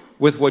war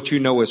with what you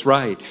know is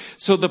right.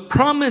 So the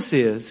promise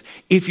is,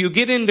 if you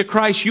get into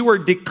Christ, you are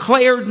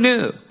declared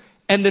new.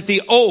 And that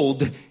the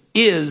old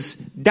is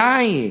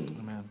dying.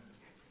 Amen.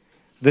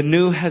 The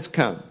new has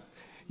come.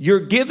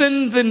 You're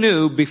given the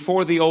new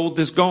before the old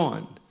is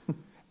gone.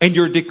 And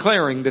you're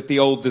declaring that the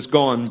old is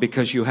gone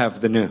because you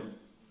have the new.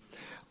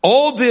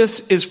 All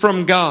this is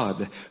from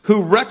God,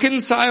 who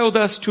reconciled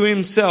us to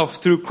himself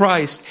through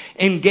Christ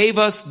and gave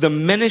us the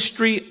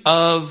ministry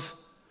of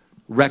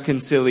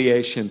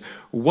reconciliation.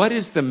 What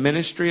is the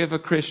ministry of a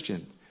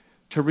Christian?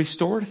 To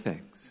restore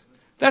things.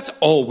 That's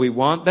all we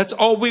want. That's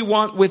all we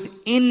want with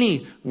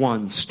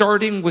anyone,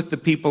 starting with the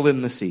people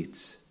in the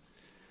seats.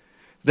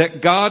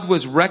 That God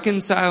was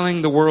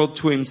reconciling the world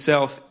to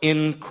himself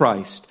in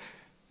Christ,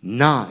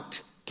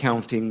 not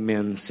counting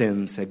men's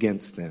sins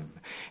against them.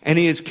 And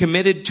he has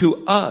committed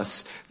to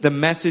us the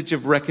message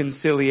of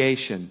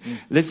reconciliation.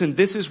 Listen,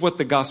 this is what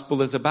the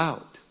gospel is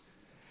about.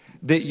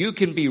 That you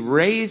can be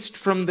raised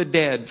from the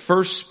dead,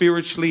 first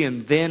spiritually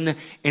and then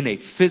in a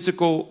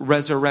physical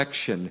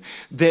resurrection.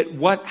 That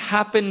what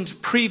happened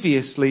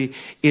previously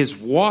is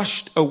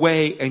washed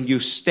away and you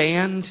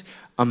stand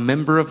a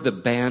member of the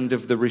band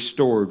of the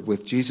restored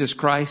with Jesus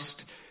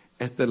Christ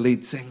as the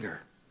lead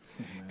singer.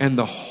 Amen. And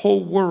the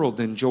whole world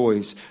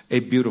enjoys a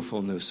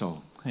beautiful new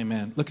song.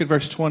 Amen. Look at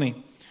verse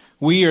 20.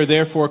 We are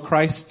therefore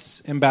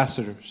Christ's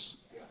ambassadors.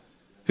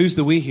 Who's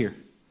the we here?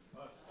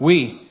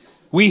 We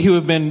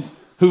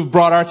who've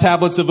brought our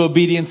tablets of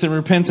obedience and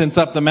repentance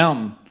up the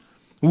mountain.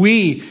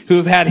 We who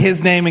have had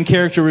his name and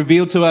character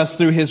revealed to us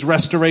through his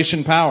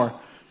restoration power.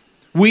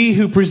 We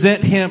who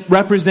represent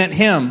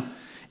him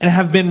and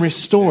have been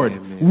restored.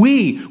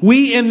 Amen.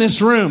 We in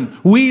this room,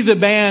 we the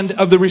band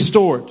of the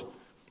restored,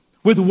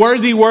 with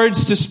worthy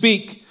words to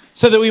speak,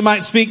 so that we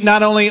might speak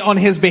not only on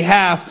his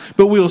behalf,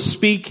 but we will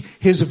speak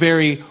his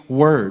very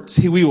words.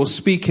 We will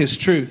speak his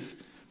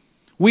truth.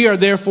 We are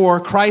therefore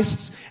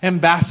Christ's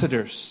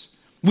ambassadors.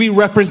 We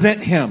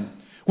represent him.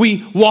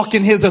 We walk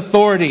in his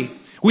authority.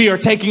 We are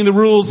taking the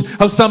rules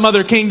of some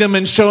other kingdom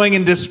and showing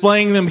and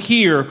displaying them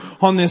here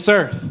on this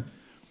earth.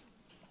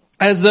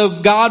 As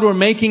though God were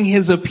making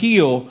his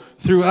appeal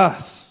through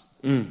us.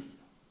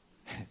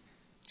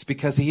 It's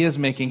because he is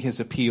making his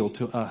appeal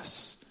to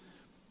us.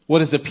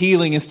 What is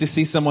appealing is to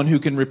see someone who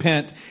can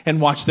repent and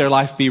watch their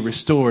life be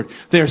restored.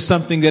 There's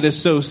something that is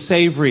so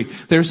savory.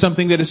 There's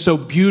something that is so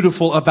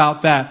beautiful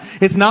about that.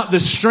 It's not the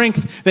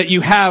strength that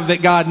you have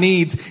that God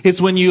needs.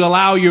 It's when you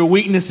allow your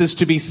weaknesses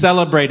to be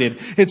celebrated.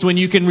 It's when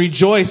you can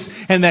rejoice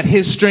and that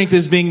his strength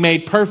is being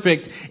made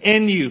perfect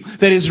in you.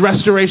 That his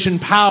restoration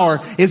power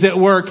is at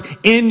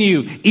work in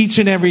you each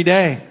and every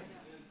day.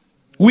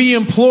 We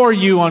implore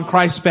you on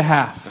Christ's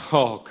behalf.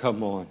 Oh,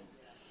 come on.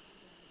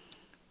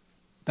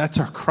 That's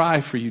our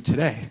cry for you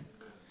today.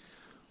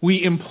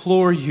 We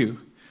implore you.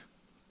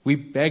 We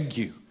beg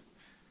you.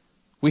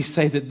 We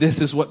say that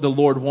this is what the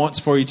Lord wants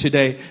for you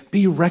today.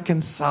 Be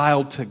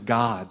reconciled to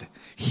God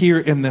here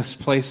in this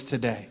place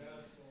today.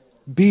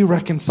 Be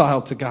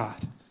reconciled to God.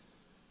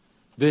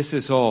 This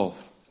is all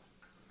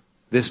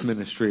this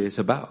ministry is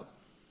about.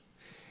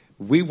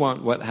 We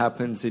want what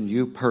happens in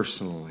you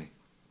personally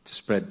to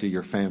spread to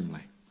your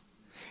family.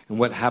 And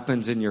what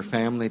happens in your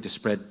family to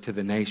spread to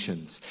the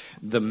nations.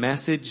 The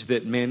message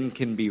that men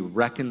can be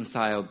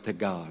reconciled to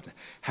God,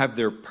 have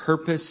their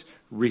purpose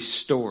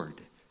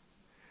restored,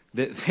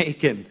 that they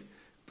can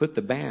put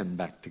the band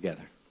back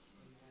together.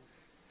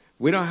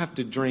 We don't have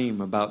to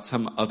dream about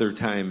some other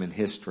time in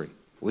history.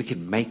 We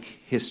can make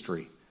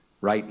history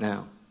right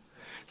now.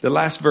 The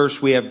last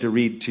verse we have to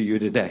read to you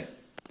today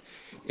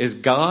is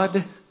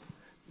God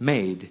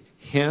made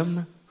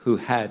him who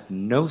had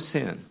no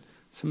sin.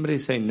 Somebody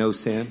say no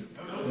sin.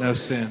 No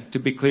sin. To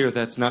be clear,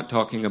 that's not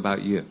talking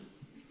about you.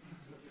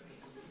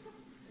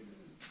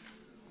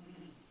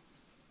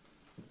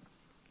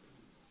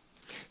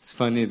 It's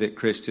funny that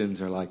Christians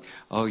are like,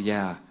 oh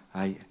yeah,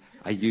 I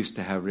used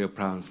to have real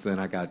problems, then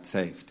I got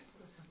saved.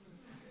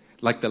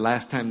 Like the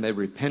last time they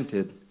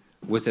repented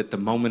was at the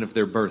moment of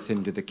their birth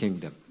into the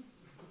kingdom.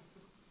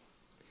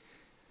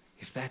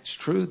 If that's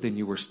true, then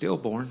you were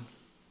stillborn.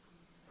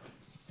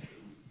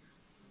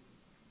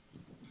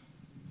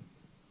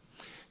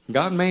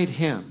 God made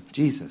him,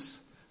 Jesus,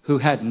 who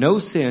had no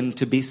sin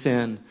to be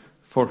sin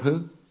for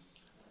who?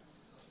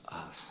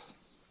 Us.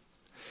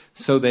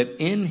 So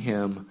that in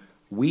him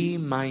we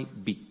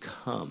might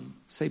become.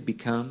 Say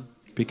become.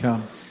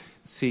 Become.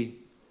 See,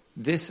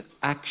 this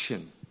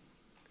action,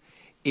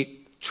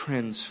 it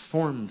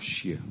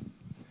transforms you.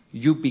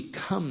 You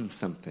become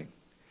something.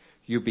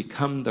 You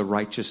become the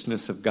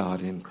righteousness of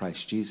God in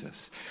Christ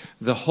Jesus.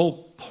 The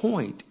whole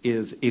point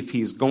is if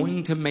he's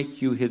going to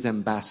make you his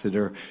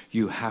ambassador,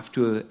 you have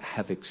to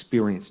have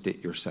experienced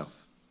it yourself.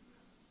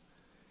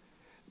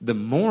 The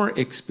more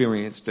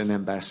experienced an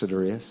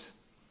ambassador is,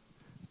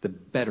 the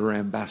better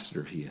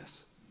ambassador he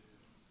is.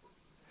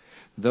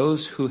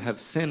 Those who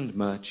have sinned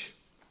much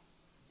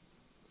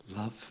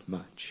love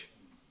much.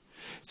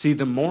 See,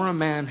 the more a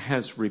man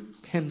has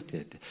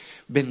repented,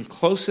 been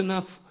close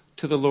enough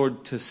to the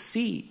Lord to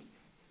see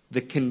the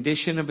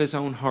condition of his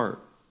own heart,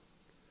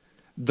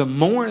 the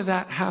more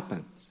that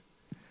happens,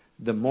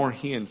 the more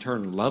he in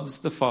turn loves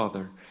the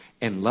Father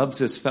and loves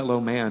his fellow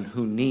man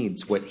who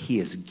needs what he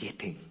is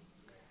getting.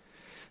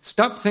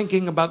 Stop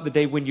thinking about the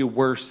day when you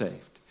were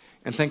saved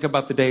and think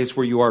about the days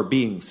where you are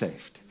being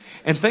saved.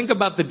 And think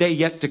about the day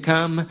yet to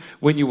come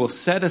when you will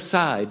set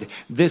aside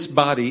this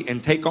body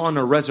and take on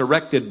a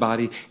resurrected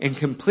body and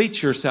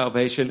complete your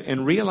salvation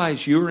and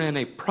realize you're in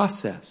a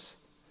process.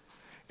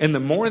 And the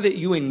more that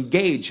you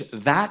engage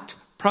that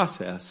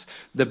process,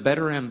 the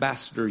better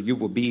ambassador you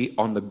will be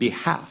on the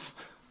behalf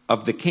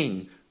of the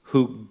King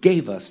who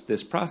gave us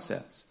this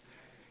process.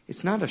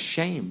 It's not a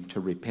shame to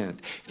repent.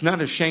 It's not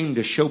a shame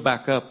to show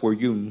back up where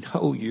you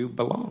know you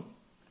belong.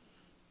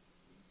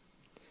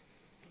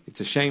 It's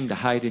a shame to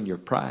hide in your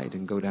pride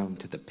and go down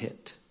to the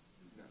pit.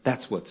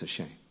 That's what's a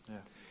shame. Yeah.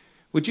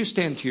 Would you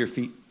stand to your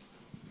feet?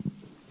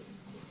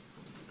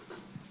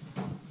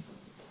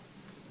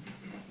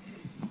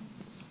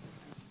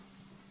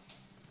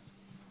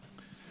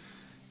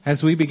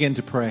 As we begin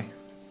to pray,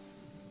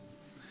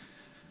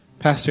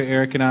 Pastor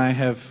Eric and I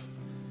have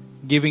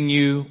given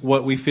you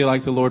what we feel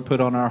like the Lord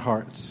put on our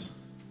hearts.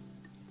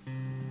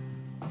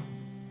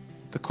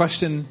 The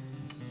question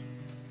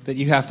that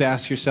you have to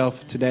ask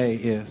yourself today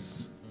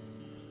is,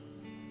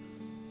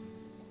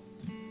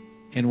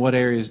 in what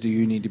areas do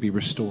you need to be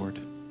restored?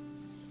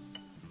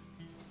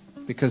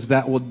 Because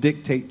that will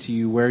dictate to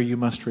you where you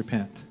must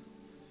repent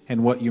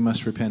and what you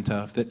must repent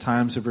of, that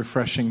times of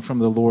refreshing from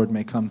the Lord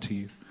may come to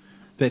you,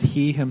 that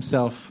he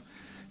himself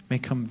may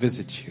come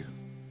visit you.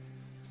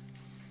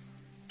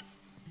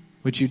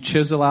 Would you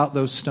chisel out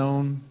those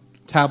stone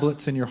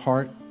tablets in your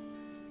heart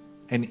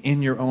and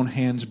in your own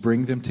hands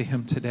bring them to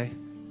him today?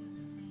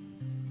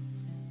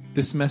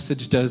 This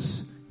message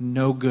does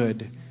no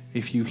good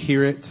if you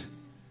hear it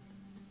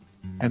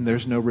and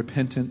there's no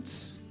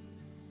repentance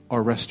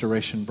or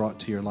restoration brought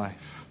to your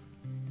life.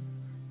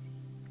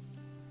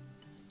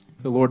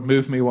 The Lord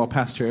moved me while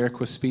Pastor Eric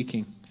was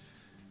speaking.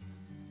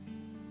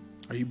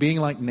 Are you being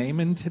like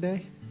Naaman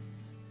today?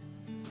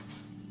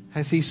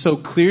 Has he so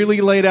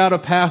clearly laid out a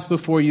path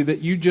before you that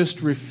you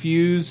just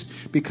refuse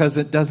because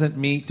it doesn't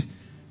meet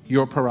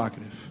your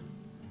prerogative?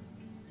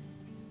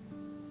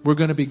 we're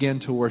going to begin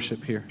to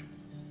worship here.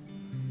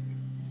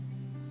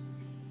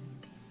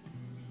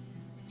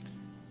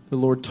 The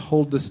Lord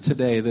told us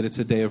today that it's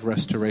a day of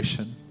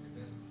restoration.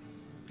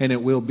 And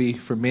it will be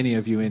for many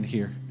of you in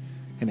here.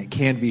 And it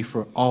can be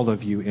for all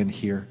of you in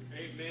here.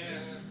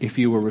 Amen. If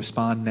you will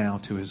respond now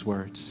to His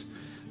words.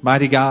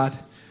 Mighty God,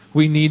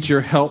 we need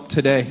your help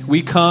today.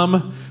 We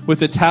come with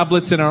the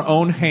tablets in our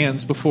own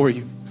hands before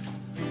you.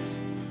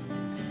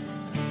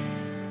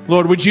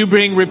 Lord, would you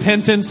bring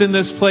repentance in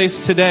this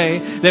place today,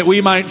 that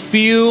we might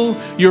feel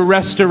your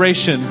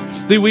restoration,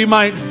 that we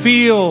might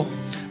feel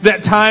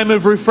that time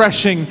of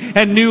refreshing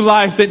and new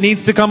life that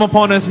needs to come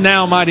upon us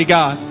now, mighty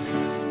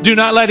God. Do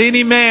not let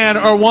any man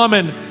or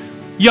woman,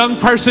 young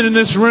person in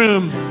this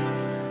room,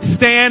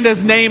 stand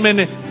as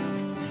Naaman,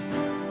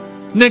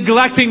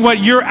 neglecting what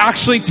you're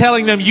actually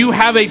telling them. You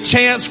have a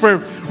chance for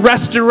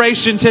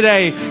restoration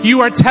today.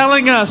 You are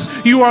telling us,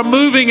 you are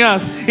moving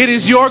us. It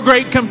is your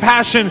great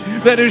compassion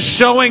that is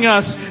showing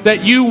us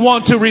that you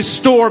want to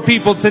restore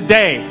people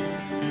today.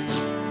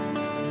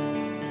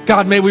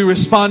 God, may we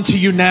respond to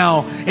you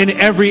now in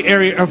every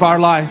area of our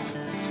life.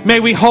 May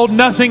we hold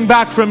nothing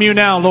back from you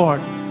now,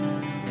 Lord.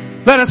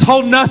 Let us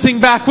hold nothing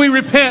back. We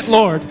repent,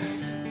 Lord.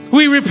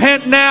 We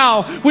repent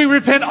now. We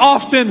repent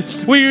often.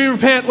 We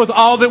repent with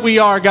all that we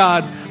are,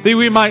 God, that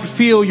we might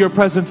feel your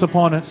presence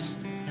upon us.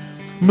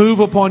 Move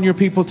upon your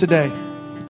people today.